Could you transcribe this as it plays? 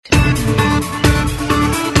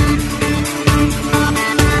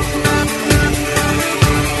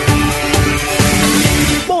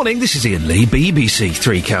morning, this is Ian Lee, BBC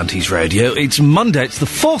Three Counties Radio. It's Monday, it's the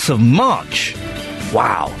 4th of March.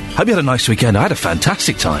 Wow. Hope you had a nice weekend. I had a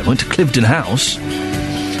fantastic time. Went to Cliveden House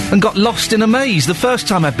and got lost in a maze. The first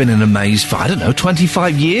time I've been in a maze for,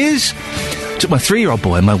 25 years. Took my 3-year-old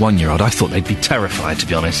boy and my 1-year-old. I thought they'd be terrified, to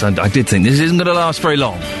be honest. I did think this isn't going to last very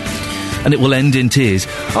long. And it will end in tears.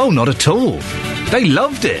 Oh, not at all. They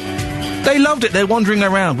loved it. They loved it. They're wandering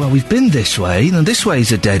around. Well, we've been this way, and this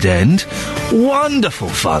way's a dead end. Wonderful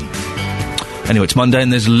fun. Anyway, it's Monday,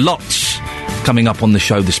 and there's lots coming up on the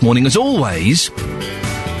show this morning. As always,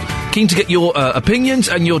 keen to get your opinions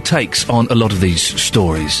and your takes on a lot of these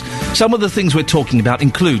stories. Some of the things we're talking about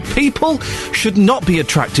include people should not be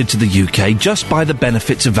attracted to the UK just by the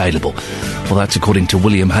benefits available. Well, that's according to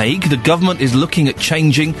William Hague. The government is looking at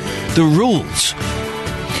changing the rules.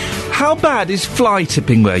 How bad is fly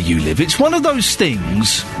tipping where you live? It's one of those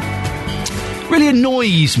things really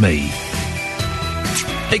annoys me.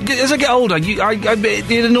 As I get older,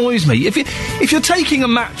 it annoys me. If you're taking a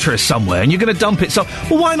mattress somewhere and you're going to dump it well,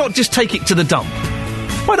 why not just take it to the dump?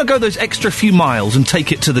 Why not go those extra few miles and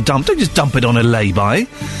take it to the dump? Don't just dump it on a lay-by.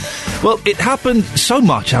 Well, it happened so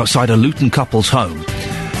much outside a Luton couple's home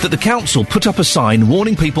that the council put up a sign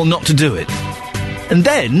warning people not to do it. And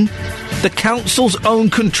then the council's own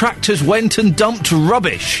contractors went and dumped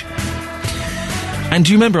rubbish. And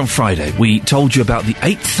do you remember on Friday we told you about the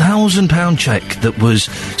 £8,000 cheque that was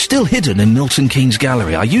still hidden in Milton Keynes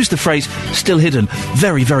Gallery? I used the phrase still hidden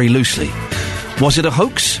very, very loosely. Was it a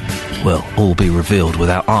hoax? Well, all be revealed with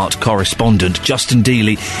our art correspondent Justin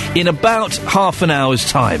Dealey in about half an hour's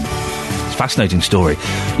time. It's a fascinating story.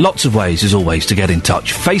 Lots of ways, as always, to get in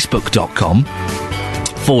touch.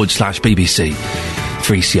 Facebook.com/BBC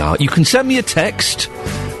 3CR. You can send me a text,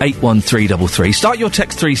 81333. Start your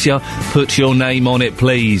text 3CR, put your name on it,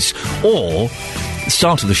 please. Or,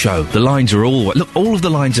 start of the show, the lines are all of the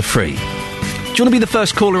lines are free. Do you want to be the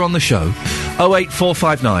first caller on the show?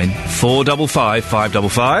 08459 455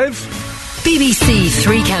 555. BBC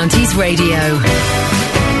Three Counties Radio.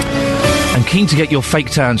 I'm keen to get your fake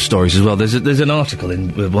tan stories as well. There's an article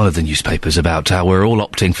in one of the newspapers about how we're all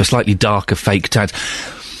opting for slightly darker fake tans.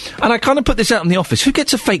 And I kind of put this out in the office. Who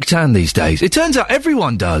gets a fake tan these days? It turns out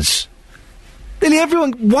everyone does. Nearly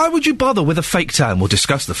everyone. Why would you bother with a fake tan? We'll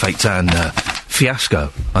discuss the fake tan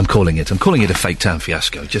fiasco, I'm calling it. I'm calling it a fake tan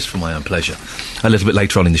fiasco, just for my own pleasure, a little bit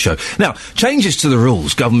later on in the show. Now, changes to the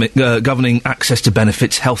rules governing access to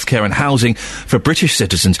benefits, healthcare and housing for British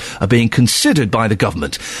citizens are being considered by the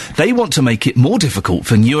government. They want to make it more difficult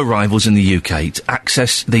for new arrivals in the UK to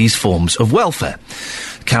access these forms of welfare.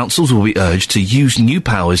 Councils will be urged to use new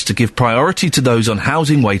powers to give priority to those on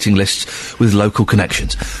housing waiting lists with local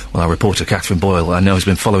connections. Well, our reporter Catherine Boyle, I know, has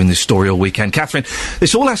been following this story all weekend. Catherine,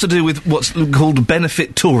 this all has to do with what's called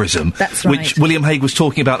benefit tourism. That's right. Which William Hague was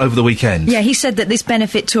talking about over the weekend. Yeah, he said that this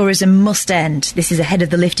benefit tourism must end. This is ahead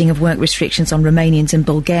of the lifting of work restrictions on Romanians and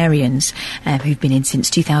Bulgarians who've been in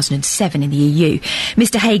since 2007 in the EU.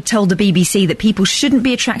 Mr Hague told the BBC that people shouldn't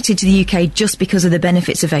be attracted to the UK just because of the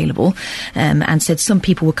benefits available, and said some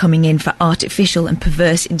people were coming in for artificial and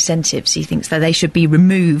perverse incentives. He thinks that they should be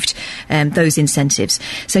removed, those incentives.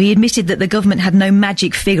 So he admitted that the government had no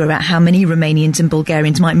magic figure about how many Romanians and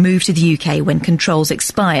Bulgarians might move to the UK when controls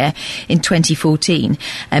expire in 2014.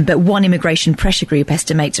 But one immigration pressure group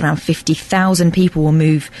estimates around 50,000 people will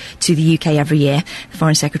move to the UK every year. The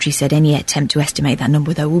Foreign Secretary said any attempt to estimate that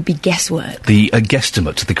number, though, will be guesswork. A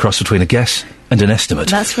guesstimate, the cross between a guess and an estimate.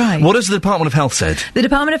 That's right. What has the Department of Health said? The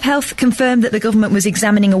Department of Health confirmed that the government was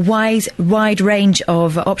examining a wide range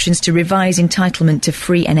of options to revise entitlement to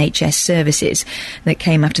free NHS services. That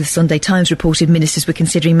came after the Sunday Times reported ministers were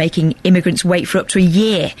considering making immigrants wait for up to a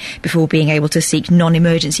year before being able to seek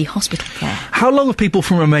non-emergency hospital care. How long have people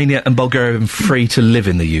from Romania and Bulgaria been free to live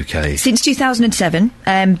in the UK? Since 2007,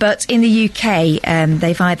 but in the UK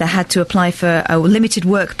they've either had to apply for a limited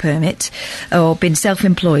work permit or been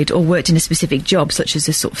self-employed or worked in a specific job, such as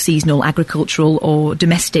a sort of seasonal, agricultural or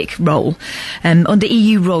domestic role. Under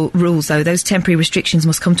EU rules, though, those temporary restrictions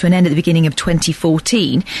must come to an end at the beginning of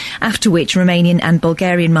 2014, after which Romanian and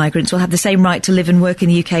Bulgarian migrants will have the same right to live and work in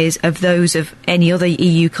the UK as of those of any other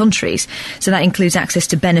EU countries. So that includes access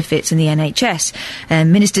to benefits in the NHS.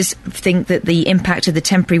 Ministers think that the impact of the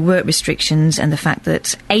temporary work restrictions and the fact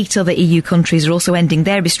that 8 other EU countries are also ending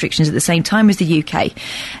their restrictions at the same time as the UK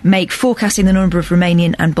make forecasting the number of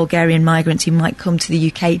Romanian and Bulgarian migrants who might come to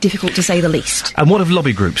the UK. Difficult to say the least. And what have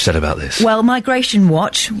lobby groups said about this? Well, Migration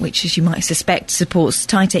Watch, which, as you might suspect, supports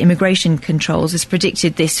tighter immigration controls, has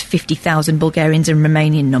predicted this 50,000 Bulgarians and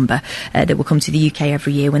Romanian number that will come to the UK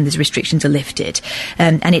every year when these restrictions are lifted.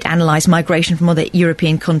 And it analysed migration from other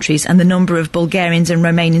European countries and the number of Bulgarians and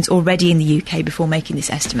Romanians already in the UK before making this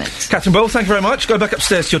estimate. Catherine Boyle, thank you very much. Go back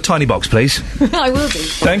upstairs to your tiny box, please. I will do.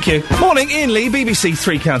 Thank you. Morning, Ian Lee, BBC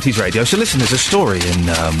Three Counties Radio. So listen, there's a story in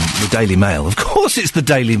the Daily Mail. Of course it's the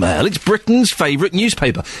Daily Mail. It's Britain's favourite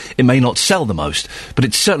newspaper. It may not sell the most, but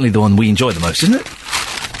it's certainly the one we enjoy the most, isn't it?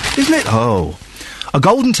 Isn't it? Oh. A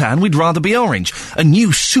golden tan, we'd rather be orange. A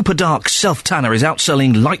new super dark self-tanner is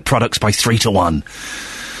outselling light products by 3 to 1.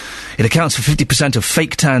 It accounts for 50% of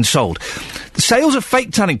fake tan sold. The sales of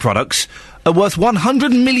fake tanning products are worth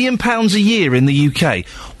 £100 million a year in the UK.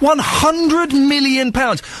 £100 million!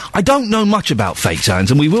 I don't know much about fake tans,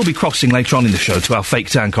 and we will be crossing later on in the show to our fake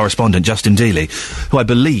tan correspondent, Justin Dealey, who I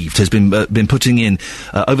believe has been putting in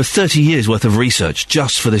over 30 years' worth of research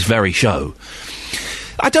just for this very show.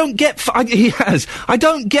 I don't get... he has. I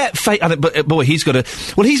don't get fake... But, boy, he's got a...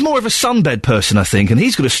 Well, he's more of a sunbed person, I think, and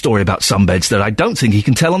he's got a story about sunbeds that I don't think he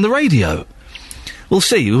can tell on the radio. We'll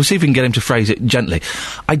see. We'll see if we can get him to phrase it gently.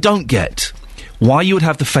 I don't get why you would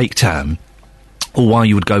have the fake tan or why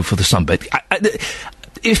you would go for the sunbed.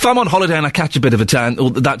 If I'm on holiday and I catch a bit of a tan,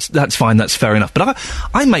 well, that's fine, that's fair enough. But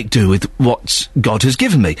I make do with what God has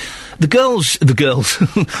given me. The girls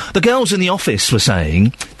the girls in the office were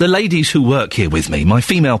saying, the ladies who work here with me, my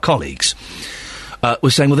female colleagues,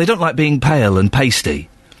 were saying, well, they don't like being pale and pasty.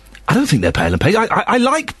 I don't think they're pale and pasty. I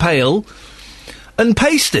like pale and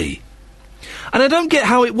pasty. And I don't get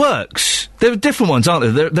how it works. There are different ones,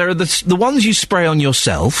 aren't there? There are the ones you spray on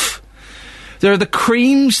yourself. There are the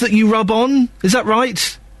creams that you rub on. Is that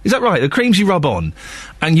right? Is that right? The creams you rub on.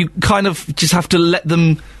 And you kind of just have to let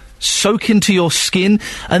them soak into your skin.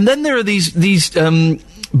 And then there are these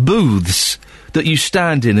booths that you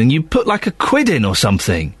stand in and you put like £1 in or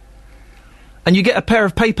something. And you get a pair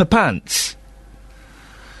of paper pants.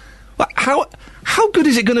 Well, how good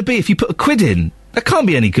is it going to be if you put £1 in? That can't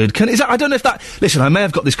be any good, can it? I don't know if that... Listen, I may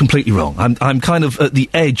have got this completely wrong. I'm kind of at the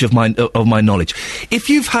edge of my knowledge. If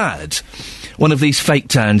you've had one of these fake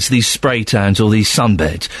tans, these spray tans, or these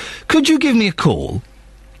sunbeds, could you give me a call?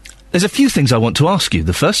 There's a few things I want to ask you.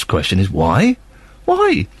 The first question is why?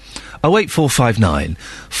 Why? 08459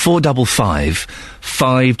 455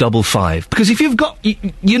 555. Because if you've got...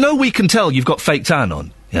 You know we can tell you've got fake tan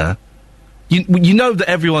on, yeah? You know that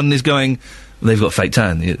everyone is going, they've got fake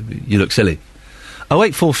tan, you look silly.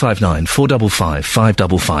 08459 455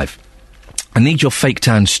 555. I need your fake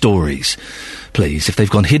tan stories, please, if they've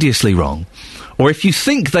gone hideously wrong. Or if you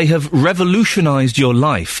think they have revolutionised your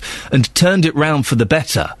life and turned it round for the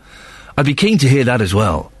better, I'd be keen to hear that as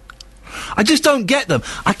well. I just don't get them.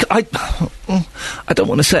 I don't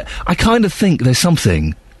want to say... I kind of think there's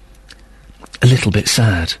something a little bit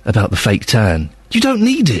sad about the fake tan. You don't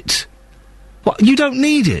need it. What? You don't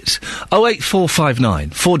need it.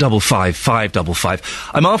 08459 455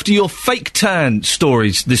 555. I'm after your fake tan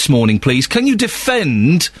stories this morning, please. Can you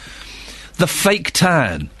defend the fake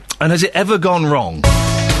tan? And has it ever gone wrong?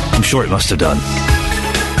 I'm sure it must have done.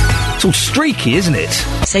 It's all streaky, isn't it?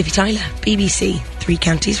 Sophie Tyler, BBC Three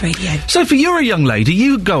Counties Radio. Sophie, you're a young lady.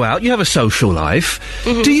 You go out, you have a social life.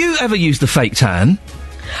 Mm-hmm. Do you ever use the fake tan?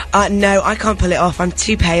 No, I can't pull it off. I'm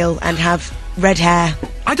too pale and have red hair.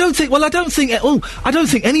 I don't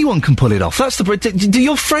think anyone can pull it off. That's the... Do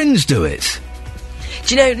your friends do it?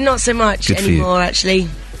 Do you know, not so much anymore, actually.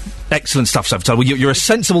 Excellent stuff, Sophie. Well, you're a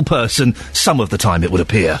sensible person some of the time, it would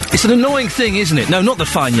appear. It's an annoying thing, isn't it? No, not the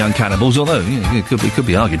fine young cannibals, although it could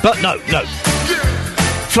be argued. But no.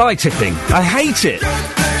 Fly tipping. I hate it.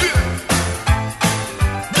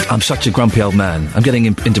 I'm such a grumpy old man. I'm getting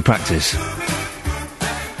into practice.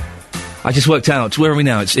 I just worked out, where are we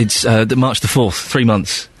now? It's March the 4th, 3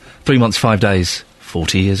 months. 3 months, 5 days,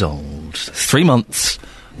 40 years old. 3 months,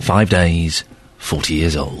 5 days, 40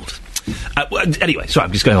 years old. Anyway, sorry,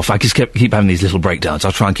 I'm just going off. I just keep having these little breakdowns.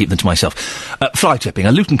 I'll try and keep them to myself. Fly tipping.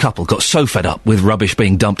 A Luton couple got so fed up with rubbish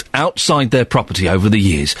being dumped outside their property over the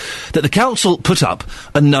years that the council put up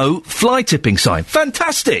a no fly tipping sign.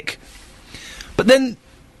 Fantastic! But then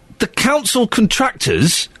the council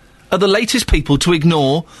contractors are the latest people to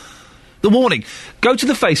ignore the warning. Go to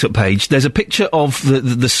the Facebook page. There's a picture of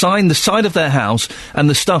the sign, the side of their house, and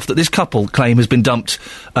the stuff that this couple claim has been dumped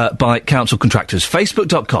by council contractors.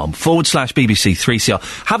 Facebook.com/BBC3CR.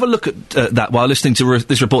 Have a look at that while listening to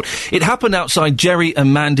this report. It happened outside Jerry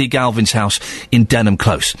and Mandy Galvin's house in Denham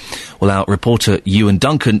Close. Well, our reporter Ewan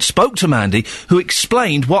Duncan spoke to Mandy, who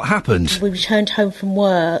explained what happened. We returned home from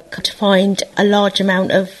work to find a large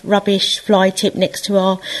amount of rubbish fly tip next to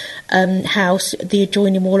our house, the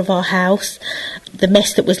adjoining wall of our house. The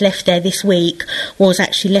mess that was left there this week was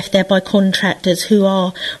actually left there by contractors who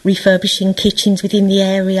are refurbishing kitchens within the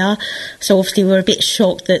area. So obviously we're a bit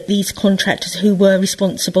shocked that these contractors who were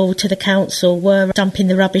responsible to the council were dumping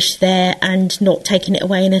the rubbish there and not taking it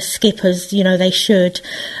away in a skip as, you know, they should.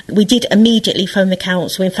 We did immediately phone the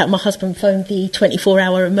council. In fact, my husband phoned the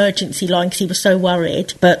 24-hour emergency line because he was so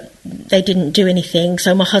worried, but they didn't do anything.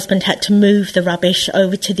 So my husband had to move the rubbish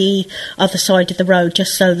over to the other side of the road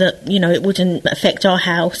just so that, you know, it wouldn't affect our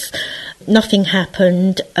house. Nothing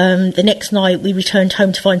happened. The next night we returned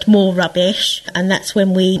home to find more rubbish, and that's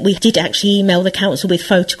when we did actually email the council with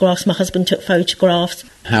photographs. My husband took photographs.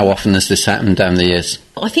 How often has this happened down the years?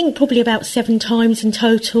 I think probably about 7 times in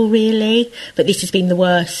total, really, but this has been the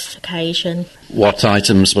worst occasion. What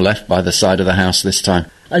items were left by the side of the house this time?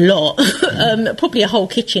 A lot. Probably a whole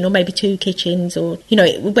kitchen or maybe 2 kitchens, or, you know,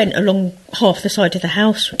 it went along half the side of the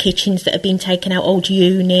house. Kitchens that have been taken out, old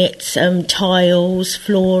units, tiles,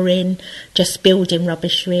 flooring, just building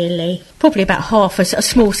rubbish, really. Probably about half, a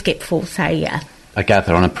small skipful, say, yeah. I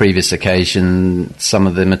gather on a previous occasion some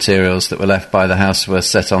of the materials that were left by the house were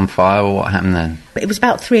set on fire. What happened then? It was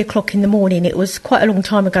about 3 o'clock in the morning. It was quite a long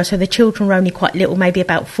time ago, so the children were only quite little, maybe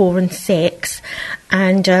about 4 and 6.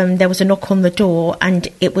 And there was a knock on the door, and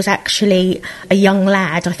it was actually a young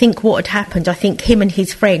lad. I think what had happened, I think him and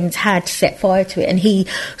his friends had set fire to it, and he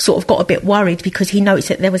sort of got a bit worried because he noticed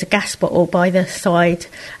that there was a gas bottle by the side,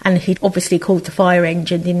 and he'd obviously called the fire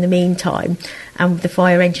engine in the meantime, and the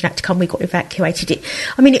fire engine had to come. We got evacuated.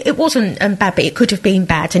 It wasn't bad, but it could have been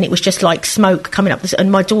bad, and it was just like smoke coming up.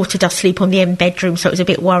 And my daughter does sleep on the end bedroom, so it was a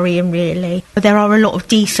bit worrying, really. But there are a lot of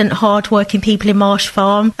decent, hard-working people in Marsh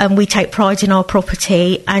Farm, and we take pride in our property.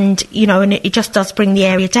 And, you know, and it just does bring the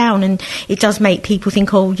area down, and it does make people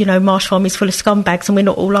think, oh, you know, Marsh Farm is full of scumbags, and we're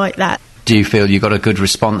not all like that. Do you feel you got a good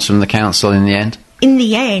response from the council in the end? In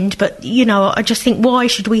the end, but, you know, I just think, why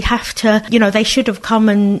should we have to, you know, they should have come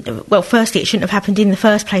and, well, firstly, it shouldn't have happened in the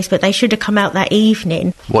first place, but they should have come out that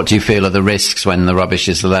evening. What do you feel are the risks when the rubbish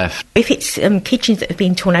is left? If it's kitchens that have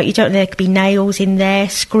been torn out, you don't know, there could be nails in there,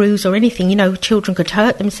 screws or anything, you know, children could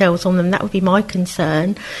hurt themselves on them. That would be my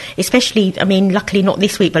concern. Especially, I mean, luckily not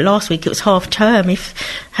this week, but last week it was half term. If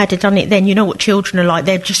had done it then, you know what children are like,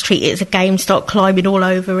 they'd just treat it as a game, start climbing all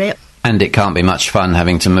over it. And it can't be much fun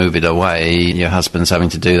having to move it away. Your husband's having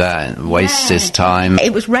to do that. It wastes his time.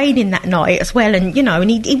 It was raining that night as well, and, you know, and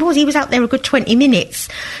he was out there a good 20 minutes,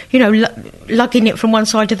 you know, lugging it from one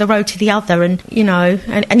side of the road to the other, and, you know,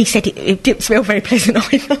 and he said it didn't smell very pleasant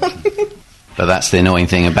either. But that's the annoying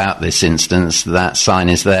thing about this instance. That sign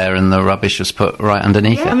is there and the rubbish was put right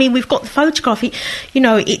underneath it. I mean, we've got the photograph. You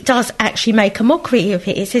know, it does actually make a mockery of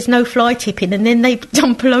it. It says no fly tipping, and then they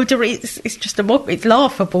dump a load of it. It's just a mockery. It's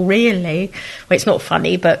laughable, really. Well, it's not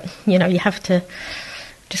funny, but, you know, you have to...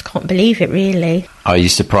 just can't believe it, really. Are you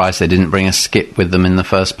surprised they didn't bring a skip with them in the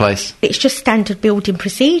first place? It's just standard building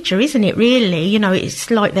procedure, isn't it, really? You know, it's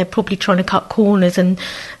like they're probably trying to cut corners and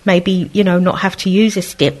maybe, you know, not have to use a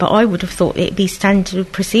skip, but I would have thought it'd be standard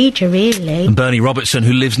procedure, really. And Bernie Robertson,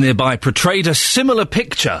 who lives nearby, portrayed a similar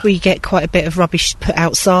picture. We get quite a bit of rubbish put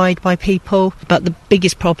outside by people, but the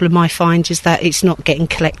biggest problem I find is that it's not getting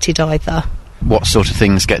collected either. What sort of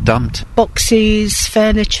things get dumped? Boxes,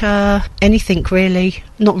 furniture, anything really.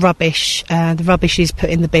 Not rubbish. The rubbish is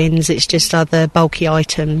put in the bins, it's just other bulky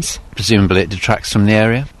items. Presumably it detracts from the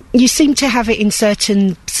area? You seem to have it in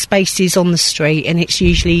certain spaces on the street, and it's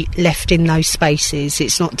usually left in those spaces.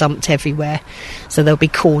 It's not dumped everywhere. So there'll be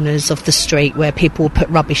corners of the street where people will put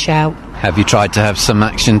rubbish out. Have you tried to have some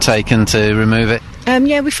action taken to remove it?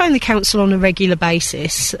 Yeah, we phone the council on a regular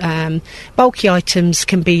basis. Bulky items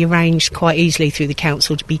can be arranged quite easily through the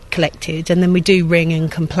council to be collected, and then we do ring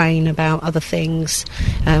and complain about other things.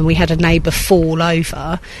 We had a neighbour fall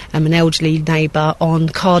over, an elderly neighbour, on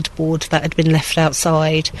cardboard that had been left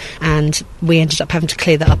outside, and we ended up having to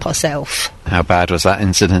clear that up ourselves. How bad was that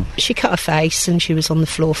incident? She cut her face and she was on the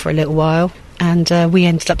floor for a little while. and we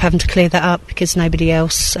ended up having to clear that up because nobody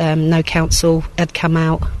else, no council had come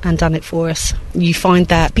out and done it for us. You find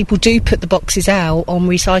that people do put the boxes out on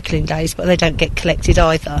recycling days, but they don't get collected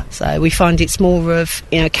either. So we find it's more of,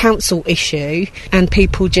 a council issue, and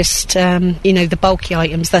people just, the bulky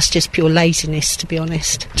items, that's just pure laziness, to be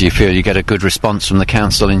honest. Do you feel you get a good response from the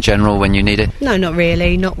council in general when you need it? No, not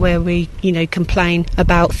really. Not where we, complain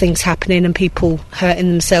about things happening and people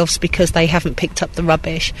hurting themselves because they haven't picked up the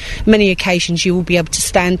rubbish. Many occasions you will be able to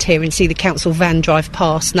stand here and see the council van drive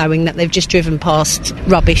past, knowing that they've just driven past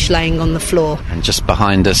rubbish laying on the floor. And just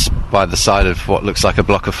behind us, by the side of what looks like a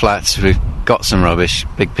block of flats, we've got some rubbish,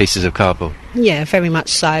 big pieces of cardboard. Yeah, very much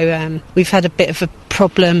so. We've had a bit of a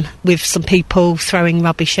problem with some people throwing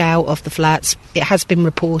rubbish out of the flats. It has been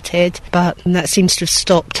reported, but that seems to have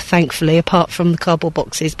stopped, thankfully, apart from the cardboard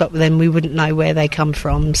boxes, but then we wouldn't know where they come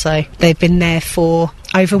from. So they've been there for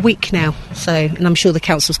over a week now, and I'm sure the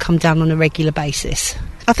council's come down on a regular basis.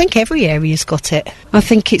 I think every area's got it. I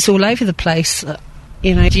think it's all over the place.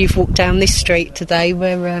 You've walked down this street today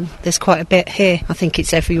where there's quite a bit here. I think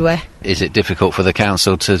it's everywhere. Is it difficult for the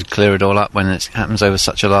council to clear it all up when it happens over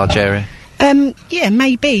such a large area? Yeah,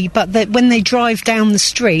 maybe, but when they drive down the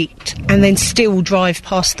street and then still drive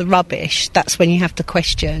past the rubbish, that's when you have to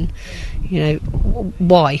question,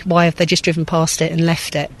 why? Why have they just driven past it and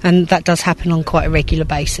left it? And that does happen on quite a regular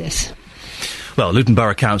basis. Well, Luton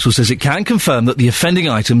Borough Council says it can confirm that the offending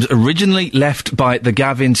items originally left by the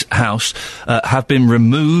Gavins' house have been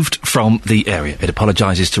removed from the area. It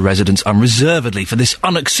apologises to residents unreservedly for this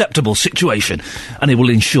unacceptable situation, and it will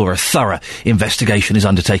ensure a thorough investigation is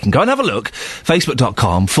undertaken. Go and have a look.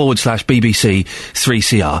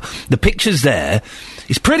 Facebook.com/BBC3CR. The pictures there.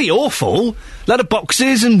 It's pretty awful. A lot of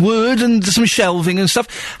boxes and wood and some shelving and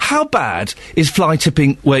stuff. How bad is fly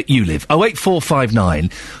tipping where you live? 08459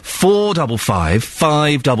 455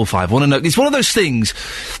 555. I want to know. It's one of those things.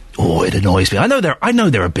 Oh, it annoys me. I know there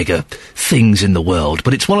are bigger things in the world,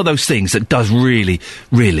 but it's one of those things that does really,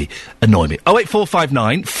 really annoy me.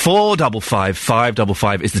 08459 455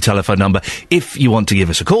 555 is the telephone number if you want to give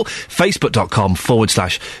us a call.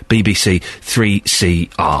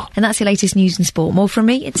 Facebook.com/BBC3CR. And that's your latest news and sport. More from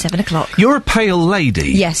me at 7 o'clock. You're a pale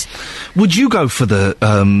lady. Yes. Would you go for the,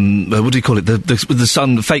 what do you call it, the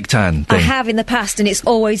sun fake tan thing? I have in the past, and it's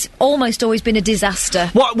almost always been a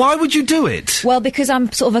disaster. Why would you do it? Well, because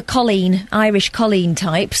I'm sort of a Irish Colleen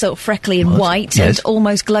type, sort of freckly and white, yes, and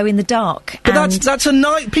almost glow in the dark. But that's a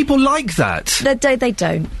night. People like that. They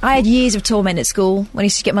don't. I had years of torment at school when I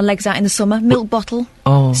used to get my legs out in the summer. Milk bottle.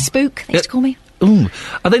 Oh. Spook, they used to call me. Ooh.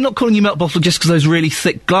 Are they not calling you milk bottle just because those really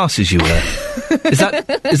thick glasses you wear? Is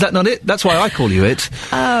that not it? That's why I call you it.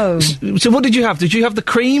 Oh. So what did you have? Did you have the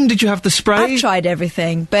cream? Did you have the spray? I've tried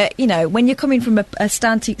everything, but, when you're coming from a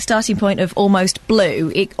starting point of almost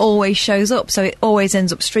blue, it always shows up, so it always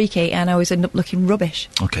ends up streaky, and I always end up looking rubbish.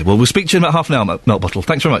 OK, well, we'll speak to you in about half an hour, milk bottle.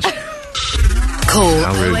 Thanks very much. Call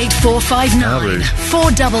 08459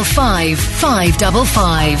 455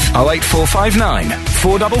 555. 08459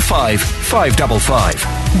 455 555.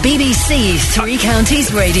 BBC Three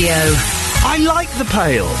Counties Radio. I like the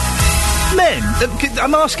pale. Men,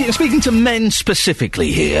 I'm speaking to men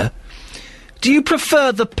specifically here. Do you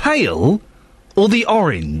prefer the pale or the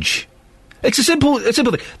orange? It's a simple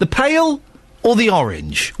thing. The pale or the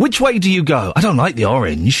orange? Which way do you go? I don't like the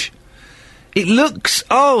orange. It looks...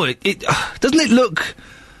 doesn't it look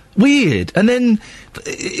weird? And then,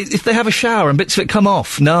 if they have a shower and bits of it come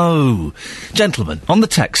off, no. Gentlemen, on the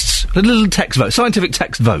texts, a little text vote, scientific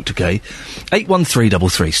text vote, OK?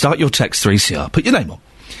 81333, start your text 3CR, put your name on.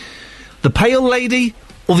 The pale lady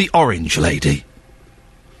or the orange lady?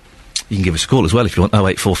 You can give us a call as well if you want,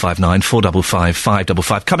 08459 455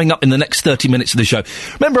 555. Coming up in the next 30 minutes of the show.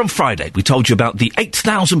 Remember on Friday, we told you about the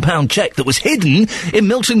 £8,000 cheque that was hidden in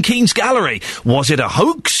Milton Keynes Gallery. Was it a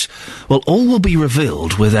hoax? Well, all will be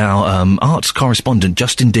revealed with our arts correspondent,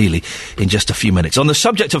 Justin Dealey, in just a few minutes. On the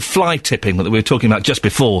subject of fly tipping that we were talking about just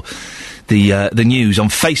before the news on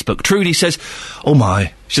Facebook, Trudy says, oh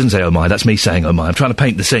my. She doesn't say oh my, that's me saying oh my. I'm trying to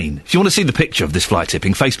paint the scene. If you want to see the picture of this fly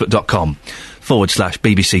tipping,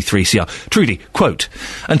 facebook.com/BBC3CR. Trudy, quote,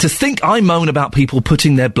 and to think I moan about people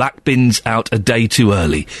putting their black bins out a day too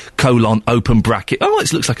early, open bracket. Oh,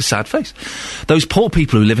 it looks like a sad face. Those poor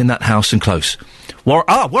people who live in that house and close.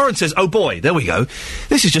 Warren says, oh boy, there we go.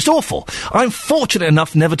 This is just awful. I'm fortunate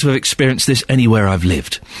enough never to have experienced this anywhere I've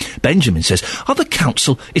lived. Benjamin says, are the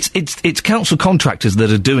council... It's council contractors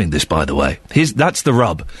that are doing this, by the way. That's the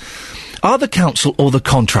rub. Are the council or the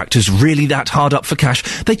contractors really that hard up for cash?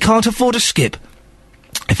 They can't afford a skip.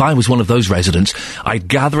 If I was one of those residents, I'd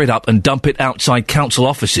gather it up and dump it outside council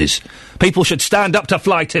offices. People should stand up to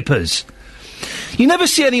fly tippers. You never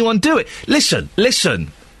see anyone do it.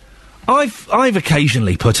 Listen. I've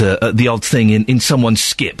occasionally put the odd thing in someone's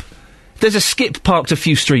skip. There's a skip parked a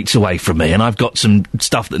few streets away from me, and I've got some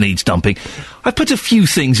stuff that needs dumping. I've put a few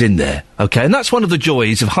things in there, okay? And that's one of the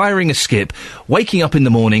joys of hiring a skip, waking up in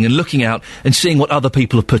the morning and looking out and seeing what other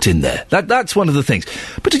people have put in there. That's one of the things.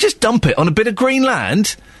 But to just dump it on a bit of green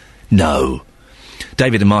land? No.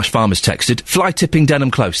 David in Marsh Farmers texted, fly tipping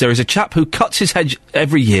Denham Close. There is a chap who cuts his hedge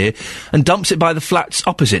every year and dumps it by the flats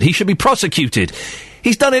opposite. He should be prosecuted.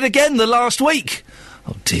 He's done it again the last week.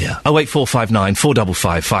 Oh dear. 08459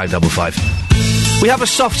 455 555. We have a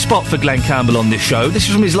soft spot for Glenn Campbell on this show. This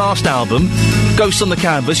is from his last album, Ghosts on the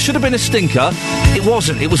Canvas. Should have been a stinker. It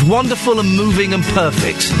wasn't. It was wonderful and moving and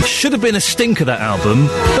perfect. Should have been a stinker, that album.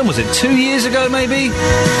 When was it? 2 years ago, maybe?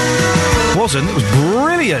 Wasn't. It was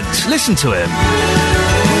brilliant. Listen to him.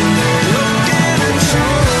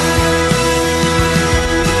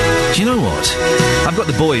 Do you know what? I've got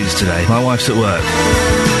the boys today. My wife's at work.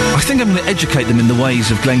 I think I'm going to educate them in the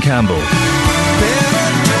ways of Glenn Campbell.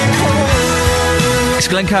 It's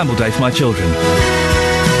Glenn Campbell Day for my children.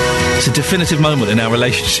 It's a definitive moment in our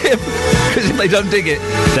relationship, because if they don't dig it,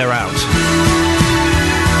 they're out.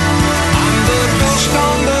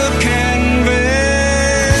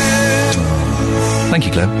 Thank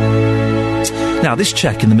you, Glenn. Now, this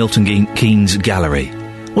cheque in the Milton Keynes Gallery,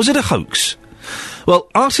 was it a hoax? Well,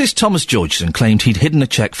 artist Thomas Georgeson claimed he'd hidden a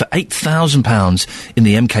cheque for £8,000 in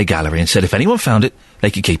the MK Gallery and said if anyone found it,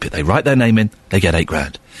 they could keep it. They write their name in, they get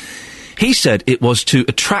 £8,000. He said it was to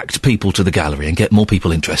attract people to the gallery and get more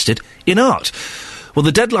people interested in art. Well,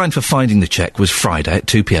 the deadline for finding the cheque was Friday at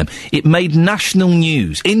 2 p.m. It made national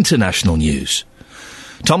news, international news.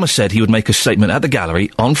 Thomas said he would make a statement at the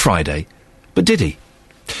gallery on Friday, but did he?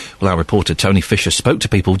 Well, our reporter Tony Fisher spoke to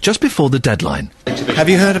people just before the deadline. Have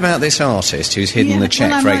you heard about this artist who's hidden the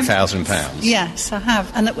cheque for £8,000? Yes, I have.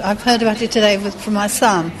 And I've heard about it today from my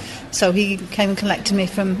son. So he came and collected me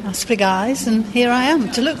from Asprey Guys, and here I am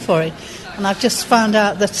to look for it. And I've just found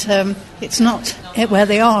out that it's not where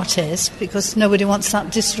the art is, because nobody wants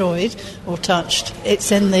that destroyed or touched. It's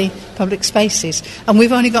in the public spaces. And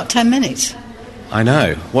we've only got 10 minutes. I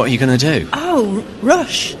know. What are you going to do? Oh,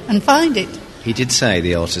 rush and find it. He did say,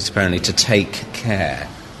 the artist, apparently, to take care.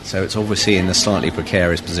 So it's obviously in a slightly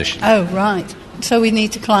precarious position. Oh, right. So we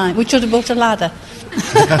need to climb. We should have bought a ladder.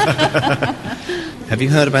 Have you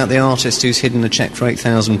heard about the artist who's hidden a cheque for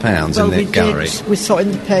 £8,000 in the gallery? We saw it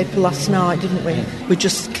in the paper last night, didn't we? We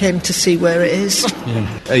just came to see where it is.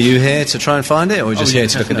 Yeah. Are you here to try and find it, or just here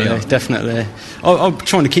to look at the art? Definitely. I'm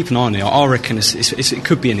trying to keep an eye on it. I reckon it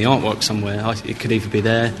could be in the artwork somewhere. It could either be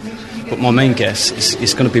there. But my main guess is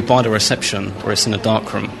it's going to be by the reception, or it's in a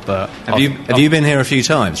dark room. But have you been here a few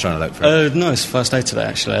times trying to look for it? No, it's the first day today,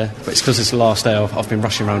 actually. But it's because it's the last day. I've been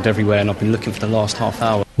rushing around everywhere, and I've been looking for the last half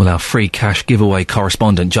hour. Well, our free cash giveaway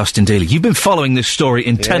correspondent, Justin Dealey. You've been following this story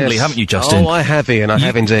intently, haven't you, Justin? Oh, I have, Ian. I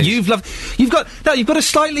have indeed. You've got a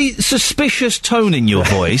slightly suspicious tone in your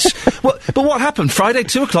voice. But what happened? Friday,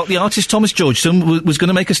 2 o'clock, the artist Thomas Georgeson was going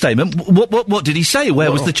to make a statement. What did he say?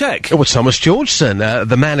 Where was the cheque? Well, Thomas Georgeson,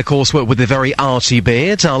 the man, of course, with the very arty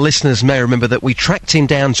beard. Our listeners may remember that we tracked him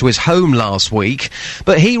down to his home last week,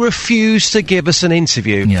 but he refused to give us an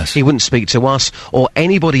interview. Yes. He wouldn't speak to us or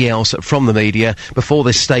anybody else from the media before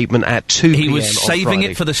this statement at 2 p.m. He was saving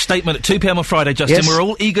it for the statement at 2 p.m. on Friday, Justin. Yes. We're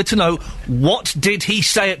all eager to know, what did he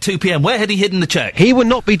say at 2 p.m? Where had he hidden the cheque? He would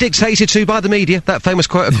not be dictated to by the media. That famous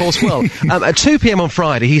quote, of course, well. At 2 p.m. on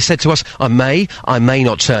Friday, he said to us, I may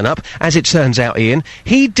not turn up. As it turns out, Ian,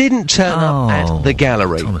 he didn't turn up at the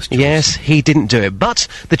gallery. Yes, he didn't do it. But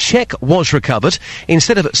the cheque was recovered.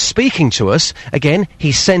 Instead of speaking to us, again,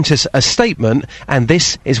 he sent us a statement, and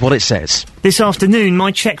this is what it says. This afternoon,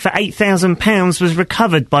 my cheque for £8,000 was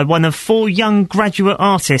recovered by one of 4 young graduate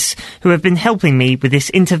artists who have been helping me with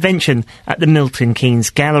this intervention at the Milton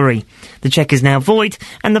Keynes Gallery. The cheque is now void,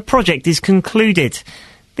 and the project is concluded.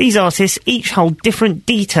 These artists each hold different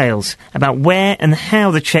details about where and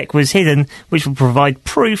how the cheque was hidden, which will provide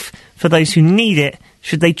proof for those who need it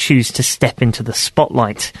should they choose to step into the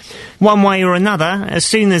spotlight. One way or another, as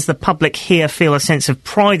soon as the public here feel a sense of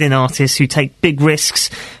pride in artists who take big risks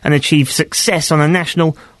and achieve success on a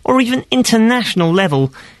national or even international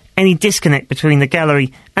level, any disconnect between the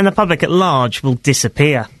gallery and the public at large will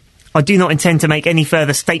disappear. I do not intend to make any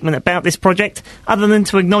further statement about this project, other than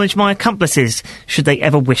to acknowledge my accomplices, should they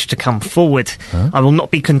ever wish to come forward. I will not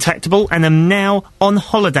be contactable and am now on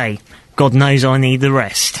holiday. God knows I need the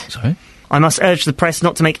rest. Sorry? I must urge the press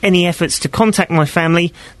not to make any efforts to contact my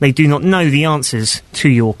family. They do not know the answers to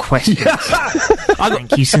your questions.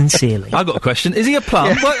 Thank you sincerely. I've got a question. Is he a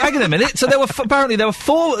plum? Well, hang on a minute. So apparently there were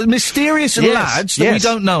 4 mysterious lads that we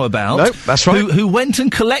don't know about. Nope, that's right. Who went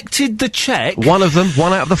and collected the cheque. One of them,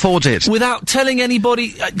 1 out of the 4 did. Without telling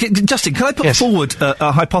anybody. Justin, can I put forward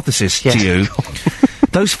a hypothesis to you?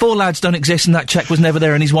 Those 4 lads don't exist and that cheque was never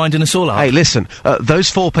there and he's winding us all up. Hey, listen, those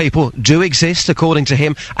 4 people do exist, according to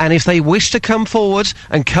him, and if they wish to come forward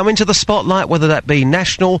and come into the spotlight, whether that be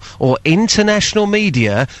national or international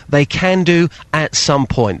media, they can do at some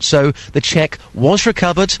point. So the cheque was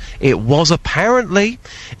recovered. It was apparently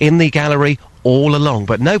in the gallery all along,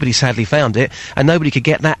 but nobody sadly found it, and nobody could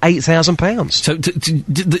get that £8,000. So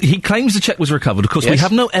he claims the cheque was recovered. Of course, we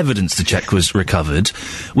have no evidence the cheque was recovered.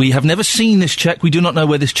 We have never seen this cheque. We do not know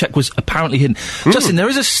where this cheque was apparently hidden. Justin, there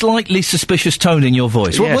is a slightly suspicious tone in your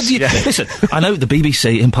voice. What do you... Listen, I know the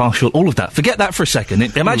BBC, impartial, all of that. Forget that for a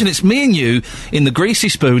second. Imagine it's me and you in the Greasy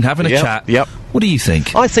Spoon having a chat. Yep. What do you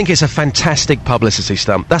think? I think it's a fantastic publicity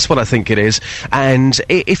stunt. That's what I think it is. And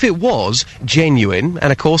if it was genuine, and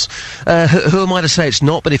of course, who am I to say it's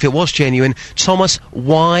not, but if it was genuine, Thomas,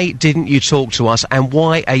 why didn't you talk to us, and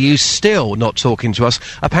why are you still not talking to us?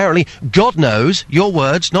 Apparently, God knows, your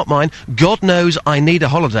words, not mine, God knows I need a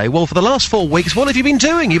holiday. Well, for the last 4 weeks, what have you been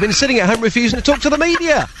doing? You've been sitting at home refusing to talk to the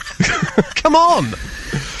media. Come on.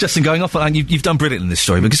 Justin, going off, and you've done brilliant in this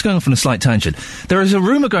story, but just going off on a slight tangent, there is a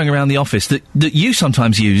rumour going around the office that you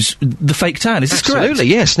sometimes use the fake tan. Is this correct? Absolutely,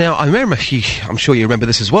 yes. Now, I remember, I'm sure you remember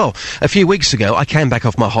this as well. A few weeks ago, I came back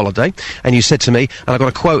off my holiday, and you said to me, and I've got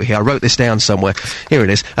a quote here, I wrote this down somewhere. Here it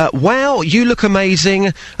is. Wow, you look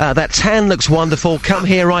amazing. That tan looks wonderful. Come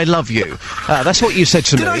here, I love you. That's what you said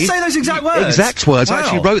to me. Did I say those exact words? Exact words. Wow. I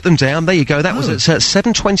actually wrote them down. There you go. That was at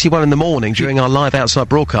 7:21 in the morning during our live outside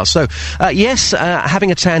broadcast. So, yes,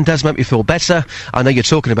 having a tan does make me feel better. I know you're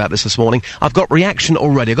talking about this morning. I've got reaction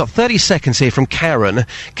already. I've got 30 seconds here from Karen.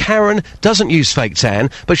 Karen doesn't use fake tan,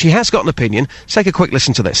 but she has got an opinion. Take a quick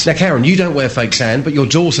listen to this. Now, Karen, you don't wear fake tan, but your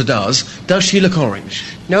daughter does. Does she look orange?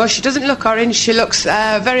 No, she doesn't look orange. She looks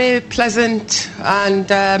very pleasant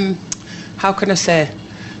and, how can I say,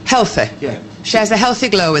 healthy. Yeah. She has a healthy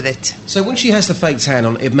glow with it. So when she has the fake tan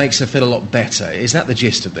on, it makes her feel a lot better. Is that the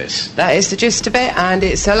gist of this? That is the gist of it, and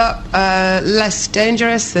it's a lot less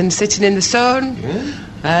dangerous than sitting in the sun.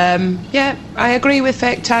 Yeah, I agree with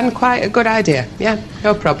fake tan. Quite a good idea. Yeah,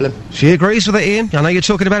 no problem. She agrees with it, Ian. I know you're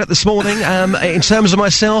talking about it this morning. In terms of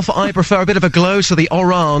myself, I prefer a bit of a glow to the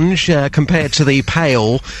orange compared to the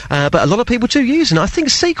pale. But a lot of people do use it. And I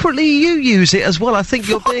think secretly you use it as well. I think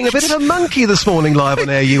you're being a bit of a monkey this morning live on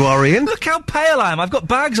air, you are, Ian. Look how pale I am. I've got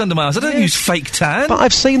bags under my eyes. I don't use fake tan. But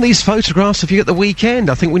I've seen these photographs of you at the weekend.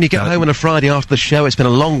 I think when you get home on a Friday after the show, it's been a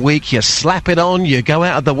long week, you slap it on, you go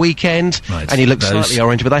out at the weekend, and you look slightly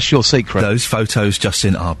orange, but that's your secret. Those photos,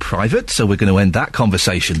 Justin, are private, so we're going to end that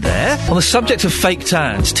conversation there. On the subject of fake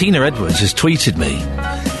tans, Tina Edwards has tweeted me,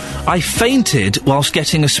 I fainted whilst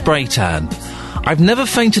getting a spray tan. I've never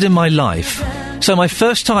fainted in my life, so my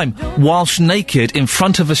first time whilst naked in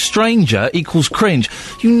front of a stranger equals cringe.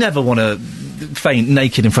 You never want to faint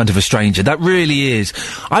naked in front of a stranger. That really is.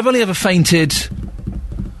 I've only ever fainted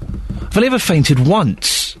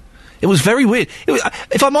once. It was very weird.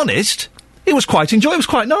 If I'm honest, it was quite enjoyable. It was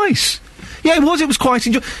quite nice. Yeah, it was quite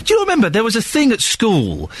enjoyable. Do you remember there was a thing at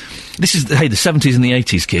school? This is, the 70s and the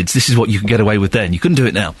 80s, kids. This is what you could get away with then. You couldn't do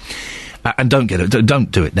it now. And don't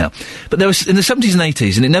do it now. But there was, in the 70s and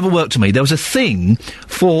 80s, and it never worked for me, there was a thing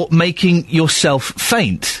for making yourself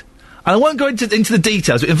faint. And I won't go into the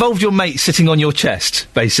details. It involved your mate sitting on your chest,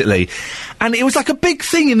 basically. And it was like a big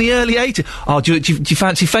thing in the early 80s. Oh, do you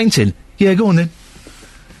fancy fainting? Yeah, go on then.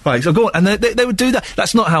 Right, so go on. And they would do that.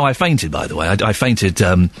 That's not how I fainted, by the way. I fainted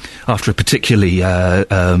after a particularly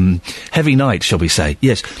heavy night, shall we say.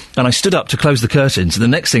 Yes. And I stood up to close the curtains, and the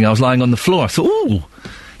next thing I was lying on the floor. I thought, ooh,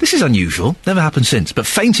 this is unusual. Never happened since. But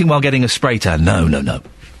fainting while getting a spray tan, no.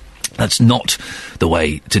 That's not the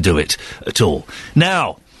way to do it at all.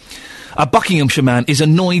 Now, a Buckinghamshire man is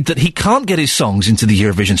annoyed that he can't get his songs into the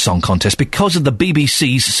Eurovision Song Contest because of the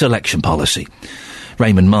BBC's selection policy.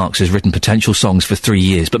 Raymond Marks has written potential songs for 3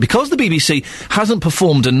 years, but because the BBC hasn't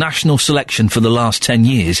performed a national selection for the last 10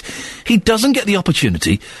 years, he doesn't get the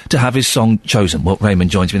opportunity to have his song chosen. Well, Raymond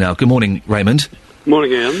joins me now. Good morning, Raymond.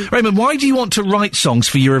 Morning, Ian. Raymond, why do you want to write songs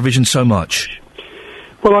for Eurovision so much?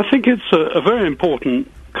 Well, I think it's a very important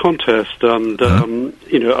contest, and,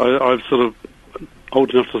 I've sort of old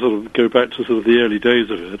enough to sort of go back to sort of the early days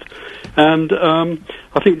of it. And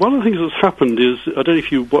I think one of the things that's happened is, I don't know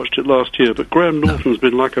if you watched it last year, but Graham Norton's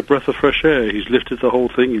been like a breath of fresh air. He's lifted the whole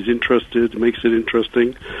thing, he's interested, makes it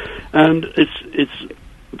interesting. And it's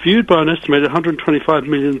viewed by an estimated 125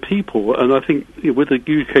 million people, and I think with the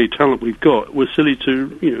UK talent we've got, we're silly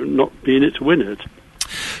to not be in it to win it.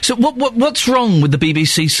 So what's wrong with the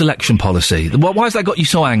BBC selection policy? Why has that got you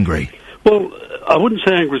so angry? Well, I wouldn't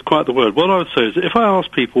say angry is quite the word. What I would say is, if I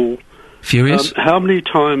ask people... Furious? How many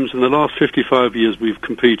times in the last 55 years we've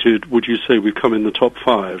competed would you say we've come in the top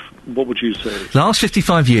 5? What would you say? Last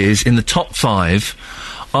 55 years in the top 5,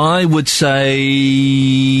 I would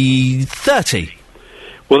say 30.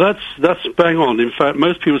 Well, that's bang on. In fact,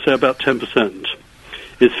 most people say about 10%.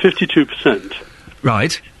 It's 52%.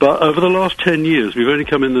 Right. But over the last 10 years, we've only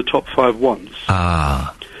come in the top 5 once.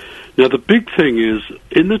 Ah. Now, the big thing is,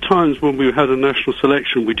 in the times when we had a national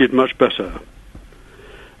selection, we did much better.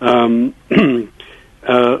 In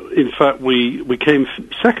fact, we came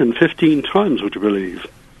second 15 times, would you believe?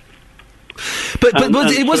 But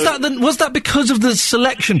was that because of the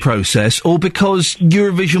selection process, or because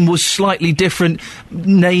Eurovision was slightly different,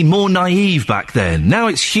 more naive back then? Now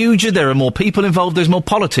it's huger. There are more people involved. There's more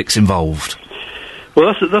politics involved.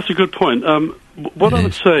 Well, that's a good point. What I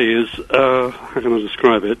would say is, how can I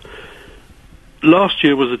describe it? Last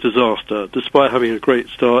year was a disaster, despite having a great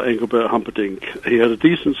star, Engelbert Humperdinck. He had a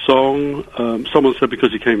decent song. Someone said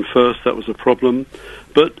because he came first, that was a problem.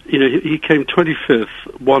 But, he came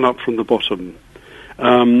 25th, one up from the bottom.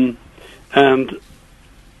 I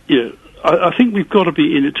think we've got to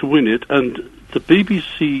be in it to win it, and the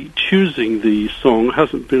BBC choosing the song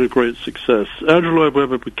hasn't been a great success. Andrew Lloyd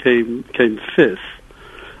Webber came 5th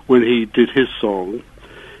when he did his song,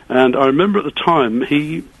 and I remember at the time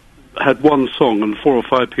he had one song and 4 or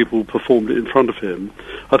 5 people performed it in front of him.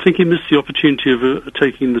 I think he missed the opportunity of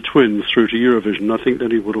taking the twins through to Eurovision. I think then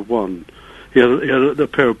he would have won. He had a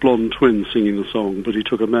pair of blonde twins singing the song, but he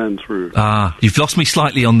took a man through. Ah, you've lost me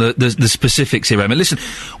slightly on the specifics here, Raymond. Listen,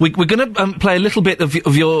 we're going to play a little bit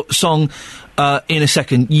of your song in a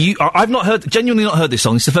second. I've genuinely not heard this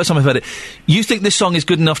song. It's the first time I've heard it. You think this song is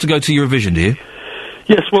good enough to go to Eurovision, do you?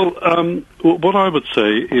 Yes, well, what I would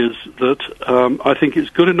say is that I think it's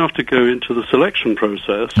good enough to go into the selection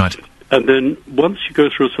process. Right. And then once you go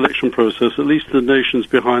through a selection process, at least the nation's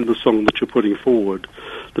behind the song that you're putting forward.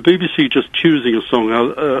 The BBC just choosing a song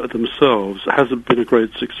themselves hasn't been a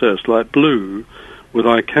great success. Like Blue, with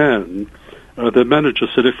I Can, their manager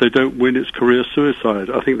said if they don't win, it's career suicide.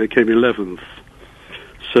 I think they came 11th.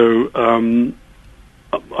 So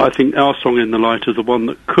I think our song In the Light is the one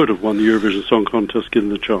that could have won the Eurovision Song Contest given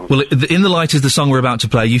the chance. Well, In the Light is the song we're about to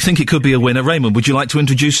play. You think it could be a winner. Raymond, would you like to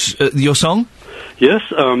introduce your song? Yes.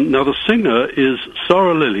 Now, the singer is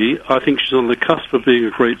Sarah Lilly. I think she's on the cusp of being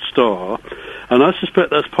a great star. And I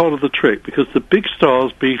suspect that's part of the trick, because the big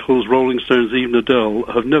stars, Beatles, Rolling Stones, even Adele,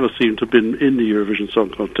 have never seemed to have been in the Eurovision Song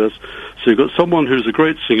Contest. So you've got someone who's a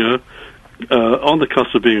great singer, on the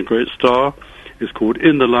cusp of being a great star. It's called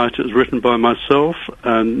In the Light. It was written by myself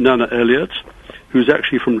and Nana Elliott, who's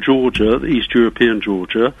actually from Georgia, the East European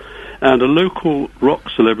Georgia, and a local rock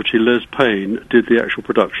celebrity, Les Payne, did the actual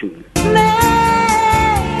production.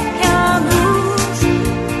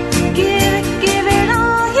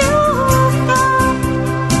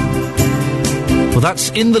 Well, that's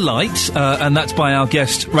In the Light, and that's by our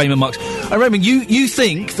guest, Raymond Marks. Raymond, you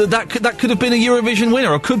think that could have been a Eurovision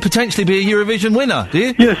winner, or could potentially be a Eurovision winner, do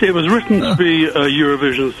you? Yes, it was written to be a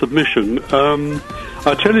Eurovision submission.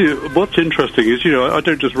 I tell you, what's interesting is, I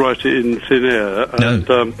don't just write it in thin air.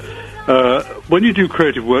 And, when you do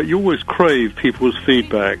creative work, you always crave people's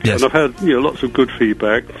feedback. Yes. And I've had, lots of good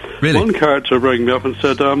feedback. Really? One character rang me up and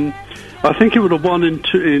said, I think it would have won in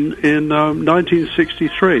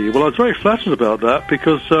 1963. Well, I was very flattered about that,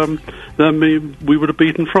 because then we would have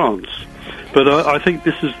beaten France. But I think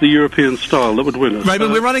this is the European style that would win us.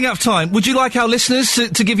 Raymond, we're running out of time. Would you like our listeners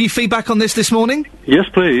to give you feedback on this morning? Yes,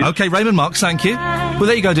 please. OK, Raymond Marks, thank you. Well,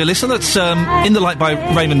 there you go, dear listener. That's In the Light by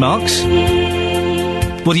Raymond Marks.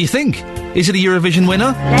 What do you think? Is it a Eurovision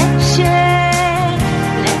winner? Let's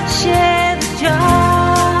share the joy.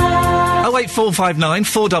 08459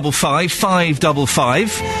 455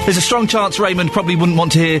 555. There's a strong chance Raymond probably wouldn't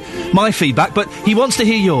want to hear my feedback, but he wants to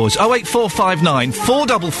hear yours. 08459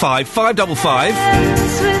 455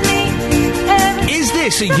 555. Is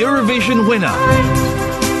this a Eurovision winner?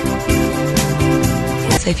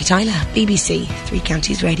 Sophie Tyler, BBC, Three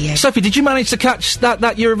Counties Radio. Sophie, did you manage to catch that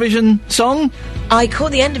Eurovision song? I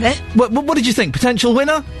caught the end of it. What did you think? Potential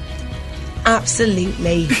winner?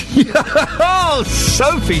 Absolutely. Oh,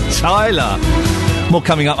 Sophie Tyler. More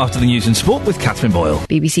coming up after the news and sport with Catherine Boyle.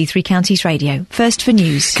 BBC Three Counties Radio. First for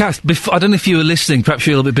news. Kath, I don't know if you were listening, perhaps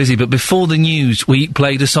you're a little bit busy, but before the news we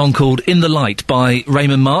played a song called In the Light by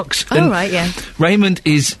Raymond Marx. Oh, right, yeah. Raymond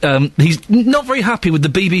is, he's not very happy with the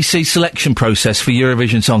BBC selection process for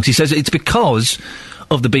Eurovision songs. He says it's because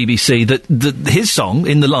of the BBC that his song,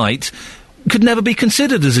 In the Light, could never be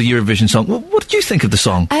considered as a Eurovision song. What did you think of the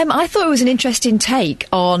song? I thought it was an interesting take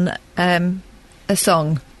on a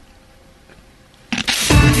song.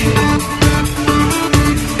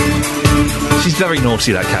 She's very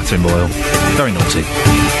naughty, that Catherine Boyle. Very naughty.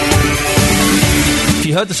 If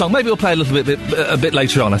you heard the song, maybe we'll play a little bit a bit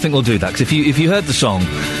later on. I think we'll do that, because if you heard the song,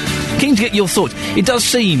 keen to get your thoughts. It does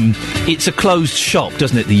seem it's a closed shop,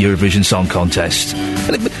 doesn't it, the Eurovision Song Contest?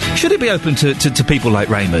 And should it be open to people like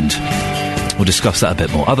Raymond? We'll discuss that a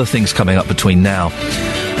bit more. Other things coming up between now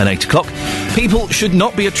and 8 o'clock. People should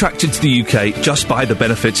not be attracted to the UK just by the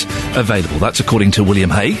benefits available. That's according to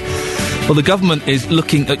William Hague. Well, the government is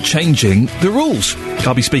looking at changing the rules.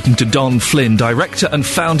 I'll be speaking to Don Flynn, director and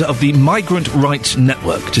founder of the Migrant Rights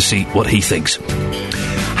Network, to see what he thinks.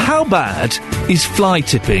 How bad is fly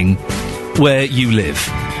tipping where you live?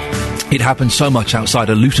 It happened so much outside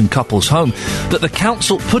a Luton couple's home that the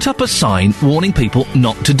council put up a sign warning people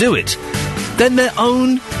not to do it. Then their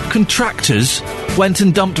own contractors went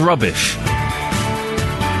and dumped rubbish.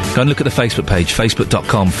 Go and look at the Facebook page,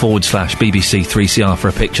 facebook.com/BBC3CR for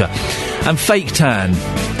a picture. And fake tan.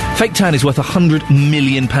 Fake tan is worth £100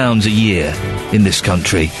 million a year in this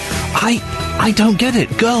country. I don't get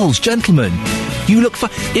it. Girls, gentlemen, you look for...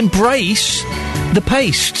 Embrace the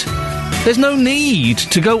paste. There's no need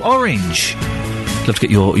to go orange. Love to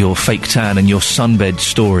get your fake tan and your sunbed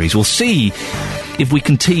stories. We'll see if we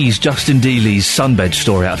can tease Justin Dealey's sunbed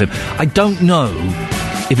story out of him. I don't know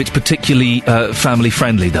if it's particularly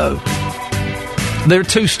family-friendly, though. There are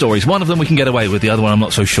two stories. One of them we can get away with, the other one I'm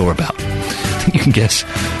not so sure about. I think you can guess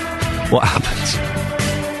what happens.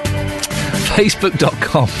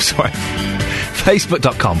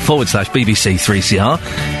 Facebook.com/BBC3CR.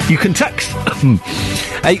 You can text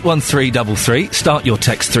 81333. Start your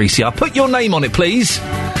text 3CR. Put your name on it, please.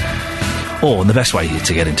 Or, and the best way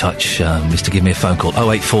to get in touch is to give me a phone call,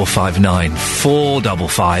 08459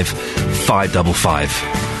 455 555.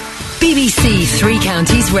 BBC Three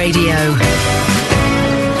Counties Radio.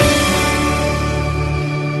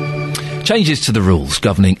 Changes to the rules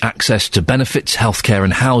governing access to benefits, healthcare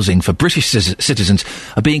and housing for British citizens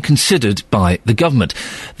are being considered by the government.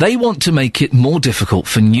 They want to make it more difficult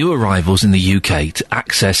for new arrivals in the UK to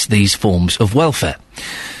access these forms of welfare.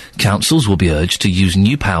 Councils will be urged to use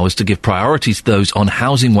new powers to give priority to those on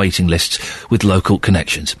housing waiting lists with local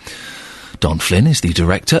connections. Don Flynn is the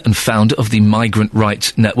director and founder of the Migrant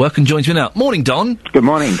Rights Network and joins me now. Morning, Don. Good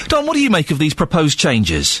morning. Don, what do you make of these proposed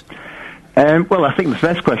changes? Well, I think the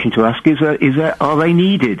first question to ask is are they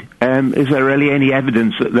needed? Is there really any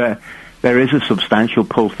evidence that there is a substantial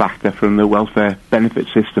pull factor from the welfare benefit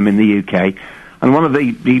system in the UK? And one of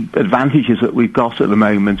the advantages that we've got at the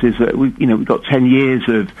moment is that we've got 10 years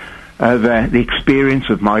of the experience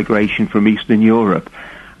of migration from Eastern Europe.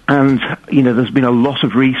 And, there's been a lot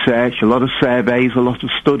of research, a lot of surveys, a lot of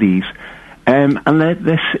studies. And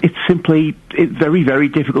it's very, very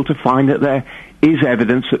difficult to find that there is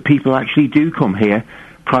evidence that people actually do come here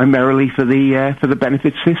primarily for the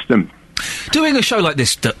benefit system. Doing a show like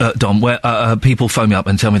this, Don, where people phone me up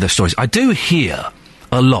and tell me their stories, I do hear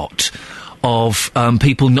a lot of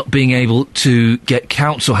people not being able to get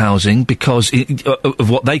council housing because of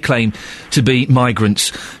what they claim to be migrants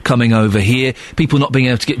coming over here. People not being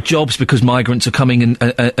able to get jobs because migrants are coming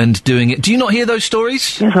and doing it. Do you not hear those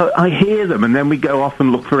stories? Yes, I hear them, and then we go off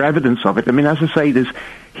and look for evidence of it. I mean, as I say, there's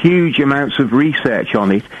huge amounts of research on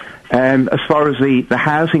it. As far as the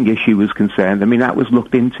housing issue was concerned, I mean, that was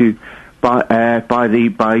looked into by a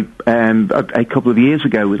couple of years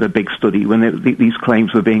ago with a big study when these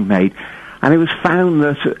claims were being made. And it was found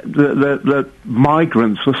that the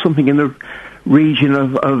migrants were something in the region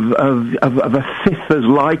of a fifth as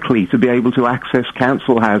likely to be able to access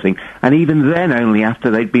council housing, and even then only after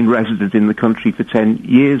they'd been resident in the country for 10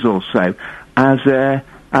 years or so, as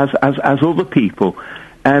other people.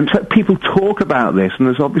 So people talk about this, and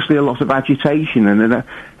there's obviously a lot of agitation, and in a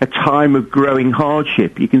time of growing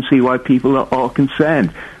hardship, you can see why people are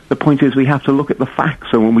concerned. The point is we have to look at the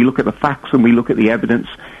facts, and when we look at the facts and we look at the evidence,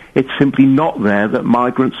 it's simply not there that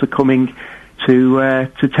migrants are coming to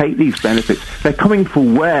take these benefits. They're coming for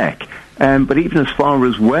work, but even as far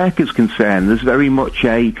as work is concerned, there's very much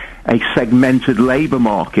a segmented labour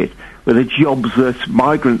market where the jobs that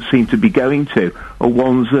migrants seem to be going to are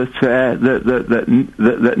ones that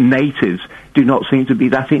natives do not seem to be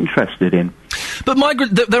that interested in. But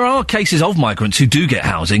there are cases of migrants who do get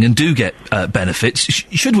housing and do get benefits.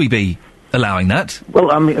 Should we be allowing that?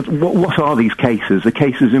 Well, I mean, what are these cases? The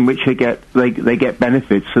cases in which they get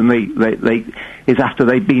benefits, and they is after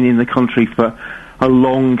they've been in the country for a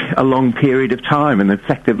long period of time, and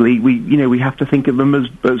effectively we have to think of them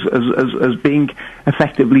as being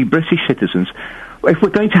effectively British citizens. If we're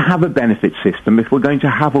going to have a benefit system, if we're going to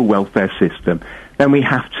have a welfare system, then it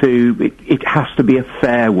has to be a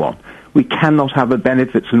fair one. We cannot have a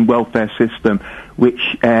benefits and welfare system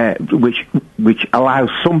which allows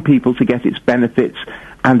some people to get its benefits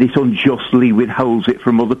and it unjustly withholds it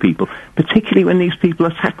from other people, particularly when these people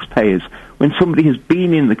are taxpayers. When somebody has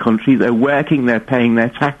been in the country, they're working, they're paying their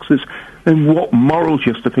taxes, then what moral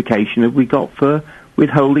justification have we got for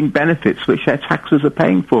withholding benefits which their taxes are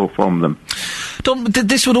paying for from them? Don,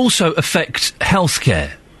 this would also affect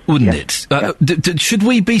healthcare, wouldn't it? Should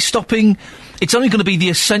we be stopping? It's only going to be the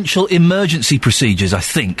essential emergency procedures, I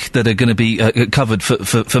think, that are going to be covered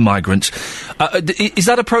for migrants. Is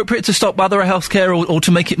that appropriate to stop other healthcare or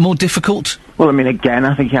to make it more difficult? Well, I mean, again,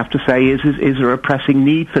 I think you have to say, is there a pressing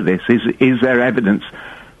need for this? Is there evidence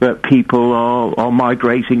that people are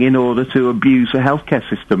migrating in order to abuse the healthcare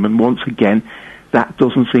system? And once again, that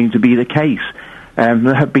doesn't seem to be the case.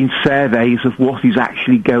 There have been surveys of what is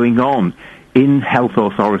actually going on in health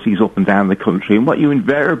authorities up and down the country, and what you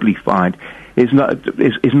invariably find is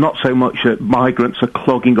not so much that migrants are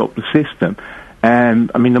clogging up the system.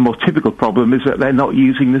 I mean, the more typical problem is that they're not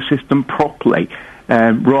using the system properly.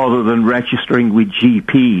 Rather than registering with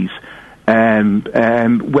GPs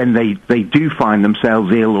when they do find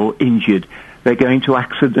themselves ill or injured, they're going to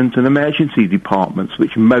accident and emergency departments,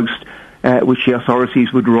 which the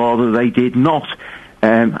authorities would rather they did not.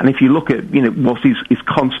 And if you look at what is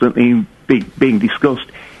constantly being discussed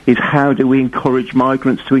is how do we encourage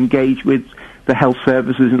migrants to engage with the health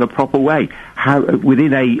services in a proper way? How,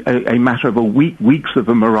 within a matter of weeks of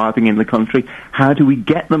them arriving in the country, how do we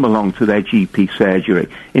get them along to their GP surgery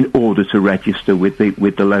in order to register with the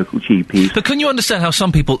local GPs? But can you understand how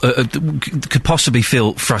some people could possibly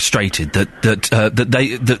feel frustrated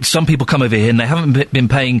that some people come over here and they haven't been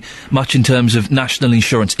paying much in terms of national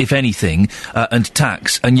insurance, if anything, and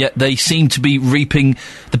tax, and yet they seem to be reaping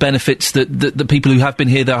the benefits that the people who have been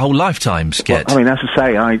here their whole lifetimes get? Well, I mean, as I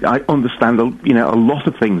say, I understand a lot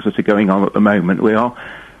of things that are going on at the moment. We are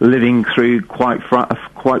living through quite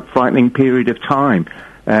frightening period of time,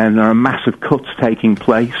 and there are massive cuts taking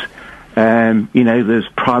place. There's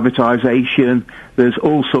privatisation. There's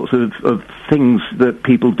all sorts of things that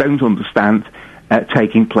people don't understand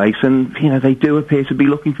taking place, and they do appear to be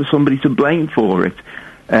looking for somebody to blame for it.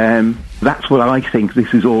 That's what I think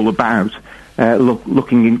this is all about.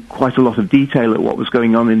 Looking in quite a lot of detail at what was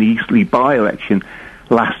going on in the Eastleigh by-election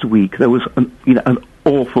last week, there was an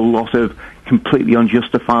awful lot of completely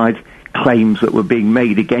unjustified claims that were being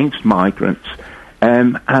made against migrants.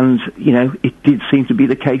 It did seem to be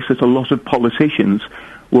the case that a lot of politicians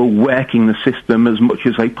were working the system as much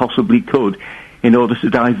as they possibly could in order to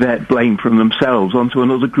divert blame from themselves onto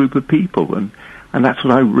another group of people. And that's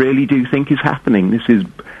what I really do think is happening. This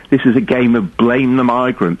is a game of blame the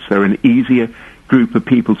migrants. They're an easier group of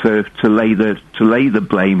people to lay the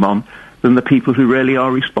blame on than the people who really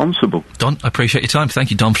are responsible. Don, I appreciate your time.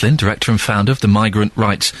 Thank you, Don Flynn, Director and Founder of the Migrant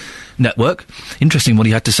Rights Network. Interesting what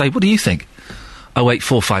he had to say. What do you think?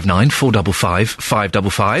 08459 455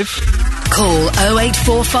 555. Call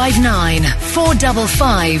 08459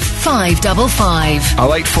 455 555.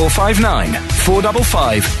 08459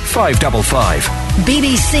 455 555.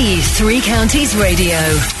 BBC Three Counties Radio.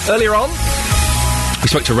 Earlier on, we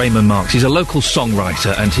spoke to Raymond Marks. He's a local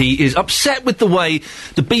songwriter, and he is upset with the way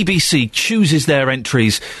the BBC chooses their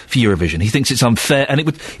entries for Eurovision. He thinks it's unfair, and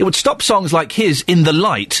it would stop songs like his, In the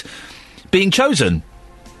Light, being chosen.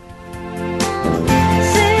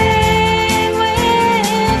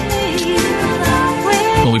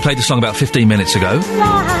 Well, we played the song about 15 minutes ago.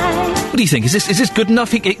 What do you think? Is this good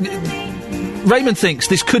enough? Raymond thinks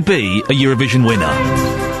this could be a Eurovision winner.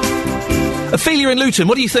 Ophelia in Luton,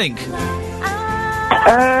 what do you think?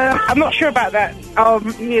 I'm not sure about that.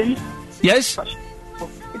 Ian? Yes?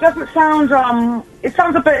 It doesn't sound, it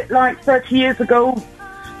sounds a bit like 30 years ago,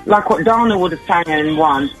 like what Dana would have sang and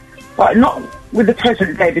won, but not with the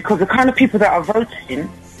present day, because the kind of people that are voting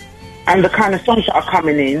and the kind of songs that are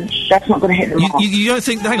coming in, that's not going to hit the mark. You don't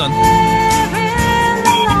think... Hang on.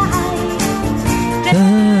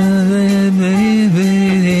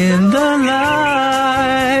 In the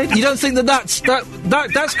light. You don't think that's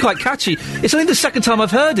quite catchy? It's only the second time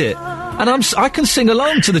I've heard it, and I can sing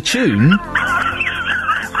along to the tune.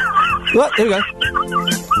 What? Here we go.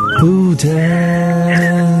 Ooh,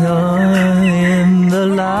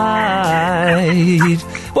 light.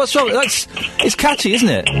 What's wrong? It's catchy, isn't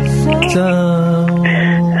it? Down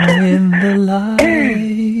in the light.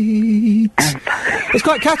 It's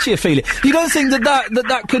quite catchy, Ophelia. You don't think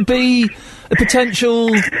that could be a potential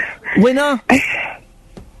winner?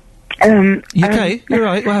 You okay? You're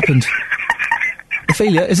right. What happened?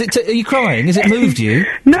 Ophelia, is it? Are you crying? Has it moved you?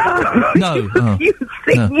 No. No. Oh. You were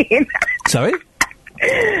singing. Sorry?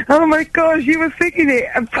 Oh my gosh, you were singing it.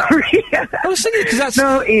 I'm sorry. I was singing it because that's...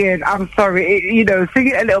 No, Ian, I'm sorry. Sing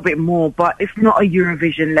it a little bit more, but it's not a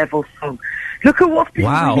Eurovision level song. Look at what's been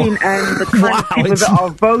winning and the kind of people that are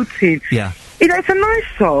voting. Yeah. It's a nice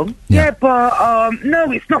song. Yeah, but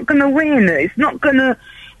no, it's not going to win. It's not going to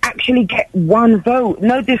actually get one vote.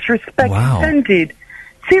 No disrespect intended.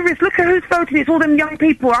 Serious, look at who's voting. It's all them young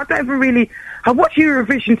people. I don't even really... I watch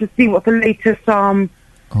Eurovision to see what the latest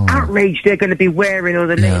outrage they're going to be wearing or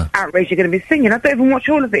the latest outrage they're going to be singing. I don't even watch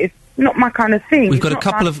all of it. It's not my kind of thing. We've got a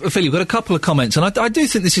couple of comments, and I do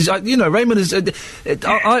think this is, Raymond has.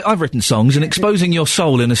 I've written songs, and exposing your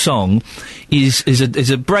soul in a song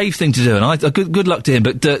is a brave thing to do, and good luck to him.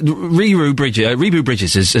 But Rebu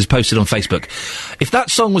Bridges has posted on Facebook. If that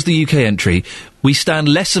song was the UK entry, we stand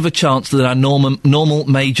less of a chance than our normal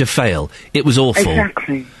major fail. It was awful.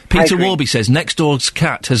 Exactly. Peter Warby says Next Door's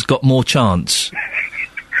Cat has got more chance.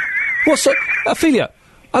 What's that? Ophelia,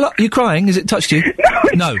 are you crying? Has it touched you?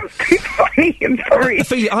 No. It's funny. I'm sorry.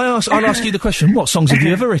 Ophelia, I'll ask you the question. What songs have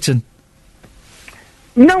you ever written?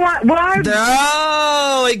 No,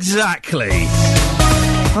 Oh, exactly.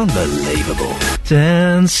 Unbelievable.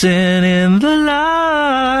 Dancing in the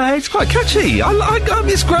light. It's quite catchy.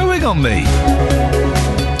 It's growing on me.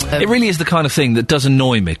 It really is the kind of thing that does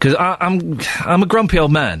annoy me, because I'm a grumpy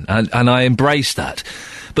old man, and I embrace that.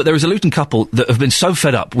 But there is a Luton couple that have been so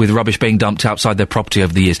fed up with rubbish being dumped outside their property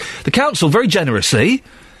over the years. The council, very generously,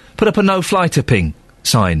 put up a no-fly tipping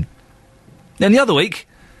sign. Then the other week,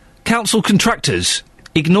 council contractors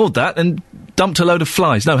ignored that and dumped a load of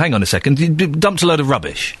flies. No, hang on a second. Dumped a load of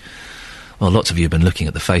rubbish. Well, lots of you have been looking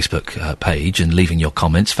at the Facebook page and leaving your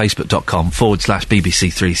comments.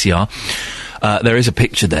 Facebook.com/BBC3CR. There is a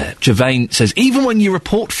picture there. Javane says, even when you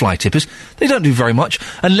report fly tippers, they don't do very much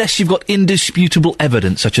unless you've got indisputable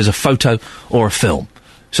evidence, such as a photo or a film.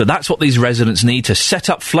 So that's what these residents need to set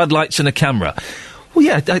up floodlights and a camera. Well,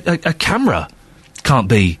 yeah, a camera can't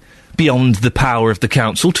be beyond the power of the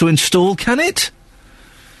council to install, can it?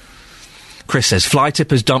 Chris says, fly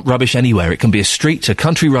tippers dump rubbish anywhere. It can be a street, a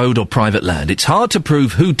country road or private land. It's hard to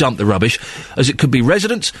prove who dumped the rubbish, as it could be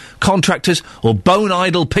residents, contractors or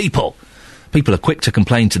bone-idle people. People are quick to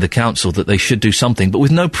complain to the council that they should do something, but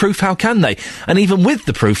with no proof, how can they? And even with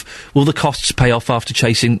the proof, will the costs pay off after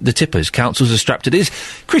chasing the tippers? Councils are strapped to this.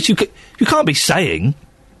 Chris, you can't be saying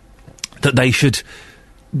that they should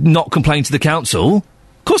not complain to the council.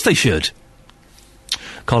 Of course they should.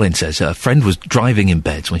 Colin says a friend was driving in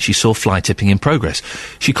beds when she saw fly tipping in progress.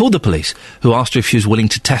 She called the police, who asked her if she was willing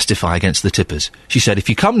to testify against the tippers. She said, if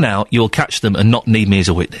you come now, you'll catch them and not need me as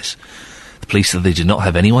a witness. The police said they did not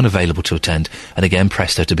have anyone available to attend and again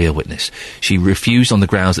pressed her to be a witness. She refused on the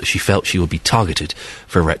grounds that she felt she would be targeted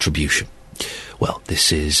for retribution. Well,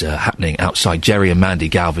 this is happening outside Jerry and Mandy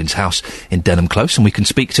Galvin's house in Denham Close, and we can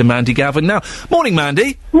speak to Mandy Galvin now. Morning,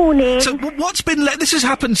 Mandy. Morning. So, what's been this has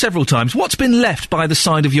happened several times. What's been left by the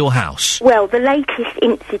side of your house? Well, the latest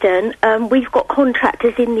incident, we've got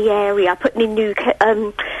contractors in the area putting in new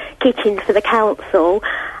kitchens for the council,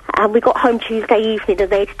 and we got home Tuesday evening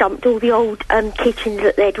and they'd dumped all the old kitchens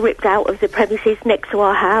that they'd ripped out of the premises next to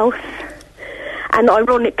our house. And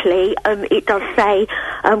ironically, it does say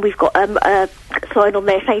we've got a sign on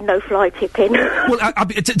there saying no fly tipping. Well,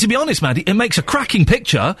 to be honest, Mandy, it makes a cracking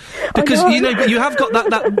picture because you have got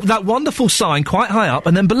that wonderful sign quite high up,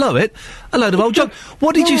 and then below it, a load of old junk.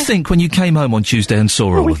 What did you think when you came home on Tuesday and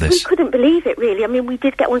saw all of this? We couldn't believe it, really. I mean, we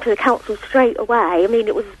did get onto the council straight away. I mean,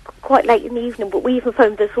 it was quite late in the evening, but we even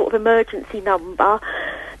phoned the sort of emergency number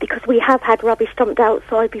because we have had rubbish dumped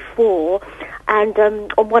outside before, and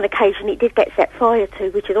on one occasion it did get set fire to,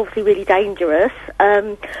 which is obviously really dangerous.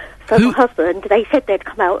 So my husband, they said they'd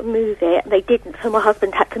come out and move it, and they didn't, so my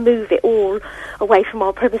husband had to move it all away from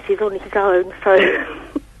our premises on his own, so...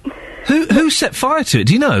 Who set fire to it,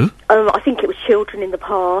 do you know? I think it was children in the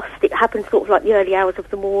past. It happened sort of like the early hours of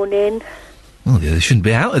the morning. Well, they shouldn't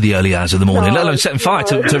be out at the early hours of the morning, let alone setting fire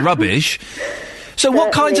to rubbish. So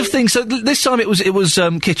what kinds of things... So this time it was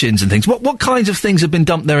kitchens and things. What kinds of things have been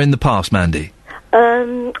dumped there in the past, Mandy?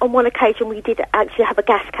 On one occasion we did actually have a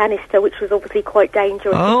gas canister, which was obviously quite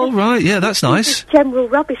dangerous. Oh, right, yeah, that's nice. General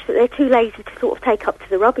rubbish that they're too lazy to sort of take up to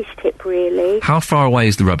the rubbish tip, really. How far away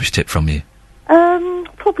is the rubbish tip from you?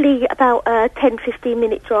 probably about a 10-15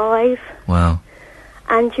 minute drive. Wow.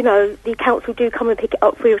 And, you know, the council do come and pick it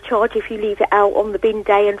up free of charge if you leave it out on the bin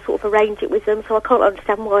day and sort of arrange it with them. So I can't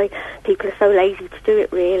understand why people are so lazy to do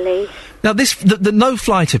it, really. Now, the no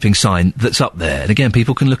fly tipping sign that's up there, and again,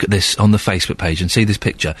 people can look at this on the Facebook page and see this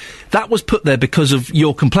picture, that was put there because of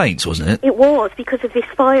your complaints, wasn't it? It was, because of this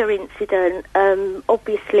fire incident.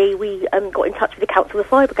 Obviously, we got in touch with the council. The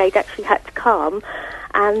fire brigade actually had to come,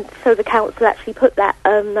 and so the council actually put that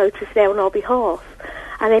notice there on our behalf.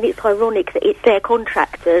 And then it's ironic that it's their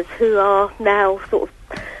contractors who are now sort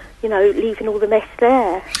of, you know, leaving all the mess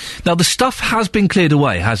there. Now, the stuff has been cleared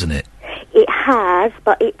away, hasn't it? It has,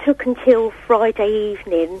 but it took until Friday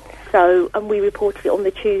evening, and we reported it on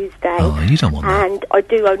the Tuesday. Oh, you don't want that. And I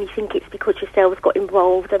do only think it's because yourselves got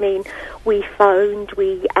involved. I mean, we phoned,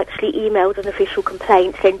 we actually emailed an official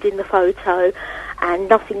complaint, sent in the photo, and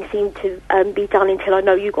nothing seemed to be done until I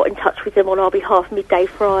know you got in touch with them on our behalf midday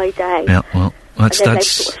Friday. Yeah, well... And then they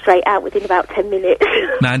sort of straight out within about 10 minutes.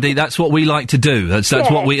 Mandy, that's what we like to do. That's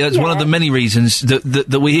what we. That's one of the many reasons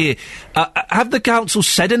that we hear. Have the council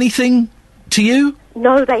said anything to you?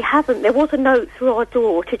 No, they haven't. There was a note through our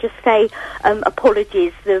door to just say,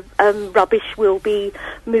 apologies, the rubbish will be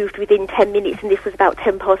moved within 10 minutes, and this was about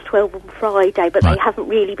 12:10 on Friday, but they haven't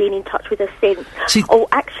really been in touch with us since.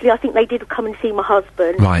 Actually, I think they did come and see my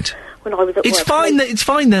husband. Right. When I was at work. It's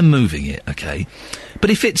fine them moving it, okay? But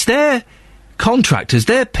if it's their contractors,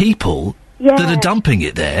 their people that are dumping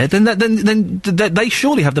it there, then they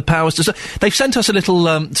surely have the powers to... They've sent us a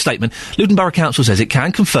little statement. Luton Borough Council says it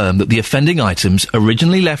can confirm that the offending items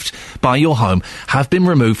originally left by your home have been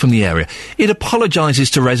removed from the area. It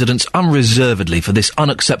apologises to residents unreservedly for this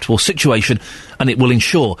unacceptable situation, and it will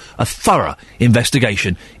ensure a thorough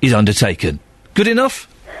investigation is undertaken. Good enough?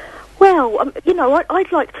 Well, you know,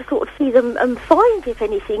 I'd like to sort of see them fined, if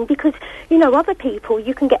anything, because, you know, other people,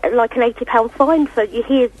 you can get like an £80 fine for, you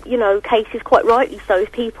hear, you know, cases quite rightly so,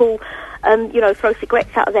 if people, you know, throw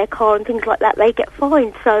cigarettes out of their car and things like that, they get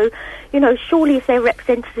fined. So, you know, surely if they're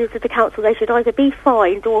representatives of the council, they should either be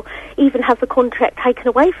fined or even have the contract taken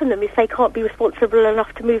away from them if they can't be responsible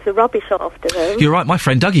enough to move the rubbish after them. You're right, my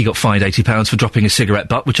friend Dougie got fined £80 for dropping a cigarette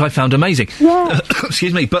butt, which I found amazing. Yeah.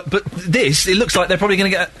 Excuse me, but this, it looks like they're probably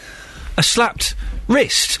going to get a slapped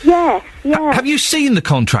wrist. Yes, yeah. Have you seen the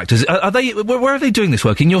contractors? Are they? Where are they doing this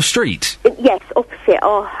work? In your street? Yes, opposite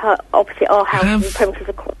our house and premises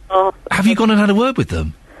across our... Have you gone and had a word with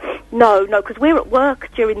them? No, because we're at work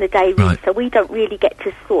during the day, Right. so we don't really get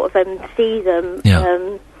to sort of see them.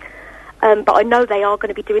 Yeah. But I know they are going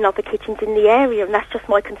to be doing other kitchens in the area, and that's just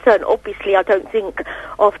my concern. Obviously, I don't think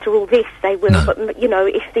after all this they will, but, you know,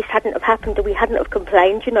 if this hadn't have happened and we hadn't have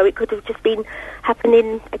complained, you know, it could have just been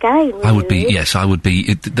happening again. Really. I would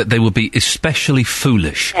be, they would be especially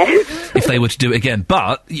foolish if they were to do it again.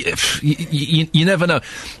 But you never know.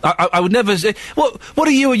 I would never say... What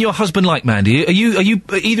are you and your husband like, Mandy? Are you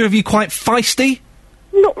either of you quite feisty?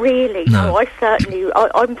 Not really. No. I'm certainly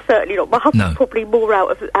not. My husband's probably more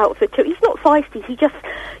out of the two. He's not feisty. He just,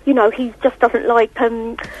 you know, he just doesn't like,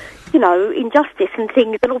 you know, injustice and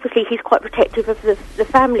things. And obviously, he's quite protective of the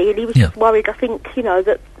family. And he was just worried. I think, you know,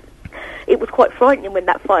 that it was quite frightening when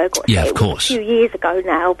that fire got set. Of course. It was a few years ago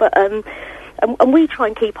now, but and we try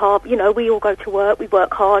and keep our, you know, we all go to work. We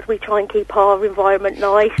work hard. We try and keep our environment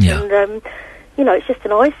nice. Yeah. And you know, it's just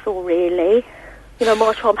an eyesore, really. You know,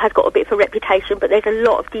 Marsh Farm has got a bit of a reputation, but there's a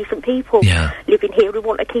lot of decent people living here who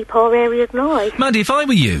want to keep our areas nice. Mandy, if I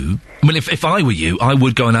were you, if I were you, I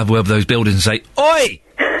would go and have a word with those builders and say, "Oi!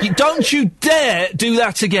 Don't you dare do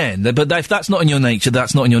that again." But if that's not in your nature,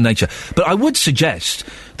 that's not in your nature. But I would suggest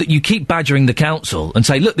that you keep badgering the council and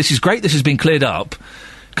say, "Look, this is great. This has been cleared up.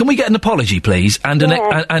 Can we get an apology, please, and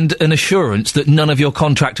an assurance that none of your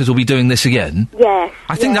contractors will be doing this again?" Yes.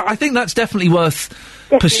 I think that's definitely worth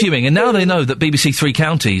pursuing. And now they know that BBC Three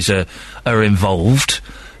Counties are involved,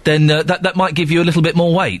 then that might give you a little bit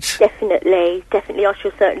more weight. Definitely. I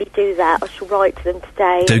shall certainly do that. I shall write to them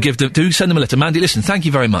today. Do send them a letter. Mandy, listen, thank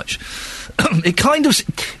you very much. It kind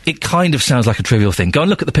of sounds like a trivial thing. Go and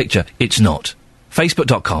look at the picture. It's not.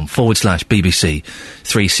 Facebook.com/BBC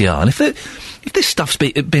 3CR. And if this stuff's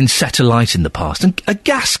been set alight in the past, and a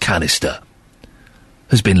gas canister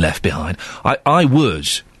has been left behind, I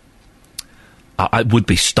would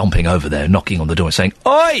be stomping over there, knocking on the door and saying,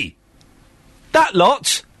 "Oi! That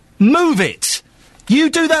lot! Move it! You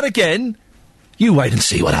do that again, you wait and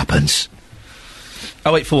see what happens."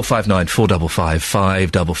 08459 455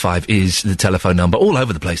 555 is the telephone number. All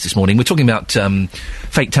over the place this morning. We're talking about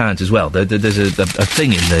fake tans as well. There's a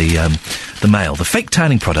thing in the mail. The fake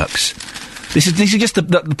tanning products These are just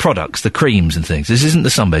the products, the creams and things. This isn't the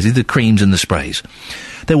sunbeds, these are the creams and the sprays.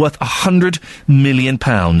 They're worth £100 million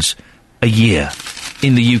a year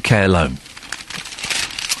in the UK alone.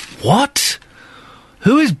 What?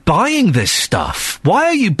 Who is buying this stuff? Why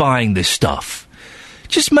are you buying this stuff?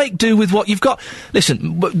 Just make do with what you've got.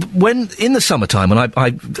 Listen, when in the summertime, when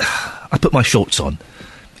I put my shorts on,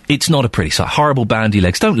 it's not a pretty sight. Horrible bandy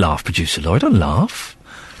legs. Don't laugh, producer Laura. Don't laugh.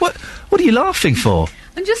 What are you laughing for?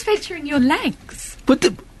 I'm just picturing your legs.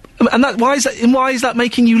 Why is that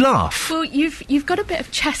making you laugh? Well, you've got a bit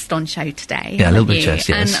of chest on show today. Yeah, a little bit you? of chest,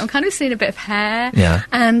 yes. And I'm kind of seeing a bit of hair. Yeah.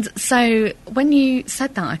 And so when you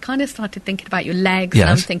said that, I kind of started thinking about your legs. Yes.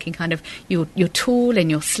 And I'm thinking kind of you're tall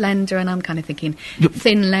and you're slender, and I'm kind of thinking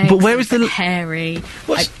thin legs. But where is the hairy?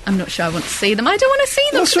 I'm not sure I want to see them. I don't want to see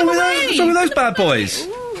them. What's wrong with those bad boys?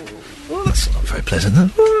 Well, that's not very pleasant.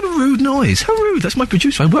 What a rude noise. How rude. That's my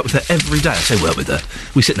producer. I work with her every day. I say work with her.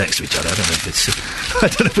 We sit next to each other. I don't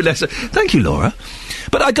know if it's... Thank you, Laura.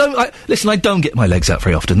 But I don't get my legs out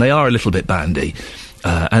very often. They are a little bit bandy.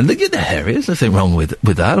 And they're hairy. There's nothing wrong with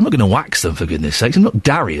that. I'm not going to wax them, for goodness sakes. I'm not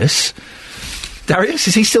Darius. Darius,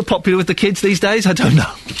 is he still popular with the kids these days? I don't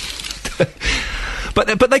know.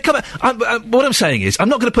 But they come. What I'm saying is, I'm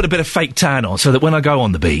not going to put a bit of fake tan on so that when I go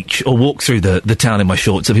on the beach or walk through the town in my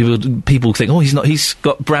shorts, so people think, oh, he's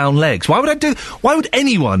got brown legs. Why would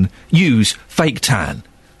anyone use fake tan?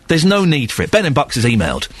 There's no need for it. Ben and Bucks has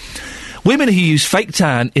emailed. Women who use fake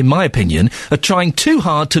tan, in my opinion, are trying too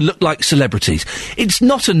hard to look like celebrities. It's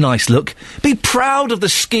not a nice look. Be proud of the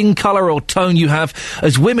skin colour or tone you have,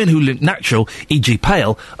 as women who look natural, e.g.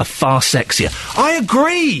 pale, are far sexier. I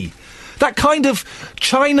agree. That kind of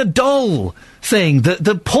China doll thing,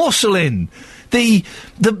 the porcelain, the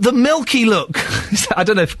milky look. I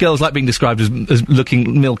don't know if girls like being described as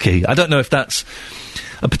looking milky. I don't know if that's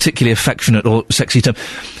a particularly affectionate or sexy term.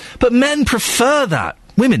 But men prefer that.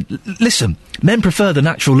 Women, listen, men prefer the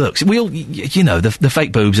natural looks. We all, the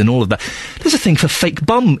fake boobs and all of that. There's a thing for fake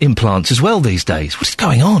bum implants as well these days. What's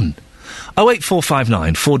going on?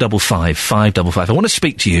 08459 455 555. I want to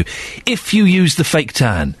speak to you if you use the fake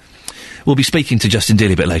tan. We'll be speaking to Justin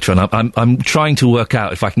Dealey a bit later on. I'm trying to work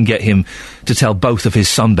out if I can get him to tell both of his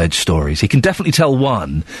sunbed stories. He can definitely tell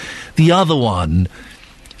one. The other one,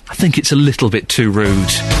 I think it's a little bit too rude.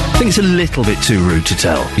 To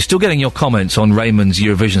tell. You're still getting your comments on Raymond's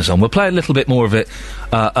Eurovision song. We'll play a little bit more of it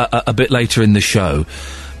a bit later in the show.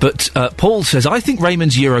 But Paul says, I think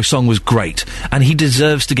Raymond's Euro song was great, and he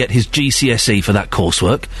deserves to get his GCSE for that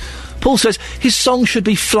coursework. Paul says his song should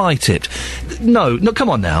be fly-tipped. No, come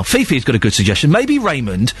on now. Fifi's got a good suggestion. Maybe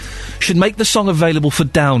Raymond should make the song available for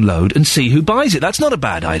download and see who buys it. That's not a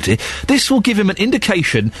bad idea. This will give him an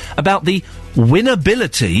indication about the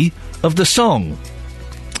winnability of the song.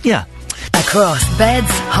 Yeah. Across beds,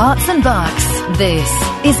 hearts and bucks, this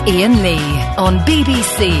is Ian Lee on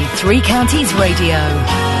BBC Three Counties Radio.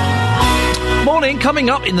 Morning. Coming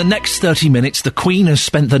up in the next 30 minutes, the Queen has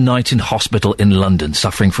spent the night in hospital in London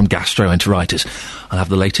suffering from gastroenteritis. I'll have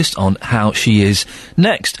the latest on how she is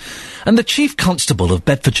next. And the Chief Constable of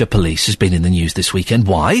Bedfordshire Police has been in the news this weekend.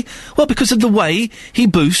 Why? Well, because of the way he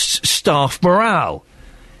boosts staff morale.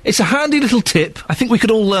 It's a handy little tip. I think we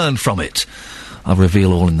could all learn from it. I'll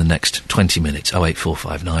reveal all in the next 20 minutes.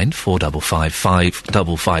 08459 455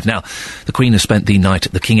 555. Now, the Queen has spent the night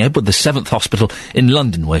at the King Edward, the 7th hospital in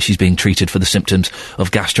London, where she's being treated for the symptoms of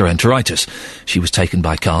gastroenteritis. She was taken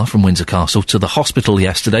by car from Windsor Castle to the hospital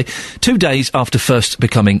yesterday, 2 days after first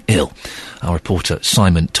becoming ill. Our reporter,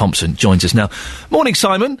 Simon Thompson, joins us now. Morning,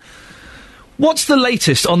 Simon. What's the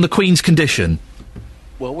latest on the Queen's condition?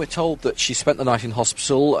 Well, we're told that she spent the night in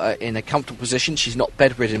hospital in a comfortable position. She's not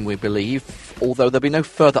bedridden, we believe, although there'll be no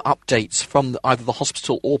further updates from either the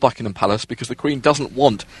hospital or Buckingham Palace because the Queen doesn't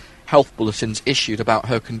want health bulletins issued about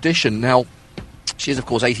her condition. Now, she is, of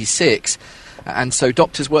course, 86, and so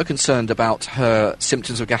doctors were concerned about her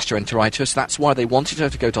symptoms of gastroenteritis. That's why they wanted her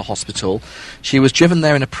to go to hospital. She was driven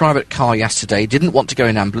there in a private car yesterday, didn't want to go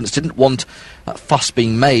in ambulance, didn't want fuss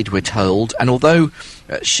being made, we're told, and although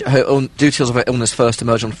her own details of her illness first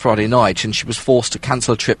emerged on Friday night, and she was forced to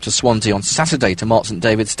cancel a trip to Swansea on Saturday to mark St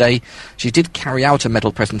David's Day. She did carry out a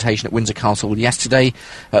medal presentation at Windsor Castle yesterday,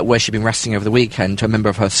 where she'd been resting over the weekend, to a member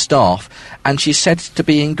of her staff, and she's said to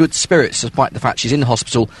be in good spirits, despite the fact she's in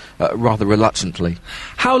hospital rather reluctantly.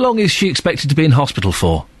 How long is she expected to be in hospital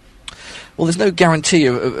for? Well, there's no guarantee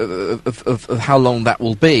of how long that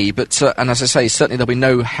will be, but and as I say, certainly there'll be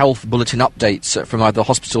no health bulletin updates from either the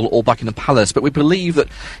hospital or Buckingham Palace. But we believe that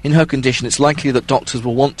in her condition, it's likely that doctors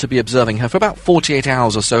will want to be observing her for about 48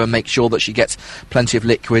 hours or so and make sure that she gets plenty of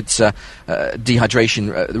liquids.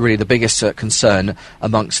 Dehydration, really the biggest concern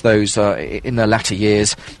amongst those in their latter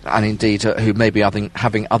years, and indeed who may be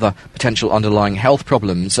having other potential underlying health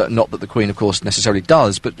problems. Not that the Queen, of course, necessarily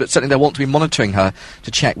does, but certainly they want to be monitoring her to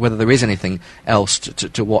check whether there is anything else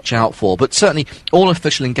to watch out for. But certainly all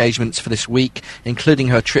official engagements for this week, including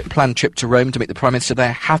her planned trip to Rome to meet the Prime Minister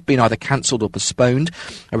there, have been either cancelled or postponed.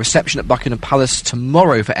 A reception at Buckingham Palace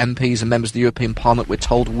tomorrow for MPs and members of the European Parliament, we're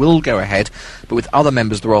told, will go ahead, but with other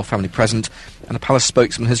members of the royal family present. And a palace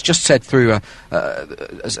spokesman has just said through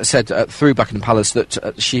Buckingham Palace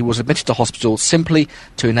that she was admitted to hospital simply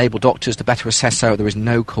to enable doctors to better assess her. There is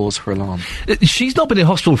no cause for alarm. She's not been in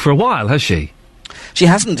hospital for a while, has she? She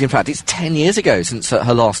hasn't. In fact, it's 10 years ago since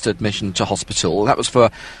her last admission to hospital. That was for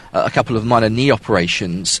a couple of minor knee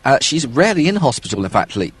operations. She's rarely in hospital, in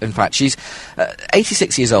fact. She's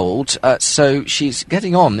 86 years old, so she's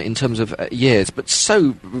getting on in terms of years, but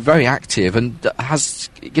so very active and has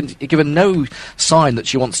given no sign that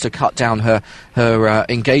she wants to cut down her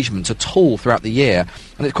engagement at all throughout the year.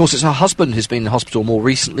 And, of course, it's her husband who's been in hospital more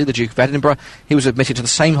recently, the Duke of Edinburgh. He was admitted to the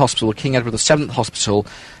same hospital, King Edward VII Hospital,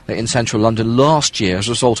 in central London last year as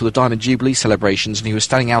a result of the Diamond Jubilee celebrations, and he was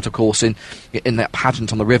standing out, of course, in that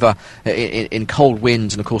pageant on the river in cold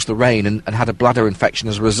winds and, of course, the rain, and had a bladder infection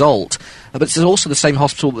as a result. But it's also the same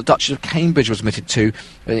hospital that the Duchess of Cambridge was admitted to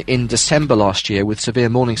in December last year with severe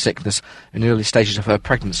morning sickness in the early stages of her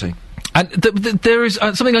pregnancy. And there is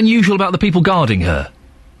something unusual about the people guarding her.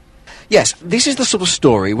 Yes, this is the sort of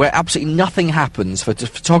story where absolutely nothing happens for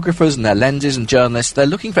photographers and their lenses and journalists. They're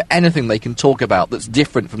looking for anything they can talk about that's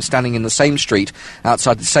different from standing in the same street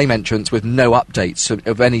outside the same entrance with no updates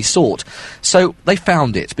of any sort. So they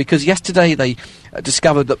found it, because yesterday they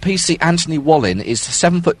discovered that PC Anthony Wallin is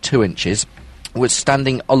 7'2", was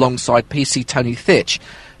standing alongside PC Tony Thich,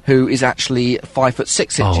 who is actually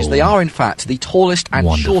 5'6". They are, in fact, the tallest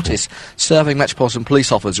and shortest serving Metropolitan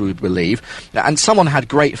Police officers, we believe. And someone had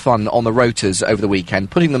great fun on the rotors over the weekend,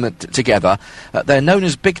 putting them together. They're known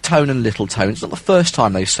as Big Tone and Little Tone. It's not the first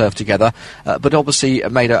time they've served together, but obviously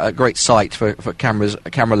made a great sight for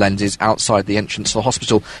camera lenses outside the entrance to the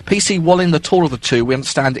hospital. PC Wallin, the taller of the two, we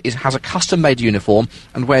understand, has a custom-made uniform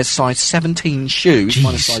and wears size 17 shoes,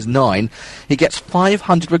 minus size 9. He gets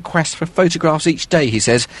 500 requests for photographs each day, he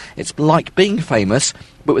says. It's like being famous,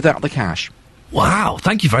 but without the cash. Wow,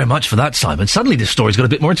 thank you very much for that, Simon. Suddenly this story's got a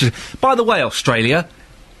bit more interesting. By the way, Australia,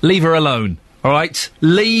 leave her alone, all right?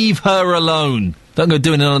 Leave her alone. Don't go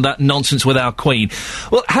doing none of that nonsense with our Queen.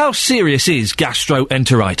 Well, how serious is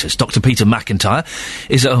gastroenteritis? Dr. Peter McIntyre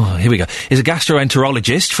is a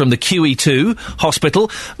gastroenterologist from the QE2 hospital.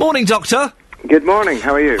 Morning, Doctor. Good morning,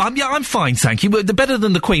 how are you? I'm fine, thank you. But better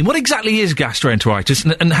than the Queen. What exactly is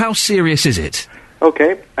gastroenteritis, and how serious is it?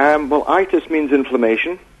 Okay, well, itis means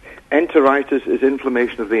inflammation. Enteritis is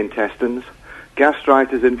inflammation of the intestines.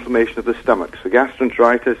 Gastritis is inflammation of the stomach. So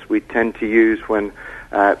gastroenteritis we tend to use when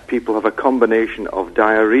people have a combination of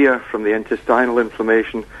diarrhea from the intestinal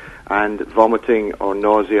inflammation and vomiting or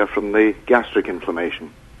nausea from the gastric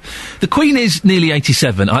inflammation. The Queen is nearly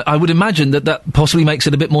 87. I would imagine that possibly makes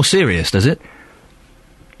it a bit more serious, does it?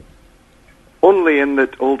 Only in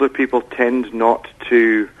that older people tend not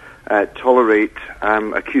to tolerate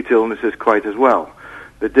acute illnesses quite as well.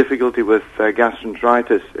 The difficulty with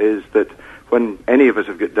gastroenteritis is that when any of us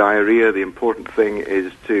have got diarrhea, the important thing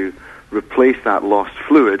is to replace that lost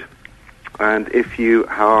fluid. And if you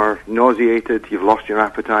are nauseated, you've lost your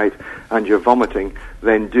appetite, and you're vomiting,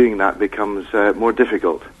 then doing that becomes more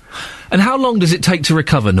difficult. And how long does it take to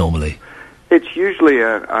recover normally? It's usually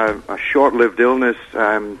a short-lived illness,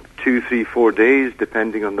 2, 3, 4 days,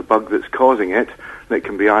 depending on the bug that's causing it. It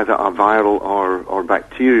can be either a viral or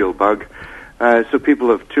bacterial bug. So people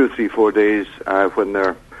have 2 or 3, 4 days when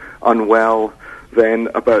they're unwell, then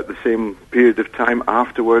about the same period of time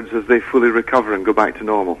afterwards as they fully recover and go back to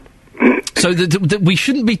normal. So we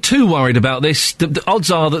shouldn't be too worried about this. The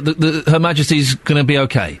odds are that Her Majesty's going to be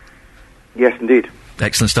okay. Yes, indeed.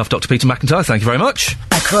 Excellent stuff, Dr. Peter McIntyre. Thank you very much.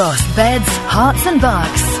 Across beds, hearts and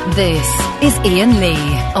bucks, this is Ian Lee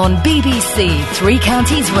on BBC Three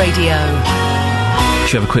Counties Radio.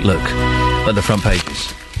 Should have a quick look at the front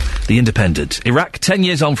pages. The Independent. Iraq, 10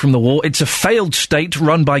 years on from the war. It's a failed state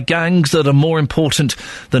run by gangs that are more important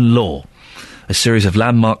than law. A series of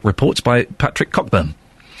landmark reports by Patrick Cockburn.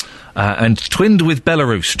 And twinned with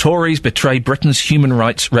Belarus, Tories betray Britain's human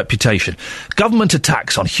rights reputation. Government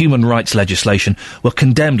attacks on human rights legislation were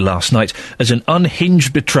condemned last night as an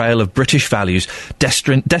unhinged betrayal of British values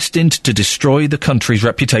destined to destroy the country's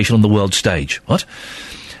reputation on the world stage. What?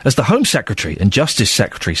 As the Home Secretary and Justice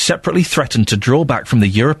Secretary separately threatened to draw back from the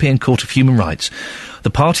European Court of Human Rights, the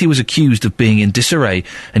party was accused of being in disarray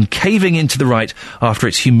and caving into the right after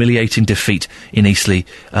its humiliating defeat in the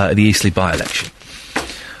Eastleigh by-election.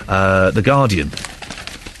 The Guardian.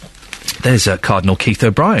 There's Cardinal Keith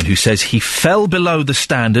O'Brien, who says he fell below the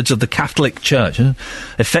standards of the Catholic Church,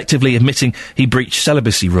 effectively admitting he breached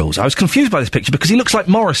celibacy rules. I was confused by this picture because he looks like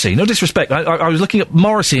Morrissey. No disrespect. I was looking at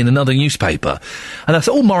Morrissey in another newspaper, and I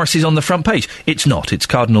thought, Morrissey's on the front page. It's not. It's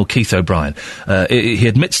Cardinal Keith O'Brien. He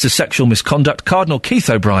admits to sexual misconduct. Cardinal Keith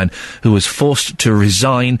O'Brien, who was forced to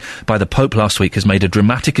resign by the Pope last week, has made a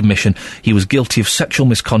dramatic admission he was guilty of sexual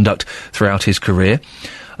misconduct throughout his career.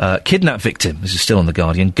 Kidnap victim, this is still on The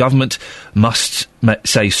Guardian, government must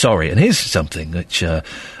say sorry. And here's something which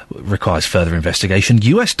requires further investigation.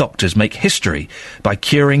 US doctors make history by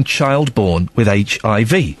curing child born with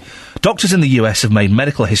HIV. Doctors in the US have made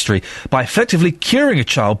medical history by effectively curing a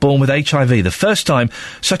child born with HIV, the first time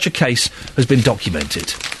such a case has been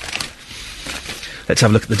documented. Let's have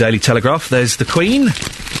a look at the Daily Telegraph. There's the Queen.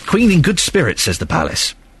 Queen in good spirits, says the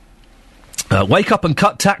Palace. Wake up and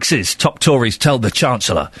cut taxes, top Tories tell the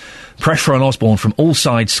Chancellor. Pressure on Osborne from all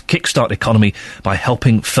sides, kickstart economy by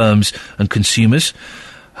helping firms and consumers.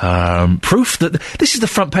 Proof that... This is the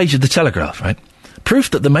front page of the Telegraph, right?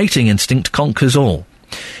 Proof that the mating instinct conquers all.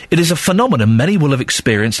 It is a phenomenon many will have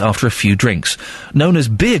experienced after a few drinks. Known as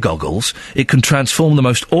beer goggles, it can transform the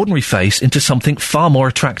most ordinary face into something far more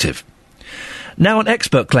attractive. Now an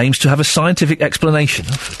expert claims to have a scientific explanation.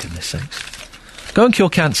 Oh, for goodness sakes. Go and cure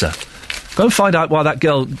cancer. Go and find out why that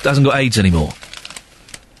girl hasn't got AIDS anymore.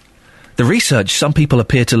 The reason some people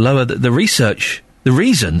appear to lower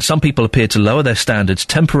their standards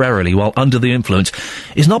temporarily while under the influence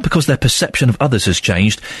is not because their perception of others has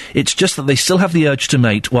changed. It's just that they still have the urge to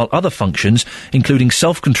mate while other functions, including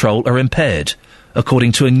self-control, are impaired.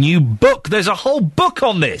 According to a new book. There's a whole book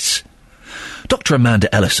on this! Dr.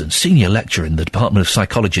 Amanda Ellison, senior lecturer in the Department of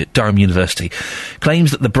Psychology at Durham University,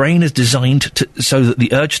 claims that the brain is designed so that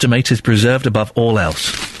the urge to mate is preserved above all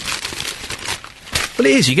else. Well,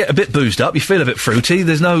 it is. You get a bit boozed up, you feel a bit fruity,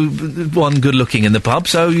 there's no one good-looking in the pub,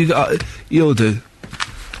 so you'll do.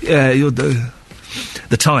 Yeah, you'll do.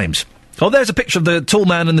 The Times. Oh, there's a picture of the tall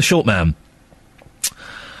man and the short man.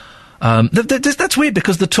 That's weird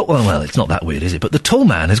because the tall... Well, it's not that weird, is it? But the tall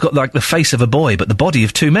man has got, like, the face of a boy, but the body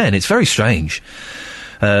of two men. It's very strange.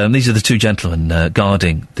 These are the two gentlemen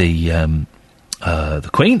guarding the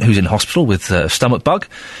Queen, who's in hospital with a stomach bug.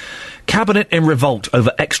 Cabinet in revolt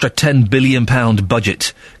over extra £10 billion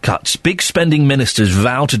budget cuts. Big spending ministers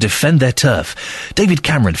vow to defend their turf. David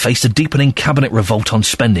Cameron faced a deepening cabinet revolt on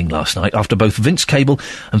spending last night after both Vince Cable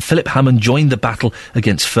and Philip Hammond joined the battle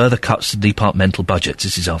against further cuts to departmental budgets.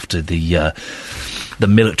 This is after the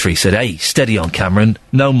military said, hey, steady on, Cameron.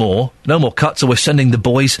 No more cuts, or we're sending the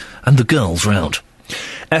boys and the girls round.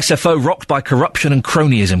 SFO rocked by corruption and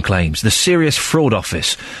cronyism claims. The Serious Fraud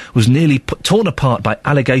Office was nearly torn apart by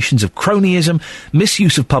allegations of cronyism,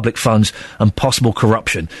 misuse of public funds and possible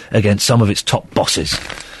corruption against some of its top bosses.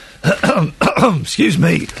 Excuse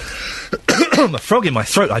me. A frog in my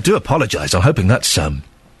throat. I do apologise. I'm hoping that's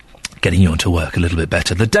getting you onto work a little bit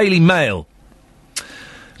better. The Daily Mail.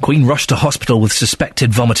 Queen rushed to hospital with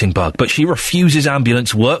suspected vomiting bug, but she refuses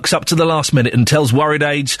ambulance, works up to the last minute and tells worried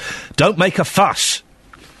aides, don't make a fuss.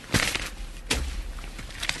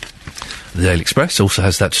 The Daily Express also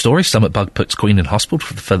has that story. Stomach bug puts Queen in hospital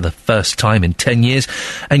for the first time in 10 years.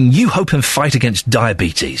 And you hope and fight against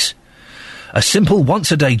diabetes. A simple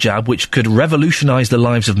once-a-day jab which could revolutionise the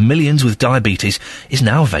lives of millions with diabetes is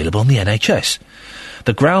now available on the NHS.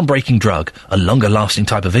 The groundbreaking drug, a longer-lasting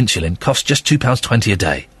type of insulin, costs just £2.20 a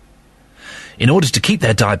day. In order to keep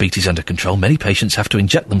their diabetes under control, many patients have to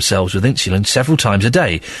inject themselves with insulin several times a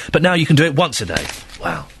day. But now you can do it once a day.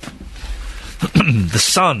 Wow. The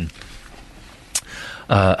Sun.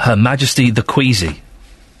 Her Majesty the Queasy.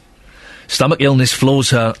 Stomach illness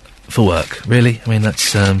floors her for work. Really? I mean,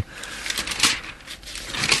 that's the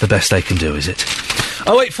best they can do, is it?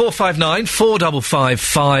 08459 455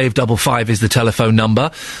 555 is the telephone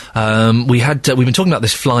number. We've been talking about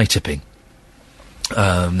this fly tipping.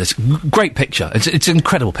 This great picture. It's an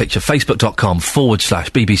incredible picture.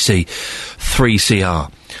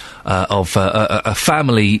 Facebook.com/BBC3CR of a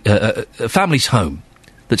family's home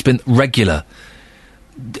that's been regular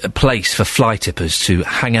a place for fly tippers to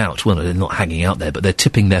hang out. Well, they're not hanging out there, but they're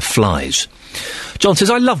tipping their flies. John says,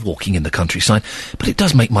 I love walking in the countryside, but it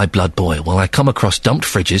does make my blood boil while I come across dumped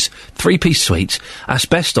fridges, three-piece suites,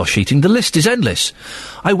 asbestos sheeting. The list is endless.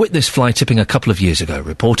 I witnessed fly tipping a couple of years ago,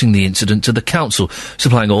 reporting the incident to the council,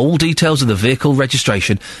 supplying all details of the vehicle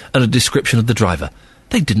registration and a description of the driver.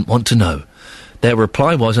 They didn't want to know. Their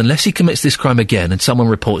reply was, unless he commits this crime again and someone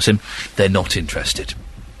reports him, they're not interested.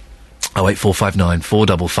 08459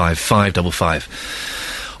 455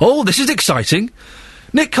 555. Oh, this is exciting.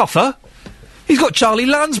 Nick Coffer, he's got Charlie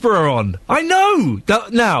Lansborough on. I know!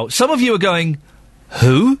 Now, some of you are going,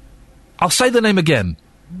 who? I'll say the name again.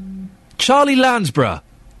 Charlie Lansborough.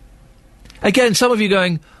 Again, some of you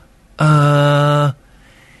going,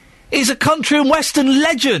 he's a country and western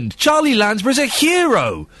legend. Charlie Lansborough's a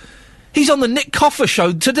hero. He's on the Nick Coffer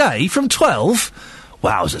show today from 12.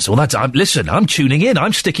 Wowzers. Well, listen, I'm tuning in.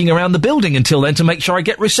 I'm sticking around the building until then to make sure I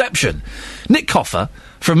get reception. Nick Coffer,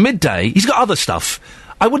 from midday, he's got other stuff.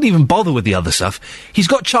 I wouldn't even bother with the other stuff. He's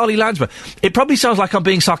got Charlie Lansborough. It probably sounds like I'm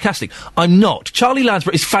being sarcastic. I'm not. Charlie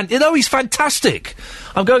Lansborough is he's fantastic.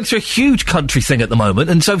 I'm going through a huge country thing at the moment,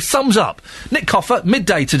 and so thumbs up. Nick Coffer,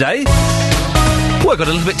 midday today. Oh, I got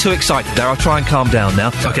a little bit too excited there. I'll try and calm down now.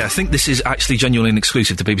 OK, I think this is actually genuinely an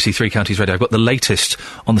exclusive to BBC Three Counties Radio. I've got the latest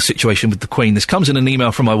on the situation with the Queen. This comes in an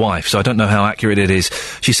email from my wife, so I don't know how accurate it is.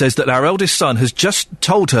 She says that our eldest son has just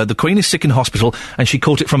told her the Queen is sick in hospital and she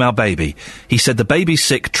caught it from our baby. He said the baby's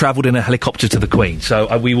sick, travelled in a helicopter to the Queen.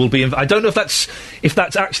 So we will be... I don't know if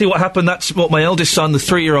that's actually what happened. That's what my eldest son, the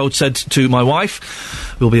 3-year-old, said to my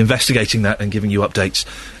wife. We'll be investigating that and giving you updates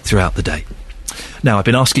throughout the day. Now, I've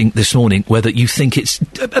been asking this morning whether you think it's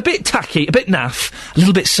a bit tacky, a bit naff, a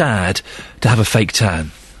little bit sad to have a fake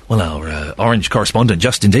tan. Well, our Orange correspondent,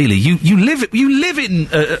 Justin Dealey, you live in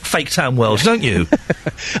fake tan world, don't you?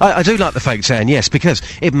 I do like the fake tan, yes, because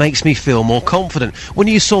it makes me feel more confident. When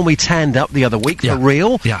you saw me tanned up the other week for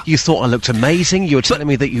real, you thought I looked amazing. You were telling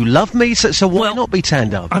me that you love me, so why not be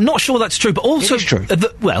tanned up? I'm not sure that's true, but also... It is true.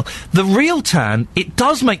 The real tan, it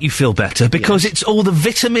does make you feel better because it's all the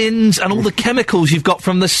vitamins and all the chemicals you've got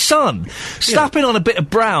from the sun. Slapping on a bit of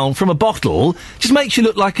brown from a bottle just makes you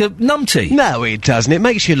look like a numpty. No, it doesn't. It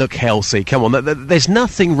makes you look healthy. Come on, there's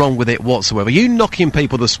nothing wrong with it whatsoever. You knocking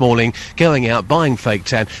people this morning, going out, buying fake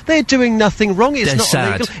tan, they're doing nothing wrong. It's not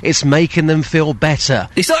illegal. It's making them feel better.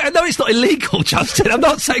 No, it's not illegal, Justin. I'm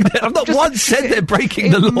not saying that. I've not once said they're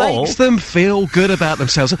breaking the law. It makes them feel good about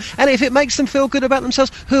themselves. And if it makes them feel good about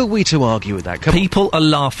themselves, who are we to argue with that? People are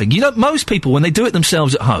laughing. You know, most people, when they do it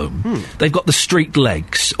themselves at home, they've got the streaked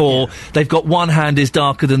legs, or they've got one hand is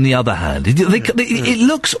darker than the other hand. It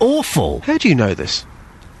looks awful. How do you know this?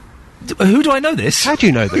 Who do I know this? How do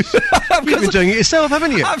you know this? You've been doing it yourself,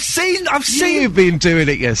 haven't you? I've seen... You've been doing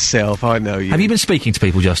it yourself, I know you. Have you been speaking to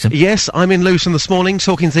people, Justin? Yes, I'm in Luton this morning,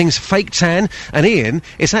 talking things fake tan, and Ian,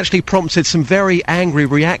 it's actually prompted some very angry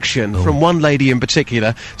reaction from one lady in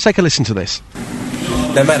particular. Take a listen to this.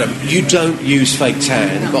 Now, madam, you don't use fake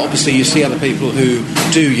tan, but obviously you see other people who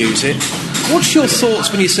do use it. What's your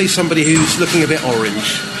thoughts when you see somebody who's looking a bit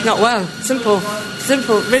orange? Not well.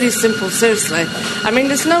 Simple, really simple, seriously. I mean,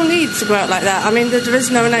 there's no need to go out like that. I mean, there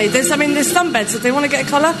is no need. There's sunbeds. If they want to get a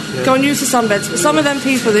colour, go and use the sunbeds. But some of them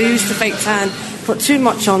people that use the fake tan put too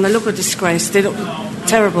much on. They look a disgrace. They look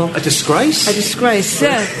terrible. A disgrace? A disgrace,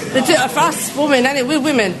 yeah. They do, for us women, we're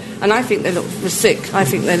women, and I think they look sick. I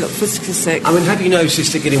think they look physically sick. I mean, have you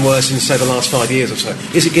noticed it getting worse in, say, the last 5 years or so?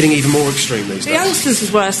 Is it getting even more extreme these days? The youngsters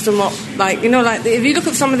is worse than what, if you look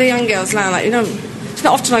at some of the young girls now, it's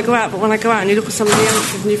not often I go out, but when I go out and you look at some of the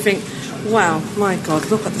youngsters and you think, wow, my God,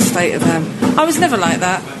 look at the state of them. I was never like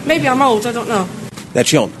that. Maybe I'm old, I don't know. Now,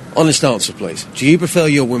 John, honest answer, please. Do you prefer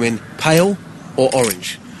your women pale or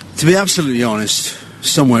orange? To be absolutely honest,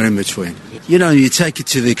 somewhere in between. You know, you take it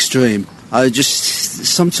to the extreme.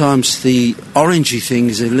 Sometimes the orangey thing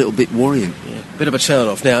is a little bit worrying. Yeah, bit of a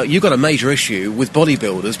turn-off. Now, you've got a major issue with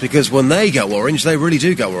bodybuilders because when they go orange, they really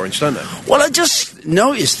do go orange, don't they? Well, I just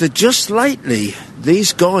noticed that just lately,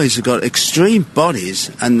 these guys have got extreme bodies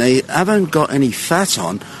and they haven't got any fat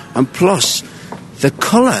on, and plus, the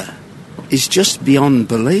colour is just beyond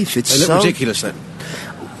belief. It's they look ridiculous, then?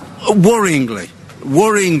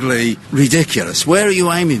 Worryingly ridiculous. Where are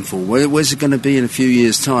you aiming for? Where's it going to be in a few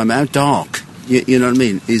years' time? How dark? You know what I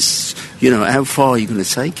mean? How far are you going to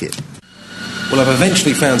take it? Well, I've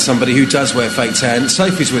eventually found somebody who does wear fake tan.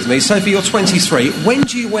 Sophie's with me. Sophie, you're 23. When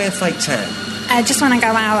do you wear fake tan? Just when I go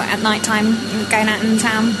out at night time, going out in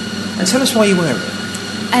town. And tell us why you wear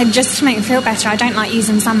it. Just to make me feel better. I don't like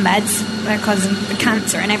using sunbeds because of the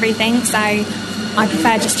cancer and everything, so I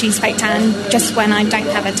prefer just to use fake tan just when I don't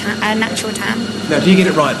have a natural tan. Now, do you get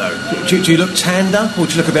it right, though? Do you look tanned up, or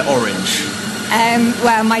do you look a bit orange?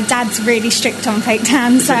 Well, my dad's really strict on fake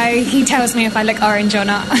tan, so he tells me if I look orange or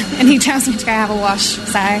not, and he tells me to go have a wash,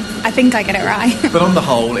 so I think I get it right. But on the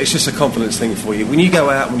whole, it's just a confidence thing for you. When you go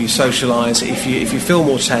out, when you socialise, if you feel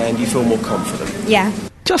more tanned, you feel more confident. Yeah.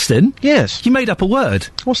 Justin? Yes? You made up a word.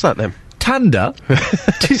 What's that, then? Tanda?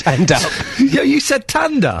 Stand up. Yeah, you said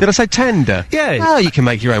tanda. Did I say tanda? Yeah. Oh, you can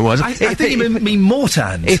make your own words. I think you mean more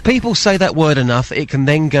tanned. If people say that word enough, it can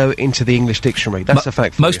then go into the English dictionary. That's a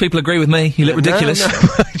fact. Most people agree with me. You look ridiculous.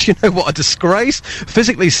 No. Do you know what? A disgrace,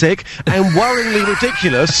 physically sick, and worryingly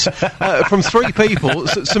ridiculous from three people.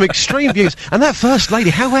 Some extreme views. And that First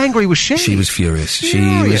Lady, how angry was she? She was furious. She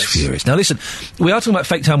was furious. Now listen, we are talking about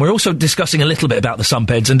fake tan. We're also discussing a little bit about the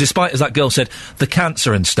sunbeds. And despite, as that girl said, the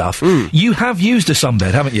cancer and stuff, you have used a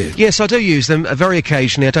sunbed, haven't you? Yes, I do use them very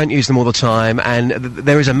occasionally. I don't use them all the time, and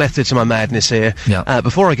there is a method to my madness here. Yeah.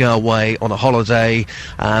 Before I go away on a holiday,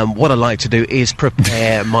 what I like to do is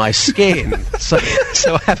prepare my skin. So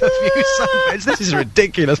I have a few sunbeds. This is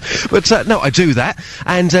ridiculous, but no, I do that.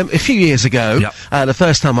 And a few years ago, the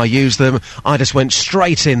first time I used them, I just went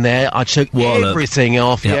straight in there. I took everything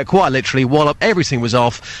off. Yep. Yeah, quite literally, wallop. Everything was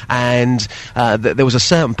off, and there was a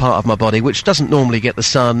certain part of my body which doesn't normally get the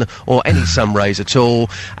sun or any sun rays at all,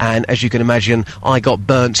 and as you can imagine, I got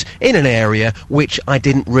burnt in an area which I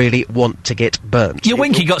didn't really want to get burnt. Your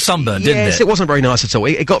winky got sunburned, didn't it? Yes, it wasn't very nice at all.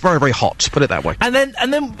 It got very, very hot, put it that way. And then,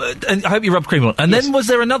 I hope you rubbed cream on. And then was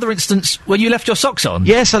there another instance where you left your socks on?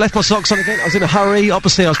 Yes, I left my socks on again. I was in a hurry.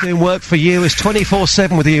 Obviously, I was doing work for you. It's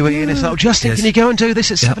 24/7 with you, Ian. It's like, Justin, can you go and do this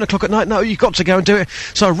at 7 o'clock at night? No, you've got to go and do it.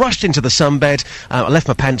 So I rushed into the sunbed. I left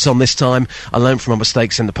my pants on this time. I learned from my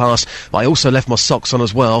mistakes in the past. But I also left my socks on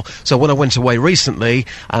as well. So when I went away recently,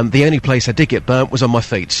 the only place I did get burnt was on my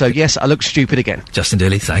feet. So yes, I look stupid again. Justin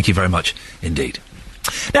Daly, thank you very much indeed.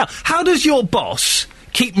 Now, how does your boss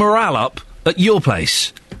keep morale up at your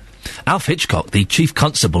place? Alf Hitchcock, the Chief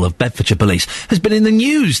Constable of Bedfordshire Police, has been in the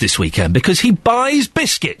news this weekend because he buys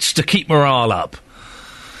biscuits to keep morale up.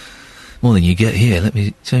 More than you get here, let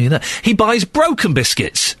me tell you that. He buys broken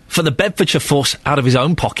biscuits for the Bedfordshire force out of his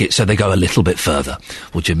own pocket so they go a little bit further.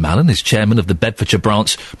 Well, Jim Mallon is chairman of the Bedfordshire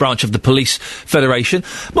branch of the Police Federation.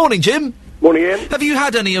 Morning, Jim. Morning, Ian. Have you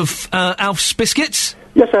had any of Alf's biscuits?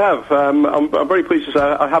 Yes, I have. I'm very pleased to say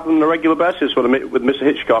I have them on a regular basis with Mr.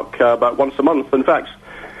 Hitchcock about once a month. In fact,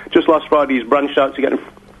 just last Friday he's branched out to getting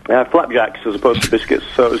flapjacks as opposed to biscuits,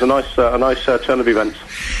 so it was a nice turn of events.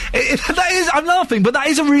 That is, I'm laughing, but that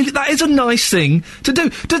is a nice thing to do.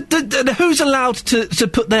 Who's allowed to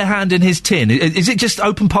put their hand in his tin? Is it just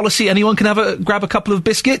open policy? Anyone can grab a couple of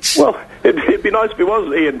biscuits? Well, it'd be nice if it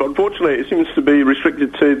was, Ian, but unfortunately it seems to be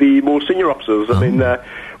restricted to the more senior officers. I mean,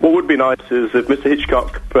 what would be nice is if Mr.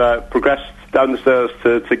 Hitchcock progressed down the stairs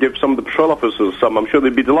to give some of the patrol officers some. I'm sure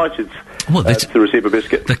they'd be delighted to receive a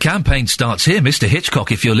biscuit. The campaign starts here, Mr.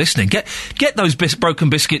 Hitchcock, if you're listening. Get those broken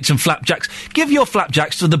biscuits and flapjacks. Give your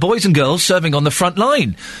flapjacks to the boys and girls serving on the front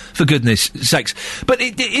line, for goodness sakes. But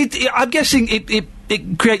I'm guessing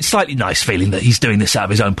it creates slightly nice feeling that he's doing this out of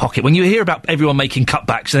his own pocket. When you hear about everyone making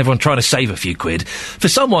cutbacks and everyone trying to save a few quid, for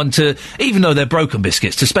someone to, even though they're broken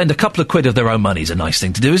biscuits, to spend a couple of quid of their own money is a nice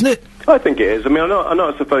thing to do, isn't it? I think it is. I mean, I know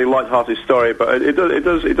it's a very light-hearted story, but it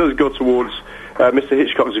does go towards Mr.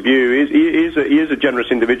 Hitchcock's view. He is a generous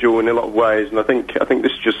individual in a lot of ways, and I think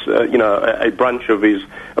this is just a branch of his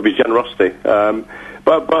generosity.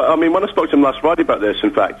 But I mean, when I spoke to him last Friday about this, in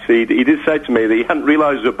fact, he did say to me that he hadn't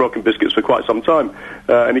realised there were broken biscuits for quite some time,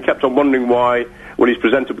 and he kept on wondering why, when he's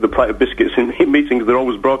presented with a plate of biscuits in meetings, they're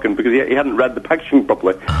always broken, because he hadn't read the packaging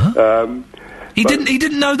properly. He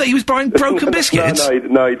didn't know that he was buying broken biscuits.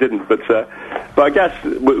 No, he didn't. But I guess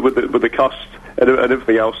with the cost and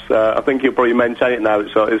everything else, I think he'll probably maintain it now.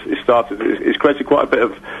 It's created quite a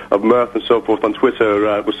bit of mirth and so forth on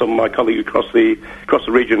Twitter with some of my colleagues across the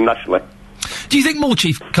region nationally. Do you think more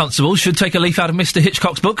chief constables should take a leaf out of Mr.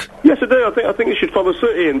 Hitchcock's book? Yes, I do. I think you should follow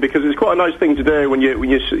suit, Ian, because it's quite a nice thing to do when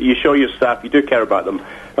you show your staff you do care about them.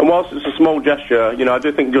 And whilst it's a small gesture, I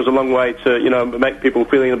do think it goes a long way to make people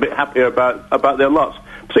feeling a bit happier about their lots,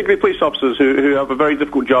 particularly police officers who have a very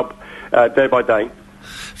difficult job day by day.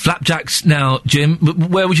 Flapjacks now, Jim.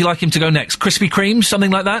 Where would you like him to go next? Krispy Kremes, something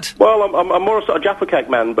like that? Well, I'm more a sort of Jaffa Cake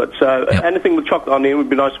man, but anything with chocolate on it would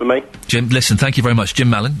be nice for me. Jim, listen, thank you very much. Jim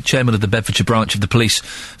Mallon, chairman of the Bedfordshire branch of the Police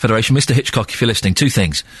Federation. Mr. Hitchcock, if you're listening, two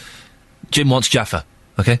things. Jim wants Jaffa,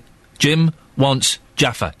 OK? Jim wants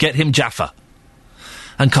Jaffa. Get him Jaffa.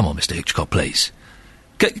 And come on, Mr. Hitchcock, please.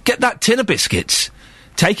 Get that tin of biscuits,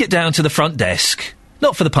 take it down to the front desk,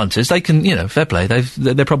 Not for the punters. They can, fair play.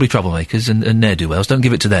 They're probably troublemakers and ne'er-do-wells. Don't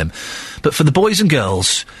give it to them. But for the boys and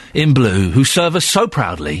girls in blue who serve us so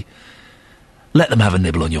proudly, let them have a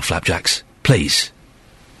nibble on your flapjacks. Please.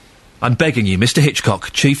 I'm begging you, Mr.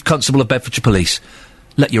 Hitchcock, Chief Constable of Bedfordshire Police,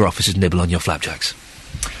 let your officers nibble on your flapjacks.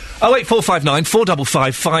 08459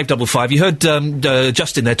 455 555. You heard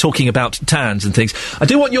Justin there talking about tans and things. I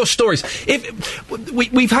do want your stories.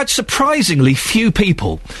 We've had surprisingly few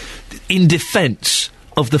people in defence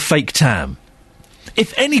of the fake tan.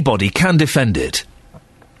 If anybody can defend it,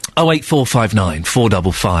 08459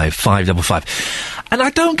 455 555. And I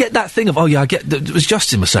don't get that thing of, as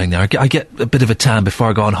Justin was saying there, I get a bit of a tan before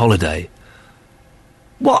I go on holiday.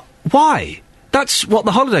 What? Why? That's what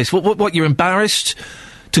the holiday's for. What, you're embarrassed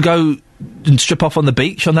to go and strip off on the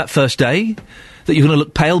beach on that first day? That you're going to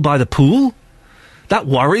look pale by the pool? That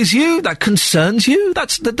worries you? That concerns you?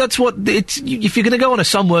 That's what it's... If you're going to go on a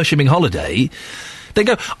sun-worshipping holiday, then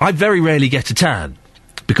go... I very rarely get a tan,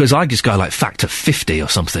 because I just go like factor 50 or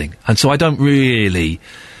something, and so I don't really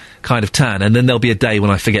kind of tan, and then there'll be a day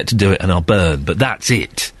when I forget to do it and I'll burn, but that's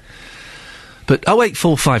it. But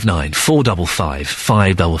 08459 455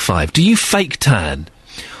 555. Do you fake tan?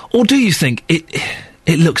 Or do you think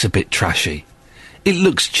it looks a bit trashy? It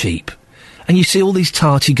looks cheap. And you see all these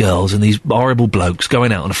tarty girls and these horrible blokes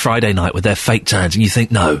going out on a Friday night with their fake tans, and you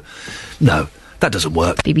think, no, that doesn't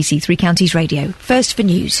work. BBC Three Counties Radio. First for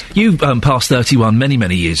news. You passed 31 many,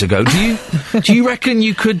 many years ago. Do you reckon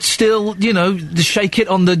you could still, shake it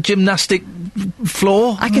on the gymnastic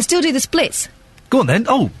floor? I can still do the splits. Go on then.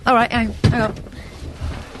 Oh. All right, hang on.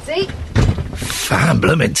 See?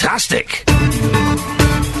 Fan-bloomin-tastic.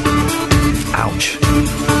 Ouch.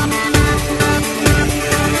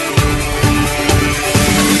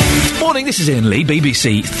 Morning, this is Ian Lee,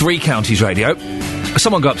 BBC Three Counties Radio.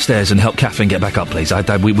 Someone go upstairs and help Catherine get back up, please.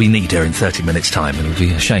 We need her in 30 minutes' time, and it would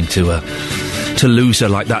be a shame to lose her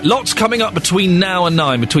like that. Lots coming up between now and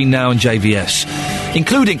 9, between now and JVS,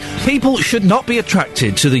 including people should not be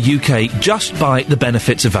attracted to the UK just by the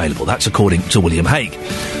benefits available. That's according to William Hague.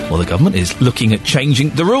 Well, the government is looking at changing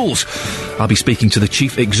the rules. I'll be speaking to the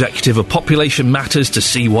Chief Executive of Population Matters to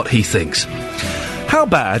see what he thinks. How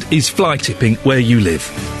bad is fly tipping where you live?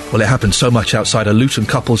 Well, it happened so much outside a Luton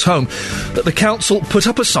couple's home that the council put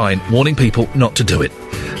up a sign warning people not to do it.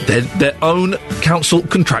 Their own council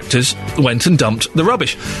contractors went and dumped the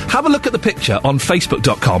rubbish. Have a look at the picture on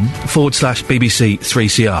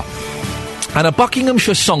facebook.com/BBC3CR. And a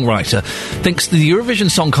Buckinghamshire songwriter thinks the Eurovision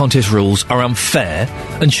Song Contest rules are unfair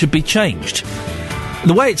and should be changed.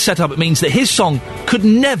 The way it's set up, it means that his song could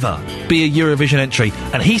never be a Eurovision entry,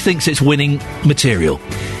 and he thinks it's winning material.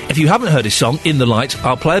 If you haven't heard his song, In the Light,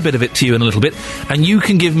 I'll play a bit of it to you in a little bit, and you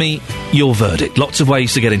can give me your verdict. Lots of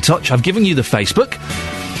ways to get in touch. I've given you the Facebook.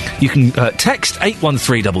 You can text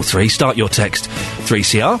 81333, start your text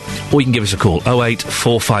 3CR, or you can give us a call,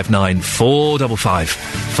 08459 455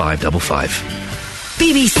 555.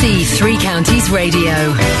 BBC Three Counties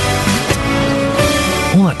Radio.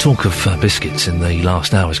 All that talk of biscuits in the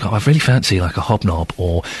last hour I really fancy like a hobnob,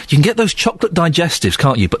 or you can get those chocolate digestives,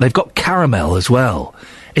 can't you? But they've got caramel as well.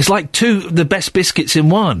 It's like the best biscuits in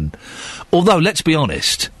one. Although, let's be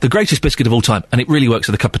honest, the greatest biscuit of all time, and it really works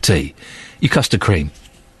with a cup of tea, your custard cream.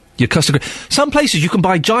 Some places you can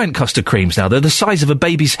buy giant custard creams now. They're the size of a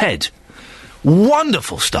baby's head.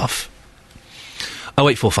 Wonderful stuff.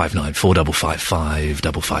 08459 455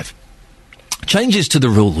 555. Changes to the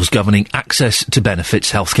rules governing access to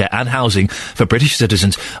benefits, healthcare and housing for British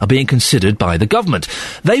citizens are being considered by the government.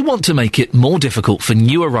 They want to make it more difficult for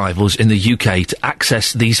new arrivals in the UK to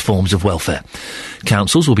access these forms of welfare.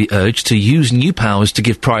 Councils will be urged to use new powers to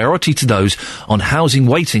give priority to those on housing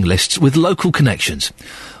waiting lists with local connections.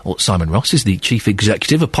 Well, Simon Ross is the Chief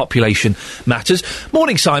Executive of Population Matters.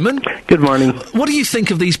 Morning, Simon. Good morning. What do you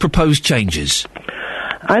think of these proposed changes?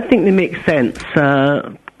 I think they make sense.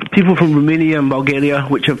 People from Romania and Bulgaria,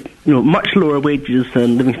 which have much lower wages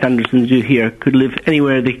and living standards than they do here, could live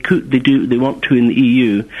anywhere they want to in the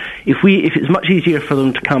EU. If it's much easier for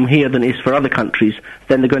them to come here than it is for other countries,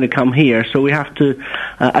 then they're going to come here. So we have to,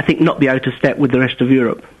 I think, not be out of step with the rest of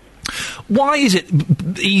Europe. Why is it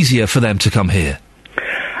easier for them to come here?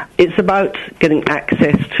 It's about getting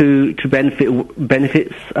access to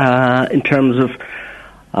benefits in terms of.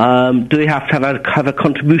 Do they have to have a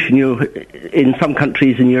contribution? In some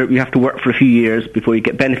countries in Europe, you have to work for a few years before you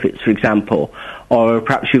get benefits, for example, or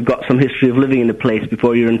perhaps you've got some history of living in a place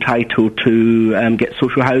before you're entitled to get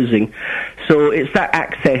social housing. So it's that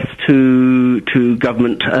access to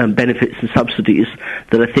government benefits and subsidies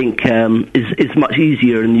that I think is much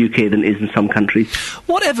easier in the UK than it is in some countries.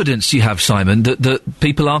 What evidence do you have, Simon, that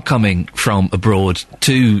people are coming from abroad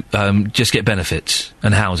to just get benefits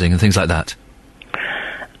and housing and things like that?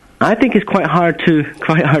 I think it's quite hard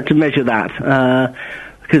to measure that.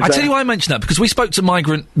 I tell you why I mention that, because we spoke to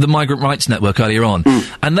the Migrant Rights Network earlier on,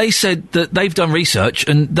 and they said that they've done research,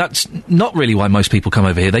 and that's not really why most people come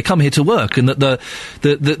over here. They come here to work, and that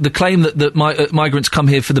the claim that migrants come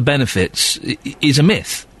here for the benefits is a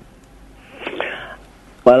myth.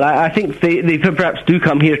 Well, I think they perhaps do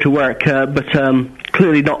come here to work, but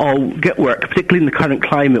clearly not all get work, particularly in the current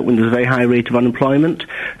climate when there's a very high rate of unemployment.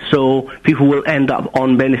 So people will end up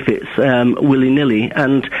on benefits willy-nilly.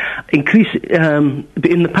 And in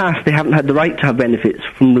the past, they haven't had the right to have benefits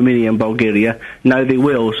from Romania and Bulgaria. Now they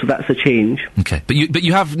will, so that's a change. Okay, but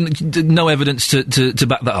you have no evidence to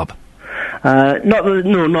back that up?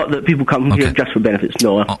 Not that people come here just for benefits,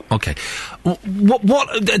 no. Oh, okay.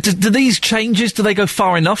 What do these changes, do they go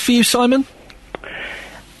far enough for you, Simon?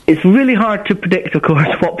 It's really hard to predict, of course,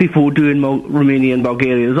 what people will do in Romania and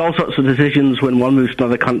Bulgaria. There's all sorts of decisions when one moves to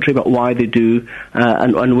another country about why they do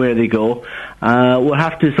and where they go. We'll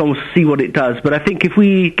have to almost see what it does. But I think if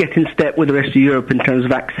we get in step with the rest of Europe in terms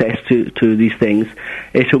of access to these things,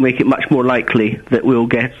 it will make it much more likely that we'll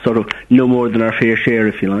get sort of no more than our fair share,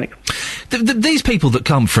 if you like. These people that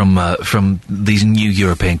come from these new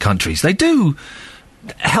European countries, they do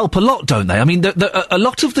help a lot, don't they? I mean, a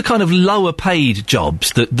lot of the kind of lower paid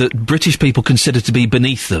jobs that British people consider to be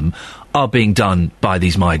beneath them are being done by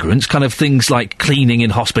these migrants, kind of things like cleaning in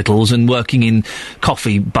hospitals and working in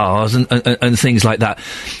coffee bars and things like that.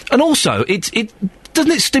 And also,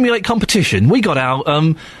 doesn't it stimulate competition? We got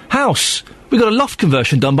our house, we got a loft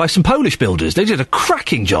conversion done by some Polish builders. They did a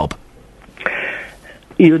cracking job.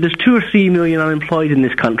 There's 2 or 3 million unemployed in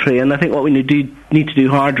this country, and I think what we need to do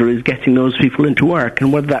harder is getting those people into work,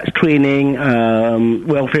 and whether that's training,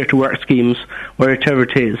 welfare to work schemes, whatever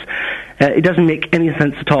it is. It doesn't make any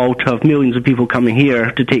sense at all to have millions of people coming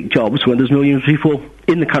here to take jobs when there's millions of people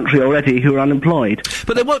in the country already who are unemployed.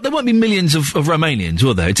 But there won't be millions of Romanians,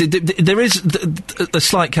 will there? There is a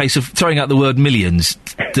slight case of throwing out the word millions.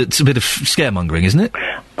 That's a bit of scaremongering, isn't it?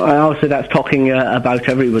 Also, that's talking about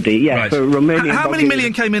everybody. Yes, right. For Romania. How many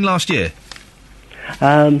million came in last year?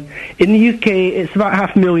 In the UK, it's about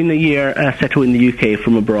 500,000 a year settle in the UK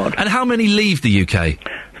from abroad. And how many leave the UK?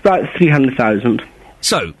 It's about 300,000.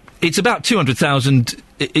 So, it's about 200,000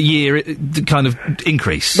 a year kind of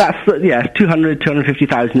increase. That's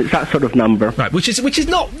 250,000. It's that sort of number. Right, which is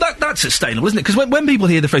not that's sustainable, isn't it? Because when people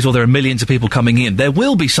hear the phrase, "Oh, there are millions of people coming in," there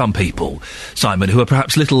will be some people, Simon, who are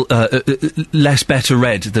perhaps little less better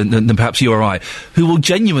read than perhaps you or I, who will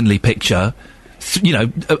genuinely picture.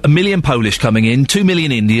 1 million Polish coming in, 2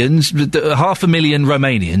 million Indians, 500,000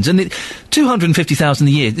 Romanians, and 250,000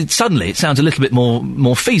 a year. Suddenly, it sounds a little bit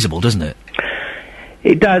more feasible, doesn't it?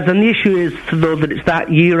 It does, and the issue is, though, that it's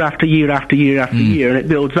that year after year after year after year, and it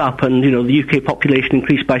builds up, and, the UK population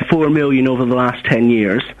increased by 4 million over the last 10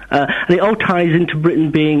 years. And it all ties into Britain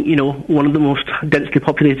being, one of the most densely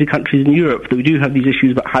populated countries in Europe, that we do have these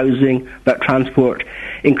issues about housing, about transport,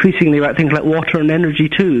 increasingly about things like water and energy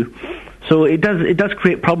too. So it does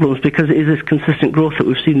create problems because it is this consistent growth that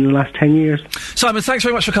we've seen in the last 10 years. Simon, thanks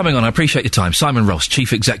very much for coming on. I appreciate your time. Simon Ross,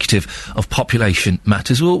 Chief Executive of Population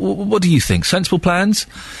Matters. Well, what do you think? Sensible plans?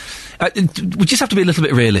 We just have to be a little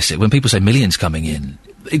bit realistic. When people say millions coming in,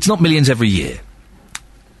 it's not millions every year.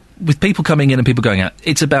 With people coming in and people going out,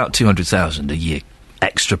 it's about 200,000 a year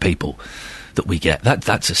extra people that we get.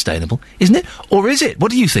 That's sustainable, isn't it? Or is it?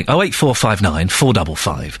 What do you think? 08459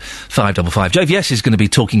 455 555. JVS is going to be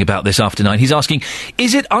talking about this after 9. He's asking,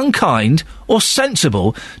 is it unkind or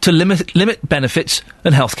sensible to limit benefits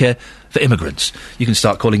and healthcare for immigrants? You can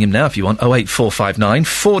start calling him now if you want. 08459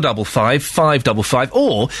 455 555.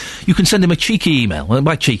 Or you can send him a cheeky email. Well,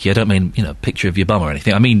 by cheeky, I don't mean, picture of your bum or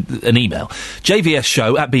anything. I mean an email.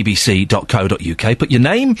 jvsshow@bbc.co.uk. Put your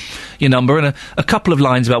name, your number, and a couple of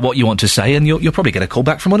lines about what you want to say, and you'll probably get a call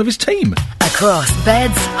back from one of his team. Across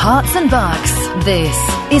beds, hearts and bucks, this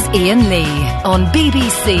is Ian Lee on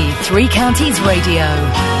BBC Three Counties Radio.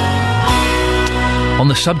 On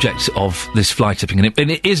the subject of this fly tipping, and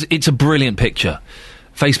it's a brilliant picture.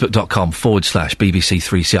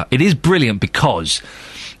 Facebook.com/BBC3CR. It is brilliant because,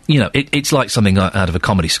 it's like something out of a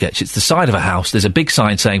comedy sketch. It's the side of a house. There's a big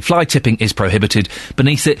sign saying fly tipping is prohibited.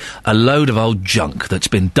 Beneath it, a load of old junk that's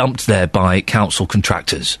been dumped there by council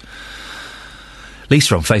contractors.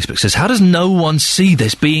 Lisa on Facebook says, how does no one see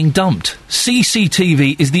this being dumped?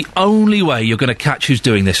 CCTV is the only way you're going to catch who's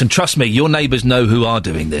doing this. And trust me, your neighbours know who are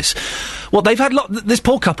doing this. Well, they've had this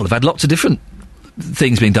poor couple have had lots of different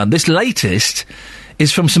things being done. This latest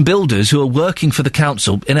is from some builders who are working for the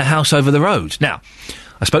council in a house over the road. Now,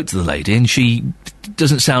 I spoke to the lady and she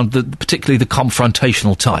doesn't sound particularly the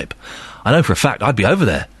confrontational type. I know for a fact I'd be over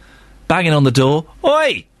there, banging on the door.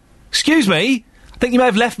 Oi! Excuse me? I think you may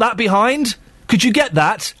have left that behind. Could you get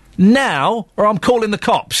that now, or I'm calling the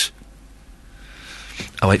cops?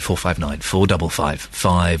 08459 455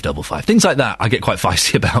 555. Things like that I get quite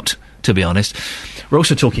feisty about, to be honest. We're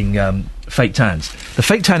also talking fake tans. The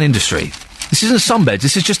fake tan industry, this isn't sunbeds,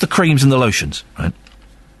 this is just the creams and the lotions, right?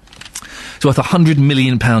 It's worth £100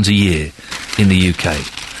 million a year in the UK.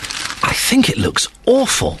 I think it looks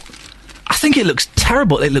awful. I think it looks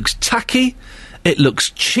terrible. It looks tacky. It looks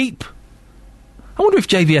cheap. I wonder if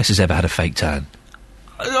JVS has ever had a fake tan.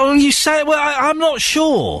 Oh, you say, well, I'm not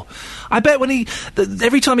sure. I bet when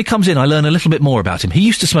every time he comes in, I learn a little bit more about him. He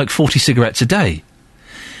used to smoke 40 cigarettes a day.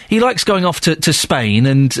 He likes going off to Spain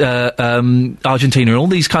and Argentina and all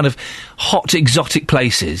these kind of hot, exotic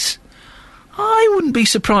places. I wouldn't be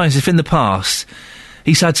surprised if in the past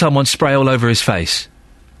he's had someone spray all over his face.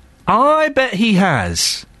 I bet he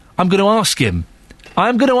has. I'm going to ask him.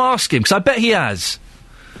 Because I bet he has.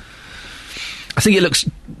 I think it looks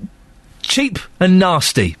cheap and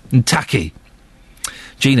nasty and tacky.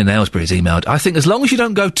 Gina Nailsbury has emailed, I think as long as you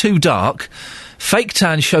don't go too dark, fake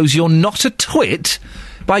tan shows you're not a twit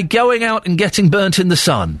by going out and getting burnt in the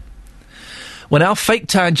sun. When our fake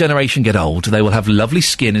tan generation get old, they will have lovely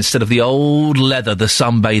skin instead of the old leather the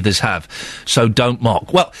sunbathers have. So don't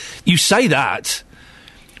mock. Well, you say that.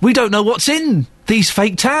 We don't know what's in these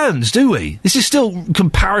fake tans, do we? This is still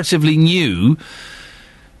comparatively new.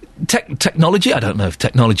 Technology? I don't know if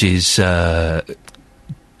technology is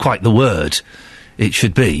quite the word it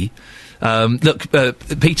should be. Look,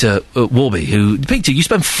 Peter Warby, Peter, you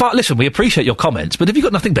spend listen, we appreciate your comments, but have you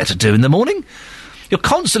got nothing better to do in the morning? You're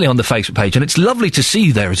constantly on the Facebook page, and it's lovely to see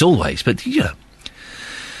you there as always, but, yeah.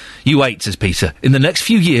 You wait, says Peter. In the next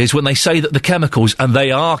few years, when they say that the chemicals, and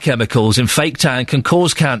they are chemicals, in fake tan can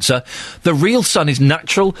cause cancer, the real sun is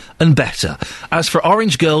natural and better. As for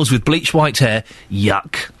orange girls with bleach white hair,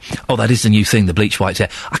 yuck. Oh, that is the new thing, the bleach white hair.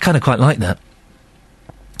 I kind of quite like that.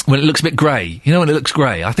 When it looks a bit grey. You know, when it looks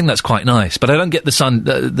grey. I think that's quite nice. But I don't get the sun,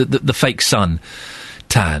 the fake sun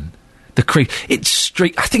tan. The cream. It's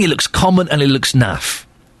streak. I think it looks common and it looks naff.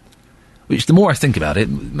 Which, the more I think about it,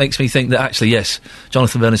 makes me think that actually, yes,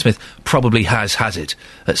 Jonathan Vernon-Smith probably has it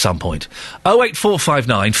at some point.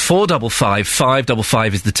 08459 455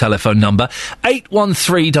 555 is the telephone number.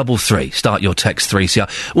 81333. Start your text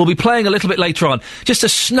 3CR. We'll be playing a little bit later on just a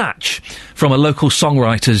snatch from a local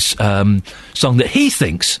songwriter's song that he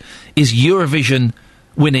thinks is Eurovision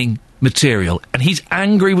winning material. And he's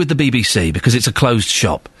angry with the BBC because it's a closed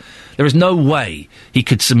shop. There is no way he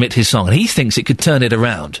could submit his song, and he thinks it could turn it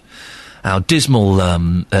around. Our dismal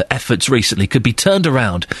efforts recently could be turned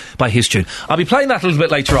around by his tune. I'll be playing that a little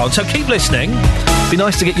bit later on, so keep listening. Be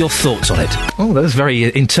nice to get your thoughts on it. Oh, that was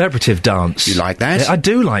very interpretive dance. You like that? I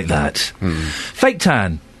do like that. Fake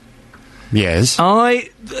tan. Yes. A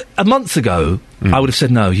month ago, I would have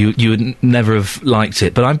said no, you would never have liked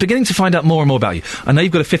it, but I'm beginning to find out more and more about you. I know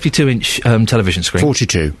you've got a 52-inch television screen.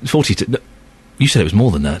 42. 42. No, you said it was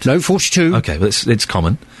more than that. No, 42. Okay, but it's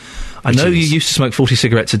common. I know you used to smoke 40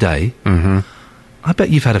 cigarettes a day. Mm-hmm. I bet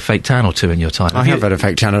you've had a fake tan or two in your time. I have had a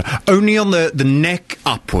fake tan. Only on the neck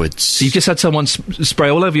upwards. So you've just had someone spray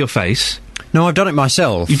all over your face? No, I've done it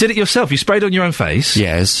myself. You did it yourself? You sprayed on your own face?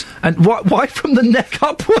 Yes. And why from the neck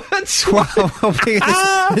upwards? Well,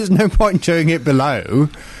 there's no point in doing it below,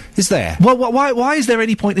 is there? Well, why is there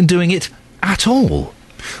any point in doing it at all?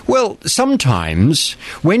 Well, sometimes,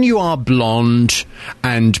 when you are blonde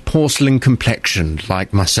and porcelain complexioned,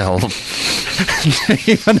 like myself,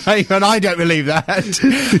 even I don't believe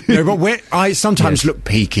that. No, but when I sometimes look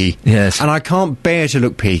peaky. Yes. And I can't bear to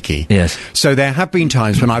look peaky. Yes. So there have been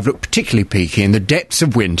times when I've looked particularly peaky in the depths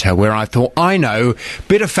of winter where I thought, I know,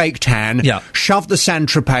 bit of fake tan, shove the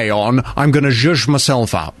Saint-Tropez on, I'm going to zhuzh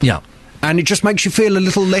myself up. Yeah. And it just makes you feel a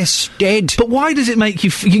little less dead. But why does it make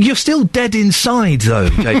you... You're still dead inside, though,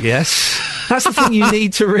 JPS. That's the thing you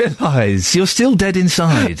need to realise. You're still dead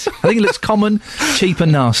inside. I think it looks common, cheap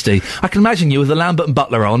and nasty. I can imagine you with the Lambert and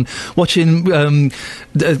Butler on, watching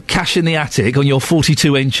Cash in the Attic on your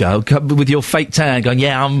 42-incher, with your fake tan going,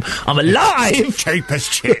 yeah, I'm alive! Cheap as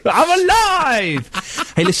chips. I'm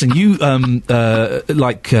alive! Hey, listen, you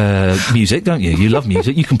like music, don't you? You love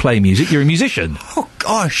music. You can play music. You're a musician. Oh,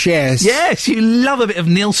 gosh, yes. Yes, you love a bit of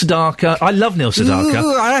Neil Sedaka. I love Neil Sedaka.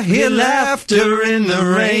 Ooh, I hear laughter in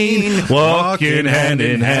the rain, walking hand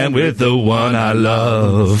in hand with the one I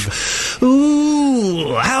love.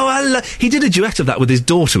 Ooh, how I love... He did a duet of that with his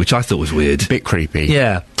daughter, which I thought was weird. Bit creepy.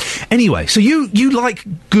 Yeah. Anyway, so you like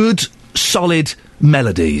good, solid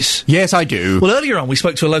melodies? Yes, I do. Well, earlier on we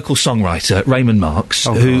spoke to a local songwriter, Raymond Marks,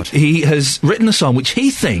 who he has written a song which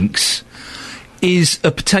he thinks is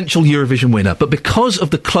a potential Eurovision winner, but because of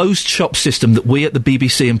the closed shop system that we at the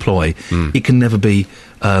BBC employ, it can never be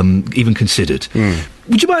even considered.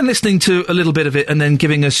 Would you mind listening to a little bit of it and then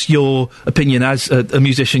giving us your opinion as a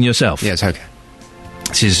musician yourself? Yes, okay.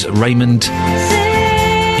 This is Raymond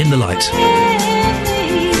in the Light.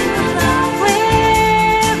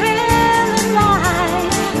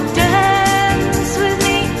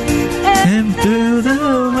 Through the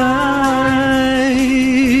light,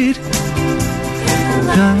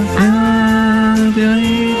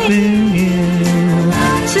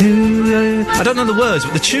 I don't know the words,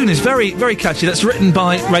 but the tune is very, very catchy. That's written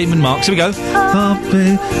by Raymond Marks. Here we go. Up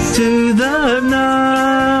to the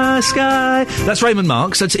night sky. That's Raymond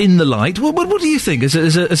Marks. That's In the Light. What do you think as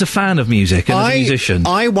a fan of music and as a musician?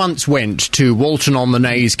 I once went to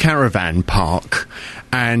Walton-on-the-Naze Caravan Park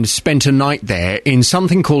and spent a night there in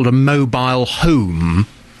something called a mobile home.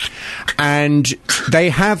 And they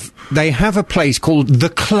have a place called The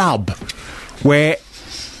Club, where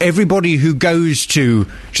everybody who goes to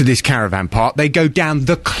this caravan park, they go down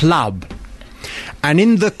the club. And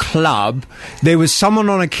in the club, there was someone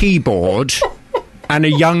on a keyboard and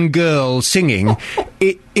a young girl singing.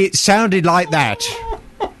 It sounded like that.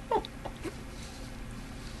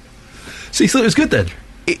 So you thought it was good then?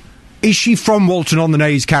 Is she from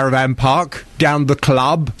Walton-on-the-Naze Caravan Park, down the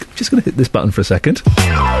club? Just going to hit this button for a second.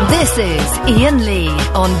 This is Ian Lee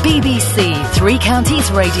on BBC Three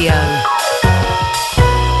Counties Radio.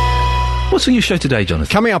 What's on your show today, Jonathan?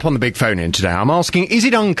 Coming up on the big phone-in today, I'm asking, is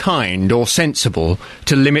it unkind or sensible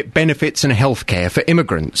to limit benefits and healthcare for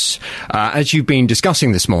immigrants? As you've been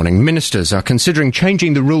discussing this morning, ministers are considering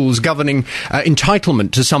changing the rules governing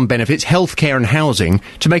entitlement to some benefits, healthcare and housing,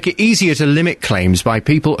 to make it easier to limit claims by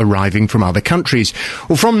people arriving from other countries.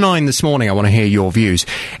 Well, from 9 this morning, I want to hear your views.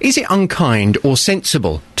 Is it unkind or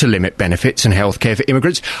sensible to limit benefits and healthcare for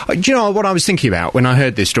immigrants? Do you know what I was thinking about when I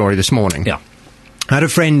heard this story this morning? Yeah. I had a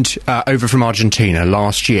friend over from Argentina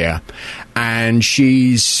last year, and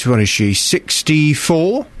she's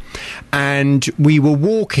 64? And we were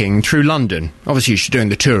walking through London. Obviously, she's doing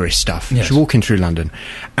the tourist stuff. Yes. She's walking through London,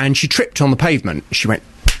 and she tripped on the pavement. She went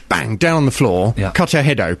bang down on the floor, cut her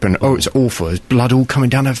head open. Oh, it's awful. There's blood all coming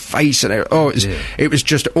down her face, and it was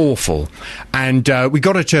just awful. And we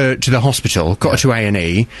got her to the hospital, got her to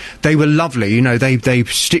A&E. They were lovely, you know. They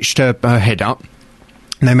stitched her head up.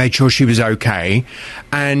 And they made sure she was okay.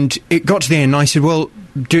 And it got to the end, and I said, well,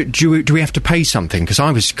 do we have to pay something? Because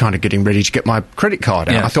I was kind of getting ready to get my credit card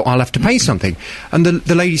out. Yeah. I thought, I'll have to pay something. And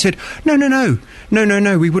the lady said, no,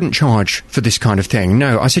 we wouldn't charge for this kind of thing.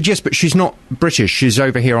 No. I said, yes, but she's not British. She's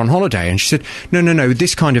over here on holiday. And she said, no,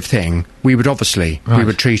 this kind of thing, we would obviously, we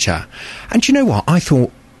would treat her. And do you know what? I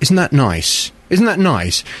thought, isn't that nice? Isn't that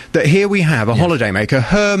nice? That here we have a holidaymaker,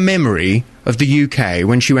 her memory of the UK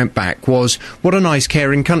when she went back was, what a nice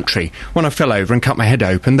caring country. When I fell over and cut my head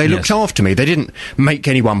open, they looked after me. They didn't make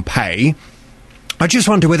anyone pay. I just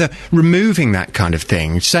wonder whether removing that kind of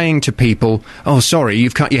thing, saying to people, oh, sorry,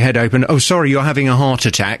 you've cut your head open, oh, sorry, you're having a heart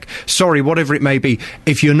attack, sorry, whatever it may be,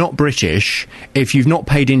 if you're not British, if you've not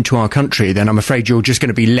paid into our country, then I'm afraid you're just going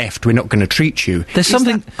to be left, we're not going to treat you. There's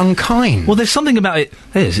something unkind. Well, there's something about it.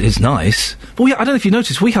 It's nice. But I don't know if you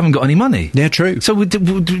noticed, we haven't got any money. Yeah, true. So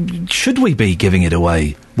should we be giving it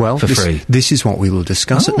away for free? This is what we will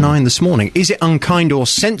discuss at 9 this morning. Is it unkind or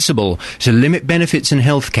sensible to limit benefits and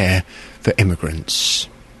healthcare for immigrants? Do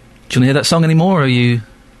you want to hear that song anymore, or are you...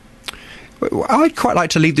 I'd quite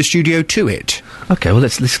like to leave the studio to it. Okay, well,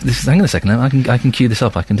 let's hang on a second. I can cue this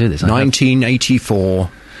up. I can do this.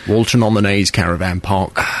 1984, Walton-on-the-Naze Caravan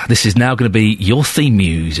Park. This is now going to be your theme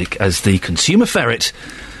music as the consumer ferret,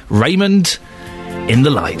 Raymond in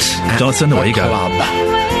the Light. Jonathan, away you go.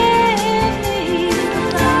 Bye-bye.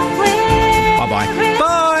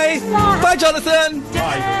 Bye! Bye, Jonathan!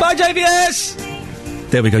 Bye, JVS!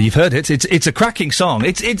 There we go, you've heard it. It's a cracking song.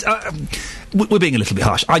 We're being a little bit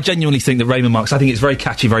harsh. I genuinely think that Raymond Marks, I think it's very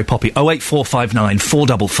catchy, very poppy. 08459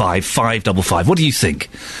 455 555. What do you think?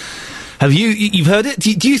 You've heard it?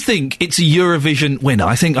 Do you think it's a Eurovision winner?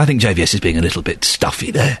 I think JVS is being a little bit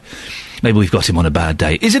stuffy there. Maybe we've got him on a bad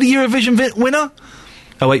day. Is it a Eurovision winner?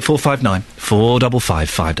 08459 455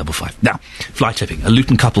 555. Now, fly tipping. A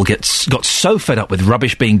Luton couple got so fed up with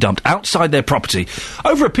rubbish being dumped outside their property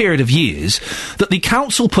over a period of years that the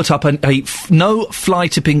council put up a no fly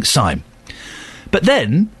tipping sign. But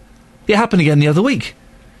then, it happened again the other week.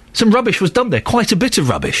 Some rubbish was dumped there, quite a bit of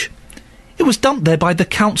rubbish. It was dumped there by the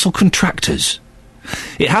council contractors.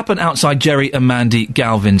 It happened outside Jerry and Mandy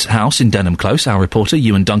Galvin's house in Denham Close. Our reporter,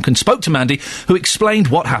 Ewan Duncan, spoke to Mandy, who explained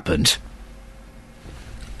what happened.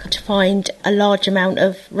 To find a large amount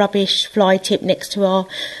of rubbish fly tip next to our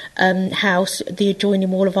house, the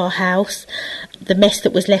adjoining wall of our house. The mess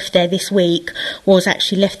that was left there this week was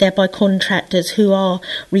actually left there by contractors who are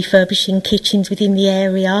refurbishing kitchens within the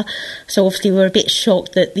area. So obviously we're a bit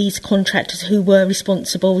shocked that these contractors who were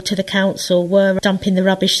responsible to the council were dumping the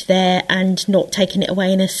rubbish there and not taking it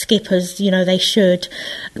away in a skip as, they should.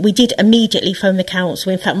 We did immediately phone the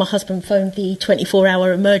council. In fact, my husband phoned the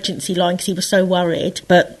 24-hour emergency line because he was so worried,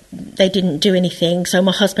 but they didn't do anything. So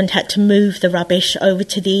my husband had to move the rubbish over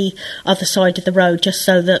to the other side of the road just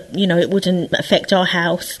so that, it wouldn't affect our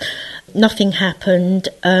house. Nothing happened.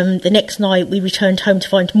 The next night we returned home to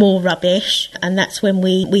find more rubbish, and that's when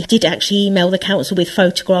we did actually email the council with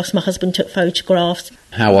photographs. My husband took photographs.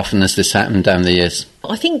 How often has this happened down the years?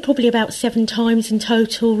 I think probably about 7 times in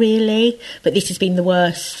total, really, but this has been the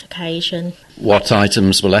worst occasion. What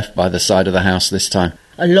items were left by the side of the house this time?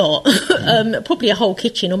 A lot. Probably a whole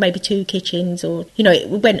kitchen or maybe 2 kitchens, or, it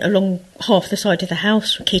went along half the side of the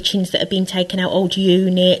house. Kitchens that have been taken out, old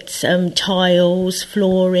units, tiles,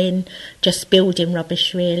 flooring, just building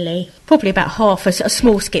rubbish, really. Probably about half, a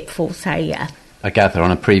small skipful, say, yeah. I gather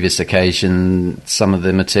on a previous occasion some of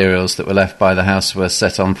the materials that were left by the house were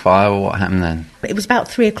set on fire. What happened then? It was about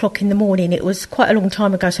 3 o'clock in the morning. It was quite a long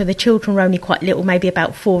time ago, so the children were only quite little, maybe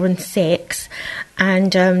about 4 and 6.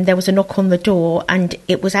 And there was a knock on the door, and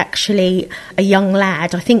it was actually a young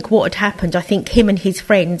lad. I think what had happened, I think him and his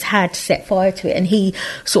friends had set fire to it, and he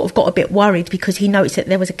sort of got a bit worried because he noticed that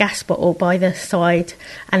there was a gas bottle by the side,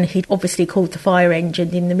 and he'd obviously called the fire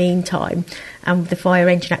engine in the meantime. And the fire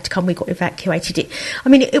engine had to come, we got evacuated.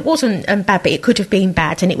 It wasn't bad, but it could have been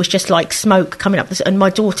bad, and it was just like smoke coming up. And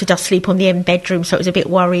my daughter does sleep on the end bedroom, so it was a bit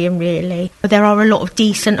worrying, really. But there are a lot of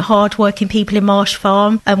decent, hard-working people in Marsh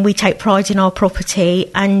Farm, and we take pride in our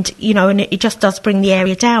property, and, and it just does bring the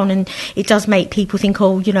area down, and it does make people think,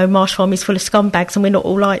 Marsh Farm is full of scumbags, and we're not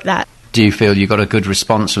all like that. Do you feel you got a good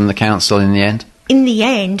response from the council in the end? In the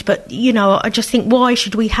end, but, I just think, why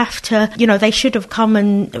should we have to, they should have come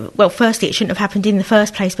and, well, firstly, it shouldn't have happened in the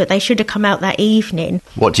first place, but they should have come out that evening.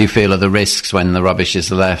 What do you feel are the risks when the rubbish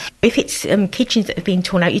is left? If it's kitchens that have been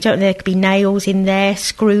torn out, you don't know, there could be nails in there,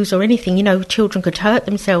 screws or anything, children could hurt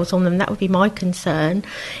themselves on them. That would be my concern.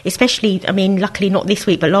 Especially, luckily not this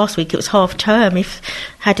week, but last week it was half term. If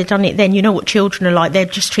had done it then, you know what children are like,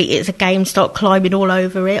 they'd just treat it as a game, start climbing all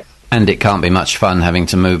over it. And it can't be much fun having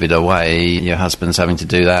to move it away. Your husband's having to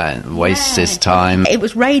do that. It wastes his time. It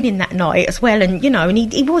was raining that night as well, and, and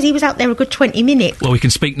he was out there a good 20 minutes. Well, we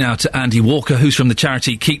can speak now to Andy Walker, who's from the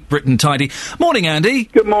charity Keep Britain Tidy. Morning, Andy.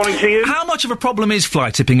 Good morning to you. How much of a problem is fly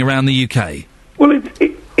tipping around the UK? Well,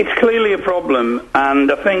 it's clearly a problem, and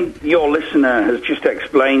I think your listener has just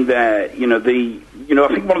explained there, I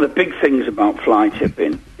think one of the big things about fly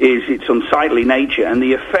tipping is its unsightly nature and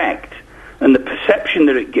the effect and the perception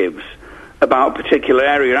that it gives about a particular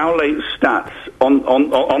area. Our latest stats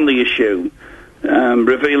on the issue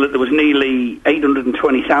reveal that there was nearly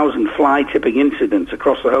 820,000 fly tipping incidents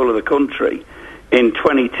across the whole of the country in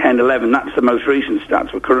 2010-11. That's the most recent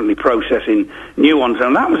stats. We're currently processing new ones,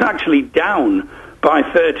 and that was actually down by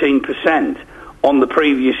 13% on the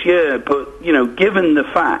previous year. But, given the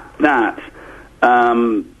fact that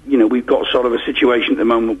we've got sort of a situation at the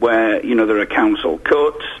moment where, there are council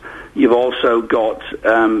cuts. You've also got,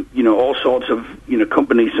 all sorts of,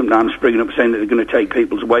 companies sometimes springing up saying that they're going to take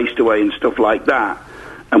people's waste away and stuff like that.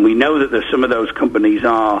 And we know that there's some of those companies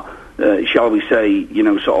are, shall we say,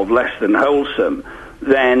 sort of less than wholesome.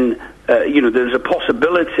 Then, there's a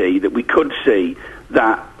possibility that we could see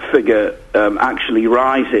that figure actually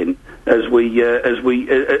rising as we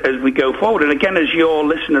go forward. And again, as your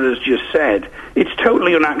listener has just said, it's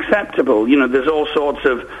totally unacceptable. There's all sorts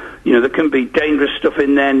of, there can be dangerous stuff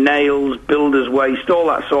in there, nails, builder's waste, all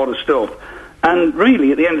that sort of stuff. And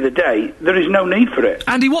really, at the end of the day, there is no need for it.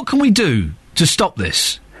 Andy, what can we do to stop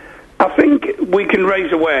this? I think we can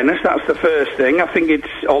raise awareness. That's the first thing. I think it's,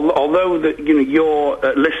 although your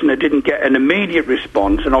listener didn't get an immediate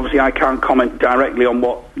response, and obviously I can't comment directly on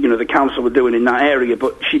what the council were doing in that area,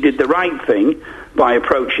 but she did the right thing by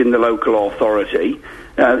approaching the local authority.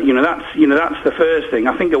 That's the first thing.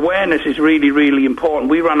 I think awareness is really, really important.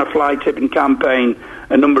 We ran a fly tipping campaign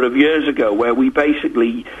a number of years ago, where we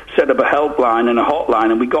basically set up a helpline and a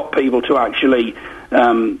hotline, and we got people to actually,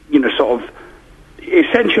 sort of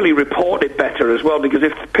essentially report it better as well, because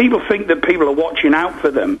if people think that people are watching out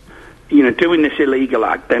for them, doing this illegal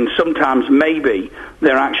act, then sometimes maybe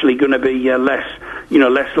they're actually going to be less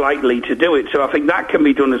likely to do it. So I think that can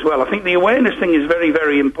be done as well. I think the awareness thing is very,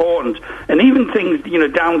 very important, and even things,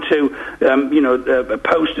 down to,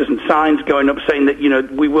 posters and signs going up saying that,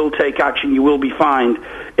 we will take action, you will be fined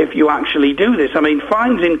if you actually do this. I mean,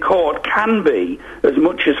 fines in court can be as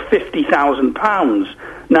much as £50,000.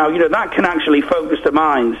 Now, that can actually focus the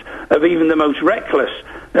minds of even the most reckless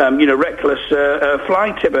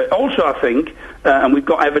fly tipper. Also, I think, and we've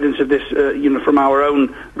got evidence of this, from our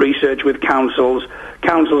own research with councils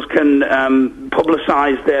can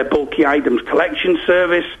publicise their bulky items collection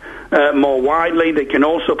service more widely. They can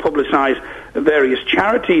also publicise various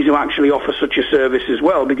charities who actually offer such a service as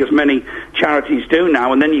well, because many charities do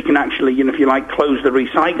now, and then you can actually, if you like, close the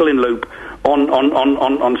recycling loop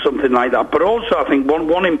on something like that. But also, I think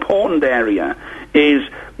one important area is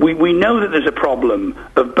we know that there's a problem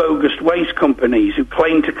of bogus waste companies who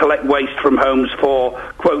claim to collect waste from homes for,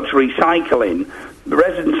 quotes, recycling. The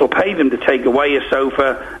residents will pay them to take away a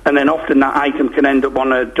sofa, and then often that item can end up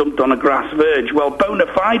dumped on a grass verge. Well, bona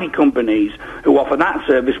fide companies who offer that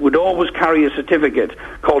service would always carry a certificate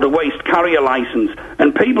called a waste carrier licence,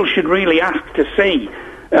 and people should really ask to see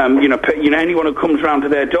anyone who comes round to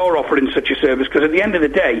their door offering such a service, because at the end of the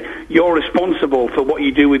day, you're responsible for what you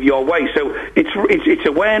do with your waste. So it's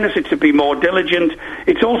awareness, it's to be more diligent.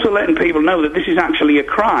 It's also letting people know that this is actually a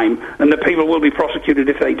crime and that people will be prosecuted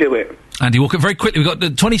if they do it. Andy Walker, very quickly, we've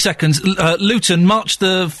got 20 seconds. Luton, March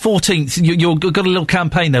the 14th, you've got a little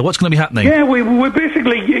campaign there. What's going to be happening? Yeah, we're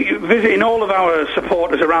basically visiting all of our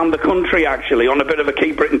supporters around the country, actually, on a bit of a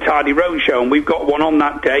Keep Britain Tidy roadshow, and we've got one on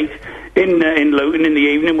that date in Luton in the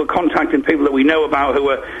evening. We're contacting people that we know about who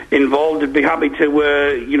are involved. I'd be happy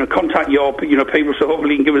to contact your people, so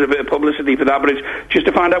hopefully you can give us a bit of publicity for that. But it's just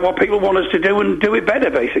to find out what people want us to do and do it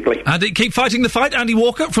better, basically. Andy, keep fighting the fight. Andy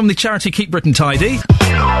Walker from the charity Keep Britain Tidy.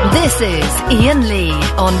 This is Ian Lee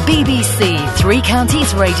on BBC Three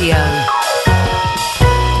Counties Radio.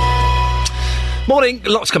 Morning.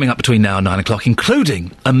 Lots coming up between now and 9 o'clock,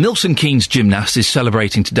 including a Milton Keynes gymnast is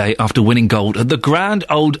celebrating today after winning gold at the grand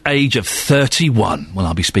old age of 31. Well,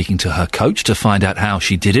 I'll be speaking to her coach to find out how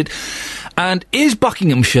she did it. And is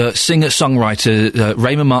Buckinghamshire singer-songwriter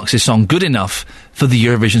Raymond Marx's song good enough for the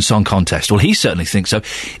Eurovision Song Contest? Well, he certainly thinks so.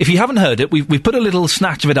 If you haven't heard it, we've put a little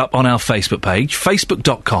snatch of it up on our Facebook page,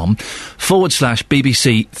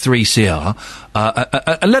 facebook.com/BBC3CR.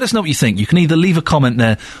 And let us know what you think. You can either leave a comment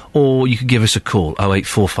there or you can give us a call,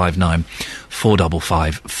 08459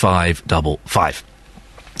 455 555.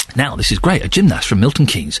 Now, this is great. A gymnast from Milton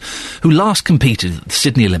Keynes, who last competed at the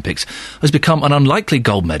Sydney Olympics, has become an unlikely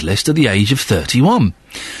gold medalist at the age of 31.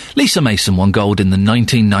 Lisa Mason won gold in the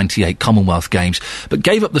 1998 Commonwealth Games, but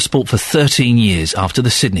gave up the sport for 13 years after the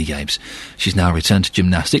Sydney Games. She's now returned to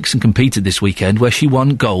gymnastics and competed this weekend, where she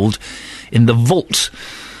won gold in the vault.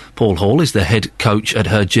 Paul Hall is the head coach at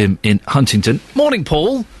her gym in Huntington. Morning,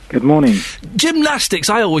 Paul. Good morning. Gymnastics,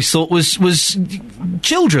 I always thought, was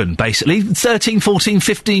children, basically. 13, 14,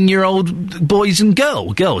 15-year-old boys and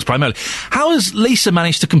girls, primarily. How has Lisa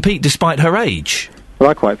managed to compete despite her age? Well,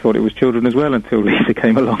 I quite thought it was children as well until Lisa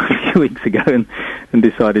came along a few weeks ago and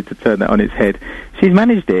decided to turn that on its head. She's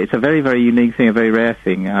managed it. It's a very, very unique thing, a very rare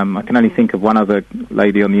thing. I can only think of one other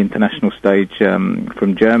lady on the international stage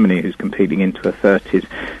from Germany who's competing into her 30s.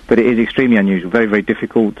 But it is extremely unusual, very, very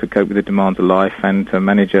difficult to cope with the demands of life and to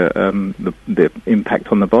manage the impact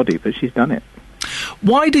on the body. But she's done it.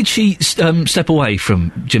 Why did she step away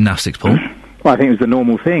from gymnastics, Paul? Well, I think it was the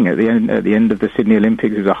normal thing. At the end of the Sydney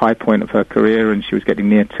Olympics, it was a high point of her career, and she was getting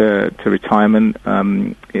near to retirement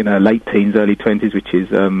in her late teens, early 20s, which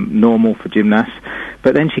is normal for gymnasts.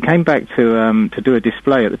 But then she came back to do a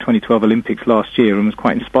display at the 2012 Olympics last year and was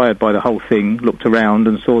quite inspired by the whole thing, looked around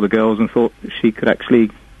and saw the girls and thought she could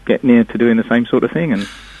actually get near to doing the same sort of thing, and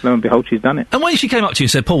lo and behold, she's done it. And when she came up to you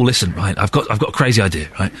and said, "Paul, listen, right, I've got a crazy idea,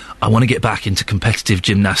 right? I want to get back into competitive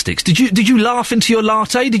gymnastics." Did you laugh into your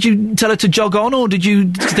latte? Did you tell her to jog on, or did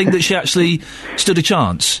you think that she actually stood a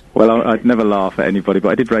chance? Well, I'd never laugh at anybody, but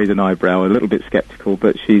I did raise an eyebrow, a little bit sceptical,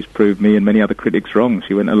 but she's proved me and many other critics wrong.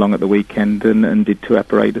 She went along at the weekend and did 2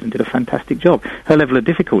 apparatus and did a fantastic job. Her level of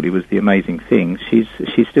difficulty was the amazing thing. She's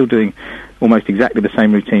still doing almost exactly the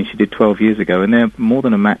same routine she did 12 years ago, and they're more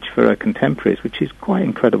than a match for her contemporaries, which is quite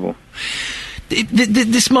incredible.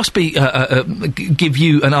 This must be give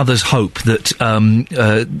you and others hope that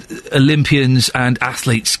Olympians and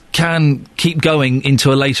athletes can keep going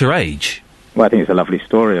into a later age. Well, I think it's a lovely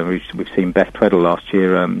story. I mean, we've seen Beth Tweddle last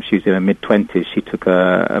year. She was in her mid-20s. She took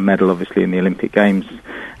a medal, obviously, in the Olympic Games.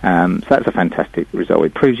 So that's a fantastic result.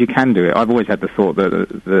 It proves you can do it. I've always had the thought that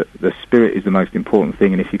the spirit is the most important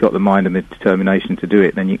thing, and if you've got the mind and the determination to do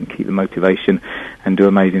it, then you can keep the motivation and do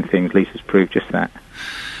amazing things. Lisa's proved just that.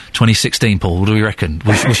 2016, Paul, what do we reckon?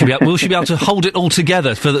 Will she be able to hold it all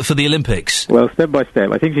together for the Olympics? Well, step by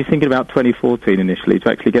step. I think she's thinking about 2014 initially, to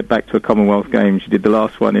actually get back to a Commonwealth Games. She did the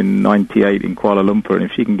last one in 98 in Kuala Lumpur, and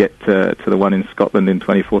if she can get to the one in Scotland in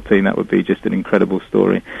 2014, that would be just an incredible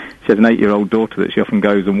story. She has an 8-year-old daughter that she often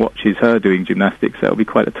goes and watches her doing gymnastics, so it'll be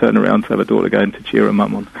quite a turnaround to have a daughter going to cheer her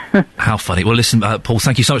mum on. How funny. Well, listen, Paul,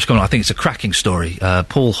 thank you so much for coming on. I think it's a cracking story.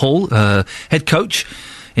 Paul Hall, head coach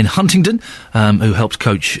in Huntingdon, who helped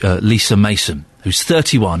coach Lisa Mason, who's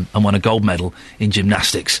 31 and won a gold medal in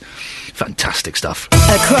gymnastics. Fantastic stuff.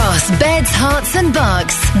 Across beds, hearts and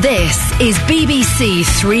bucks, this is BBC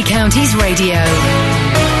Three Counties Radio.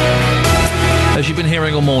 As you've been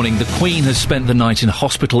hearing all morning, the Queen has spent the night in a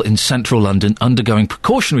hospital in central London undergoing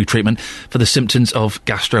precautionary treatment for the symptoms of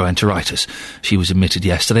gastroenteritis. She was admitted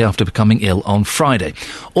yesterday after becoming ill on Friday.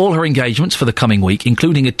 All her engagements for the coming week,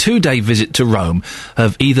 including a 2-day visit to Rome,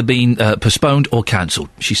 have either been postponed or cancelled.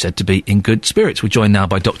 She's said to be in good spirits. We're joined now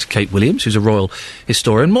by Dr. Kate Williams, who's a royal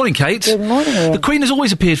historian. Morning, Kate. Good morning. The Queen has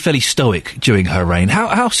always appeared fairly stoic during her reign.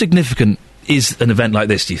 How significant is an event like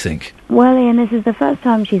this, do you think? Well, Ian, this is the first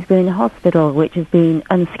time she's been in hospital, which has been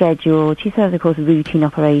unscheduled. She served, of course, routine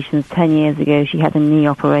operations. 10 years ago, she had a knee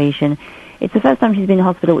operation. It's the first time she's been in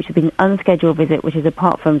hospital, which has been an unscheduled visit, which is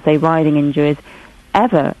apart from, say, riding injuries,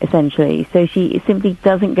 ever, essentially. So she simply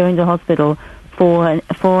doesn't go into hospital for an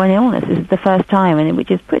illness. This is the first time, and which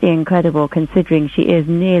is pretty incredible, considering she is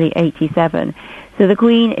nearly 87. So the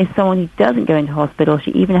Queen is someone who doesn't go into hospital.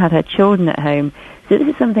 She even had her children at home. So this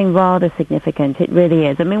is something rather significant. It really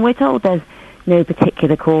is. I mean, we're told there's no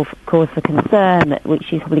particular cause for concern, that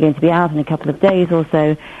she's probably going to be out in a couple of days or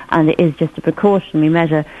so, and it is just a precautionary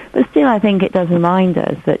measure. But still, I think it does remind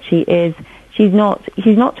us that she's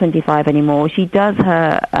not 25 anymore. She does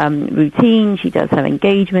her routine, she does her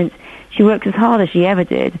engagements, she works as hard as she ever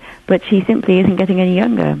did, but she simply isn't getting any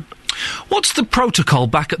younger. What's the protocol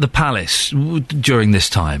back at the palace during this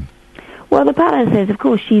time? Well, the palace is, of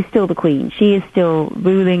course, she's still the Queen. She is still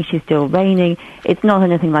ruling, she's still reigning. It's not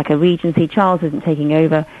anything like a regency. Charles isn't taking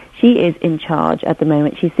over. She is in charge at the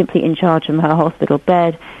moment. She's simply in charge from her hospital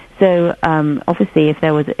bed. So, obviously, if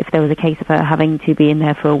there was a case of her having to be in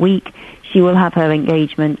there for a week, she will have her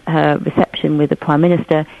engagement, her reception with the Prime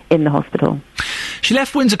Minister in the hospital. She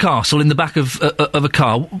left Windsor Castle in the back of a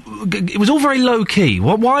car. It was all very low-key.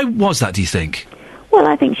 Why was that, do you think? Well,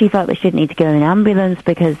 I think she felt that she didn't need to go in an ambulance,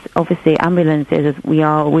 because obviously ambulances, as we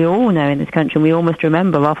all know in this country, and we all must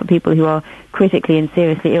remember, are for people who are critically and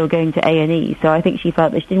seriously ill going to A&E. So I think she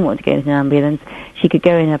felt that she didn't want to go in an ambulance. She could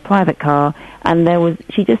go in her private car, and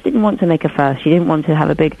she just didn't want to make a fuss. She didn't want to have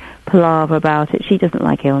a big palaver about it. She doesn't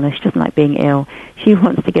like illness. She doesn't like being ill. She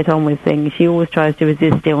wants to get on with things. She always tries to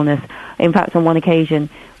resist illness. In fact, on one occasion,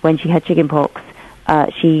 when she had chickenpox,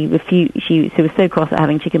 she was so cross at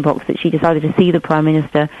having chickenpox that she decided to see the Prime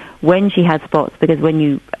Minister when she had spots, because when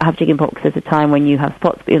you have chickenpox, there's a time when you have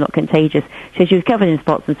spots but you're not contagious. So she was covered in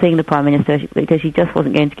spots and seeing the Prime Minister because she just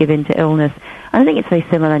wasn't going to give in to illness. And I think it's very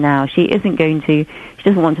similar now. She doesn't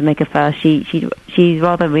want to make a fuss. She'd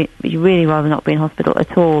really rather not be in hospital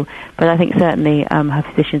at all. But I think certainly her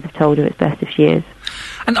physicians have told her it's best if she is.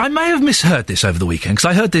 And I may have misheard this over the weekend, because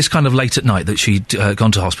I heard this kind of late at night that she'd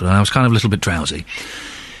gone to hospital, and I was kind of a little bit drowsy.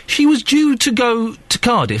 She was due to go to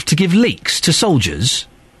Cardiff to give leeks to soldiers.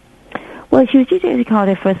 Well, she was due to go to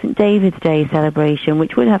Cardiff for a St David's Day celebration,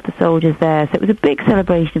 which would have the soldiers there. So it was a big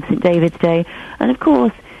celebration of St David's Day. And of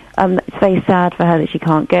course, it's very sad for her that she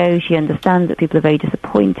can't go. She understands that people are very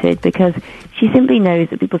disappointed, because she simply knows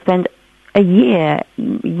that people spend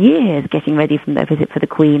years getting ready from their visit for the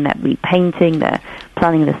Queen. They're repainting, they're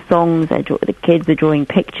planning the songs, the kids are drawing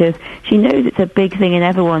pictures. She knows it's a big thing in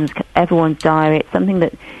everyone's diary. It's something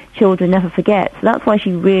that children never forget. So that's why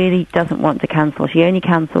she really doesn't want to cancel. She only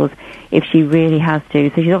cancels if she really has to.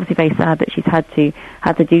 So she's obviously very sad that she's had to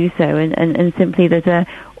do so, and simply that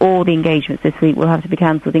all the engagements this week will have to be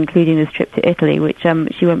cancelled, including this trip to Italy, which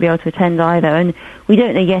she won't be able to attend either. And we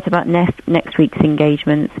don't know yet about next week's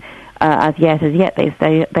engagements. as yet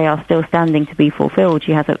they are still standing to be fulfilled.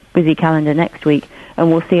 She has a busy calendar next week,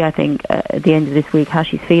 and we'll see, I think, at the end of this week how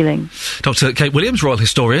she's feeling. Dr. Kate Williams, Royal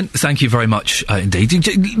Historian, thank you very much indeed.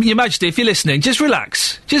 Your Majesty, if you're listening, just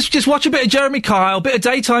relax. Just watch a bit of Jeremy Kyle, a bit of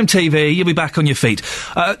daytime TV, you'll be back on your feet.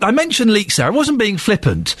 I mentioned leaks there, I wasn't being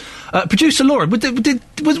flippant. Producer Laura, I'm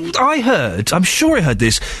sure I heard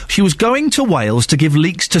this, she was going to Wales to give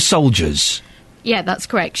leeks to soldiers. Yeah, that's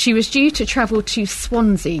correct. She was due to travel to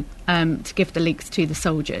Swansea to give the leeks to the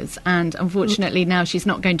soldiers, and unfortunately now she's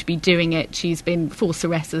not going to be doing it. She's been forced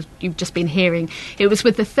arrest, as you've just been hearing. It was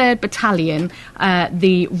with the 3rd Battalion,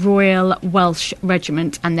 the Royal Welsh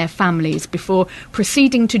Regiment and their families, before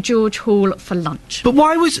proceeding to George Hall for lunch. But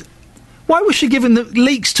why was she giving the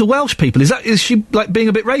leeks to Welsh people? Is she, like, being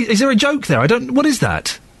a bit racist? Is there a joke there? What is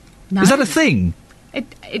that? No. Is that a thing?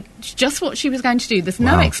 It's just what she was going to do. There's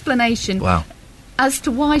no explanation as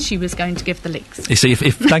to why she was going to give the leeks. You see,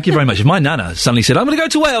 thank you very much. If my nana suddenly said, I'm going to go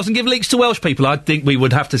to Wales and give leeks to Welsh people, I think we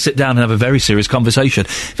would have to sit down and have a very serious conversation.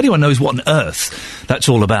 If anyone knows what on earth that's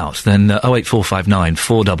all about, then 08459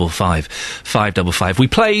 455 555. We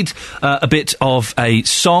played a bit of a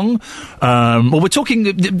song. We're talking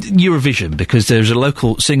Eurovision, because there's a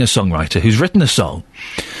local singer-songwriter who's written a song,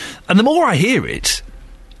 and the more I hear it,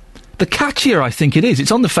 the catchier I think it is.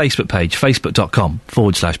 It's on the Facebook page,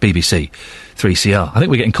 facebook.com/BBC3CR. I think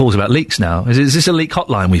we're getting calls about leaks now. Is this a leak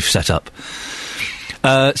hotline we've set up?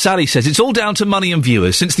 Sally says, it's all down to money and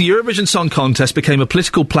viewers. Since the Eurovision Song Contest became a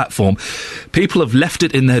political platform, people have left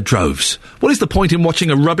it in their droves. What is the point in watching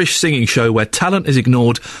a rubbish singing show where talent is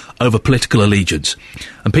ignored over political allegiance?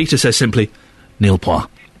 And Peter says simply, nil point.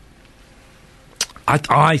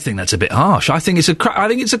 I think that's a bit harsh. I think it's a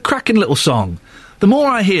cracking little song. The more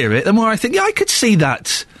I hear it, the more I think, I could see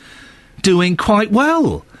that doing quite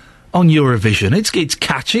well on Eurovision. It's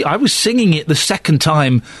catchy. I was singing it the second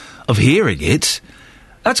time of hearing it.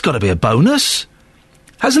 That's got to be a bonus,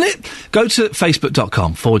 hasn't it? Go to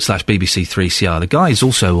facebook.com/BBC3CR. The guy is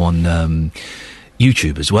also on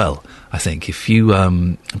YouTube as well, I think. If you,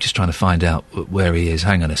 I'm just trying to find out where he is.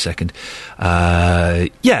 Hang on a second.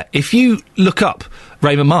 If you look up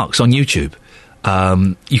Raymond Marks on YouTube,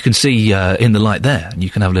 you can see In the Light there, and you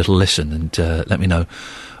can have a little listen and let me know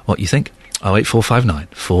what you think. 08459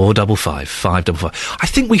 455 555. I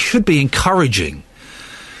think we should be encouraging,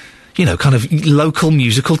 kind of local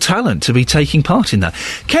musical talent to be taking part in that.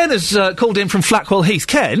 Ken has called in from Flackwell Heath.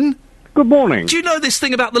 Ken? Good morning. Do you know this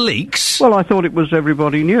thing about the leeks? Well, I thought it was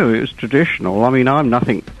everybody knew. It was traditional. I mean, I'm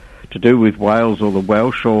nothing to do with Wales or the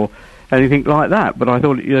Welsh or anything like that, but I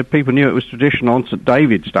thought people knew it was traditional on St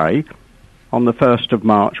David's Day, on the 1st of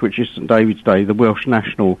March, which is St David's Day, the Welsh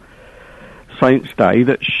National Saints' Day,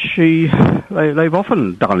 that they've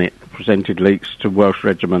often done it, presented leeks to Welsh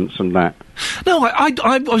regiments and that. No,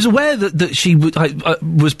 I was aware that she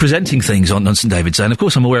was presenting things on St David's Day, and of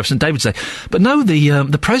course I'm aware of St David's Day, but no,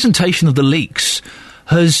 the presentation of the leeks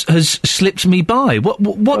has slipped me by.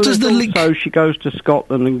 What does the leek... So she goes to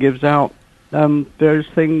Scotland and gives out various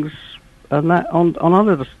things and that on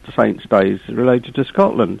other Saints' Days related to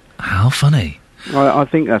Scotland. How funny. I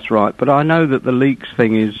think that's right, but I know that the leeks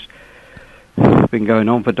thing is been going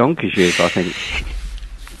on for donkey's years, I think.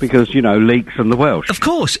 Because, leeks and the Welsh. Of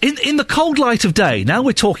course, in the cold light of day, now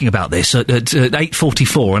we're talking about this at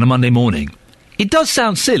 8:44 on a Monday morning. It does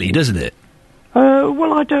sound silly, doesn't it?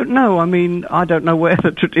 Well, I don't know. I mean, I don't know where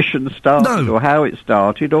the tradition started or how it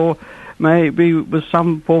started, or maybe it was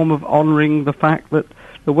some form of honouring the fact that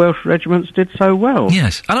the Welsh regiments did so well.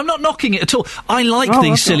 Yes, and I'm not knocking it at all. I like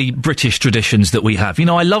these silly British traditions that we have.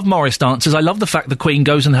 I love Morris dancers. I love the fact the Queen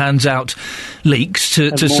goes and hands out leeks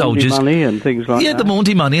to soldiers. Money and things like that. Yeah, the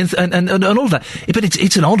Maundy money and all of that. But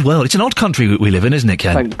it's an odd world. It's an odd country we live in, isn't it,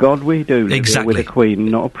 Ken? Thank God we do live exactly. With a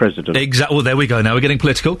Queen, not a president. Exactly. Well, there we go. Now we're getting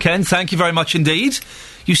political. Ken, thank you very much indeed.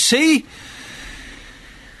 You see...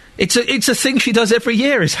 It's a thing she does every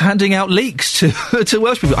year, is handing out leeks to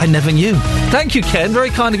Welsh people. I never knew. Thank you, Ken.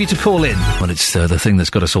 Very kind of you to call in. Well, it's the thing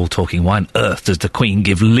that's got us all talking. Why on earth does the Queen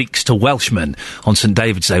give leeks to Welshmen on St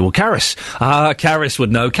David's Day? Well, Caris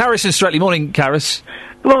would know. Caris is Streatley. Morning, Caris.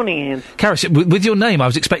 Good morning, Ian. Caris, with your name, I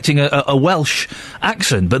was expecting a Welsh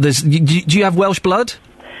accent, but do you have Welsh blood?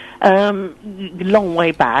 Long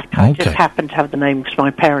way back. Okay. I just happened to have the name because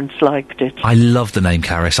my parents liked it. I love the name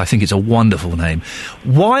Caris. I think it's a wonderful name.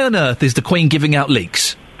 Why on earth is the Queen giving out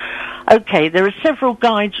leeks? Okay, there are several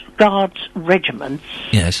guards regiments.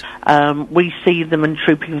 Yes. We see them in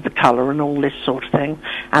Trooping of the Colour and all this sort of thing,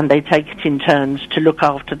 and they take it in turns to look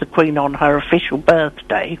after the Queen on her official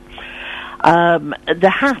birthday.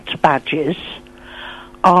 The hat badges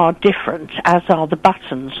are different, as are the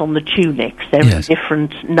buttons on the tunics. They're in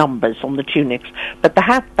different numbers on the tunics. But the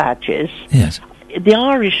hat badges, the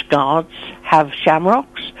Irish Guards have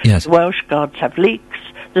shamrocks, the Welsh Guards have leeks,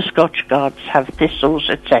 the Scotch Guards have thistles,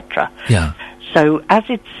 etc. Yeah. So as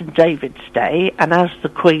it's St David's Day, and as the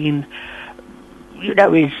Queen,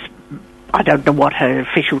 is... I don't know what her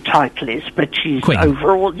official title is, but she's Queen.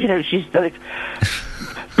 overall, she's the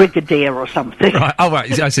brigadier or something. Right. Oh,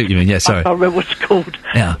 right. I see what you mean. Yeah, sorry. I can't remember what it's called.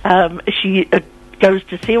 Yeah. She goes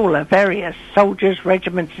to see all her various soldiers,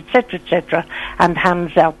 regiments, etc., and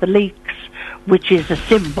hands out the leeks, which is a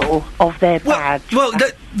symbol of their badge. Well,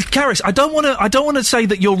 Karis, I don't want to say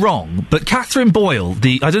that you're wrong, but Catherine Boyle,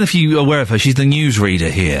 I don't know if you're aware of her, she's the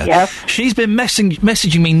newsreader here. Yes. She's been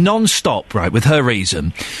messaging me non-stop, right, with her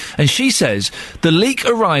reason, and she says the leak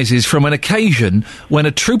arises from an occasion when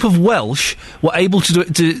a troop of Welsh were able to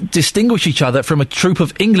distinguish each other from a troop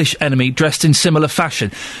of English enemy dressed in similar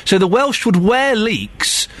fashion. So the Welsh would wear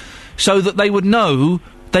leeks so that they would know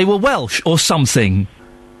they were Welsh or something.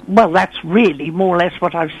 Well, that's really more or less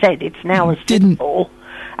what I've said. It's now a symbol,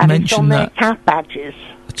 and it's on their cap badges.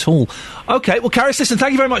 At all. OK, well, Karis, listen,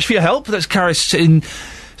 thank you very much for your help. That's Karis in...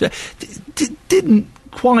 didn't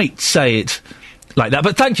quite say it like that,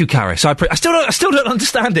 but thank you, Karis. I still don't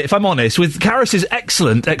understand it, if I'm honest, with Karis's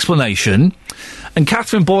excellent explanation and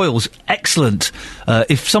Catherine Boyle's excellent,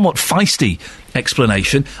 if somewhat feisty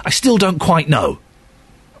explanation. I still don't quite know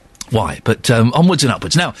why, but onwards and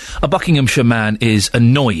upwards. Now, a Buckinghamshire man is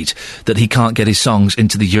annoyed that he can't get his songs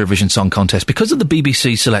into the Eurovision Song Contest because of the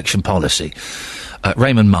BBC selection policy.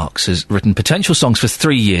 Raymond Marks has written potential songs for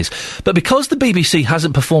 3 years, but because the BBC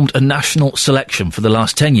hasn't performed a national selection for the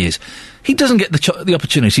last 10 years, he doesn't get the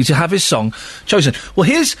opportunity to have his song chosen. Well,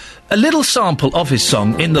 here's a little sample of his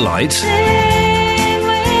song, In the Light.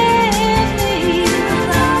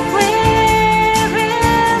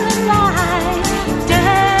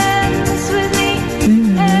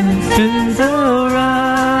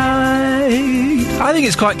 I think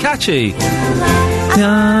it's quite catchy.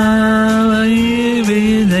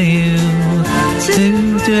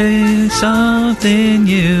 To do something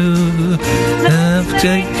new,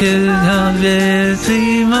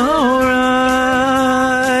 alright.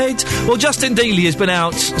 Well, Justin Dealey has been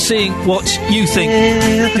out seeing what you think.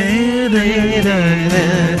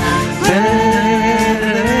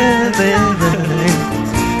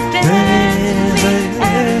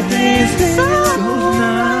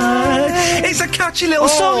 It's a catchy little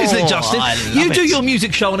song, isn't it, Justin? You do your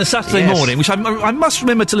music show on a Saturday morning, which I must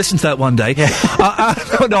remember to listen to that one day.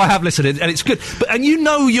 No, I have listened, and it's good. And you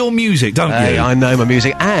know your music, don't you? I know my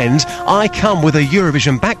music, and I come with a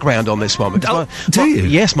Eurovision background on this one. Do you?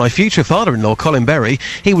 Yes, my future father-in-law, Colin Berry,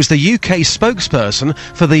 he was the UK spokesperson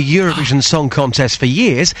for the Eurovision Song Contest for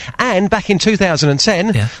years, and back in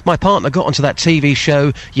 2010, my partner got onto that TV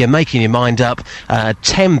show, You're Making Your Mind Up,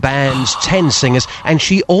 10 bands, 10 singers, and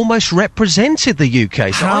she almost represented the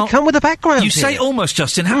UK, so I come with a background. You say almost,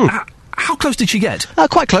 Justin. How close did she get?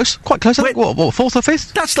 Quite close. I think, what, fourth or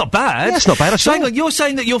fifth? That's not bad. Yeah, it's not bad at all. Hang on, you're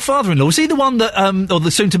saying that your father-in-law, was he the one that, or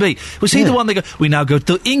the soon-to-be, was he the one that we now go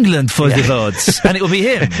to England for the votes, and it will be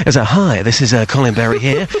him? Hi, this is Colin Berry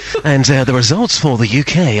here, and the results for the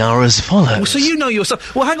UK are as follows. Well, so you know your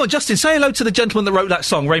stuff. Well, hang on, Justin, say hello to the gentleman that wrote that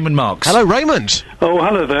song, Raymond Marks. Hello, Raymond. Oh,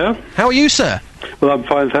 hello there. How are you, sir? Well, I'm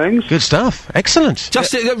fine, thanks. Good stuff. Excellent.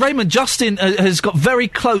 Justin, Raymond, Justin has got very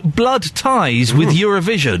close blood ties with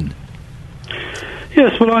Eurovision.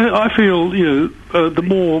 Yes, well, I feel, the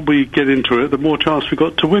more we get into it, the more chance we've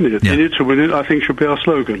got to win it. In it to win it, I think, should be our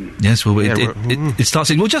slogan. Yes, well, it starts...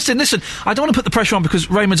 Well, Justin, listen, I don't want to put the pressure on because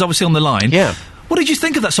Raymond's obviously on the line. Yeah. What did you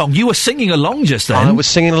think of that song? You were singing along just then. I was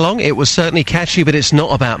singing along. It was certainly catchy, but it's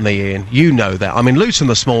not about me, Ian. You know that. I'm in Luton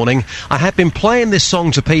this morning. I have been playing this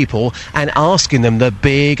song to people and asking them the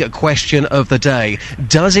big question of the day.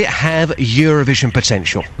 Does it have Eurovision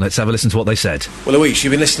potential? Let's have a listen to what they said. Well, Louise,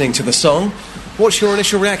 you've been listening to the song. What's your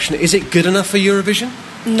initial reaction? Is it good enough for Eurovision?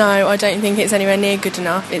 No, I don't think it's anywhere near good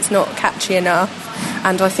enough. It's not catchy enough.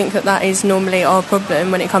 And I think that is normally our problem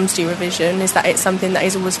when it comes to Eurovision, is that it's something that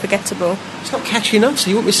is always forgettable. It's not catchy enough, so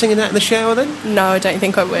you won't be singing that in the shower then? No, I don't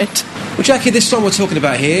think I would. Well, Jackie, this song we're talking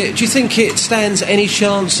about here, do you think it stands any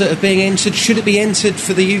chance of being entered? Should it be entered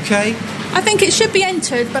for the UK? I think it should be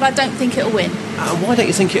entered, but I don't think it'll win. Why don't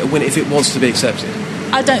you think it'll win if it was to be accepted?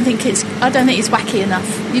 I don't think it's wacky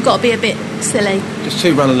enough. You've got to be a bit silly. Just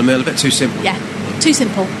too run-of-the-mill, a bit too simple. Yeah, too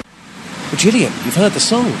simple. Well, Gillian, you've heard the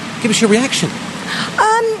song. Give us your reaction.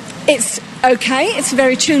 It's okay. It's a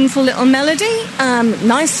very tuneful little melody,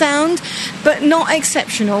 nice sound, but not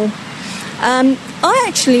exceptional. I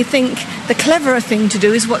actually think the cleverer thing to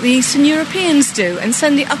do is what the Eastern Europeans do and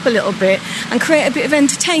send it up a little bit and create a bit of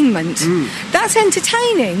entertainment. That's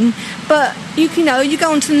entertaining, but you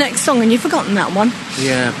go on to the next song and you've forgotten that one.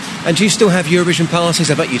 Yeah. And do you still have Eurovision parties?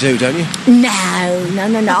 I bet you do, don't you? No.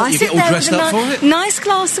 I You sit get all there dressed with a up for it? nice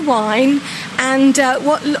glass of wine, and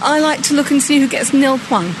what I like to look and see who gets nil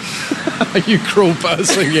point. You cruel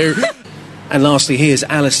person, you. And lastly, here's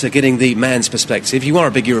Alistair getting the man's perspective. You are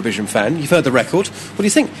a big Eurovision fan. You've heard the record. What do you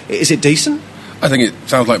think? Is it decent? I think it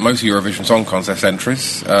sounds like most Eurovision Song Contest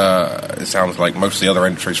entries. It sounds like most of the other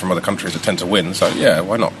entries from other countries that tend to win. So, yeah,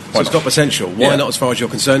 why not? So it's got potential. Why not, as far as you're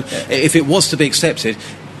concerned? If it was to be accepted,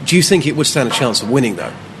 do you think it would stand a chance of winning,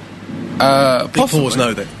 though? Big pause,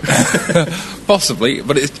 no, then. Possibly,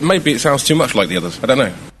 but maybe it sounds too much like the others. I don't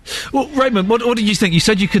know. Well, Raymond, what did you think? You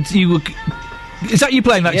said you were... Is that you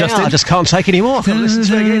playing that, Yeah, Justin? I just can't take any more. I can't listen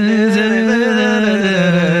to it again.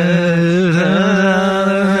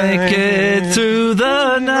 Make it through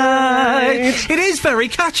the night. It is very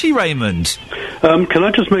catchy, Raymond. Can I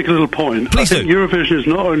just make a little point? Please I think Eurovision is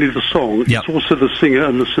not only the song, it's also the singer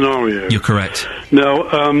and the scenario. You're correct. Now,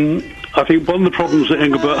 I think one of the problems that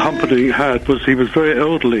Engelbert Humperdinck had was he was very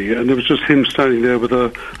elderly, and there was just him standing there with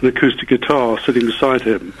an acoustic guitar sitting beside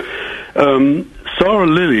him. Sarah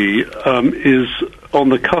Lilly is on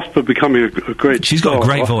the cusp of becoming a great She's star. got a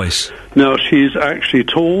great voice. Now, she's actually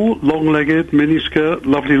tall, long-legged, miniskirt,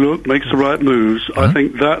 lovely look, makes the right moves. I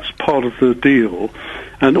think that's part of the deal.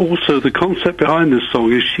 And also, the concept behind this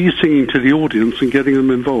song is she's singing to the audience and getting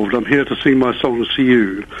them involved. I'm here to sing my songs to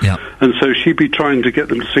you. Yeah. And so she'd be trying to get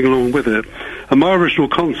them to sing along with it. And my original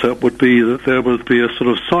concept would be that there would be a sort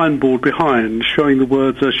of signboard behind showing the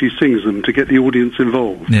words as she sings them to get the audience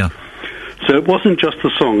involved. Yeah. So it wasn't just the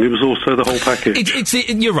song, it was also the whole package.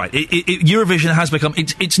 You're right. Eurovision has become...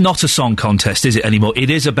 It's not a song contest, is it, anymore? It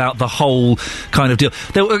is about the whole kind of deal.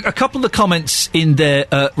 There were a couple of comments in there,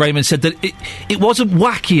 Raymond said that it wasn't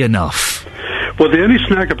wacky enough. Well, the only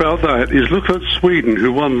snag about that is look at Sweden,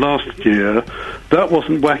 who won last year. That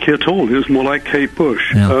wasn't wacky at all. It was more like Kate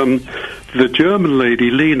Bush. Yeah. The German lady,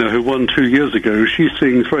 Lena, who won 2 years ago, she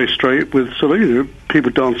sings very straight with sort of, people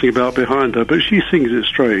dancing about behind her, but she sings it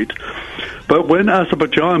straight. But when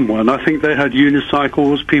Azerbaijan won, I think they had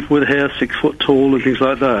unicycles, people with hair 6 foot tall and things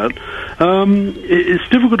like that. It's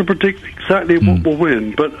difficult to predict exactly what will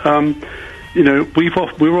win, but, we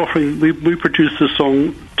produced this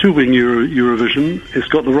song to win Eurovision. It's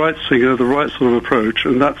got the right singer, the right sort of approach,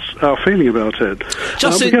 and that's our feeling about it.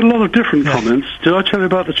 We get a lot of different comments. Did I tell you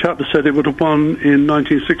about the chap that said it would have won in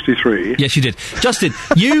 1963? Yes, you did. Justin,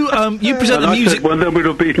 you present the music... Well, then we'd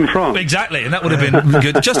have beaten France. Exactly, and that would have been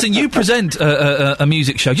good. Justin, you present a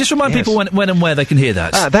music show. Just remind people when and where they can hear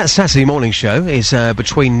that. That Saturday morning show is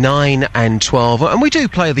between 9 and 12, and we do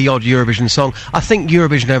play the odd Eurovision song. I think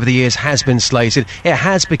Eurovision over the years has been slated. It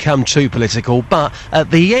has become too political, but at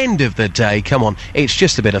the end of the day, come on, it's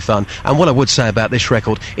just a bit of fun. And what I would say about this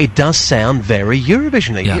record, it does sound very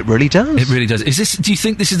Eurovision-y. Yeah. It really does. It really does. Do you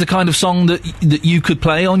think this is the kind of song that you could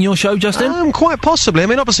play on your show, Justin? Quite possibly. I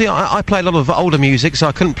mean, obviously, I play a lot of older music, so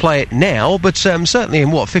I couldn't play it now, but certainly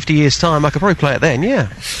in, 50 years' time, I could probably play it then, yeah.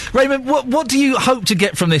 Raymond, what do you hope to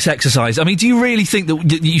get from this exercise? I mean, do you really think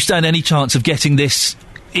that you stand any chance of getting this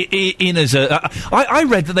in as a... I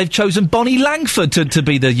read that they've chosen Bonnie Langford to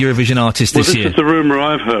be the Eurovision artist this year. This is the rumour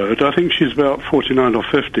I've heard. I think she's about 49 or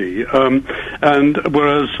 50, and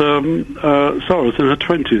whereas Sarah's in her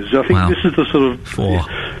 20s. I think this is the sort of...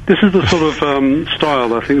 This is the sort of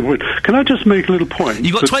style, I think. Can I just make a little point?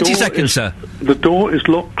 You've got 20 seconds, sir. The door is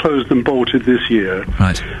locked, closed and bolted this year.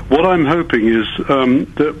 Right. What I'm hoping is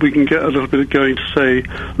that we can get a little bit going to say,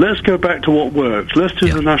 let's go back to what works. Let's do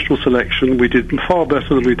the national selection. We did far better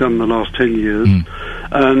than we've done in the last 10 years.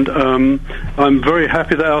 And I'm very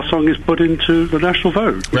happy that our song is put into the national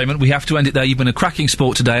vote. Raymond, we have to end it there. You've been a cracking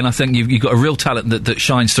sport today, and I think you've got a real talent that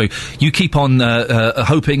shines through. You keep on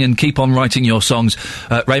hoping and keep on writing your songs,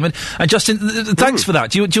 Raymond. And Justin, thanks for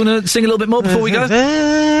that. Do you want to sing a little bit more before we go?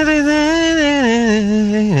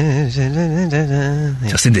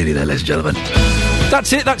 Justin Dealey there, ladies and gentlemen.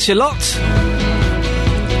 That's it. That's your lot.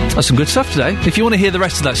 That's some good stuff today. If you want to hear the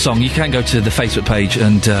rest of that song, you can go to the Facebook page,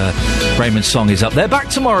 and Raymond's song is up there. Back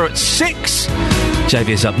tomorrow at 6. JV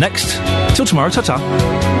is up next. Till tomorrow, ta-ta.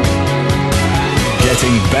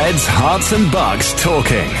 Getting beds, hearts and bugs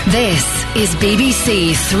talking. This is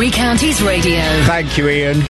BBC Three Counties Radio. Thank you, Ian.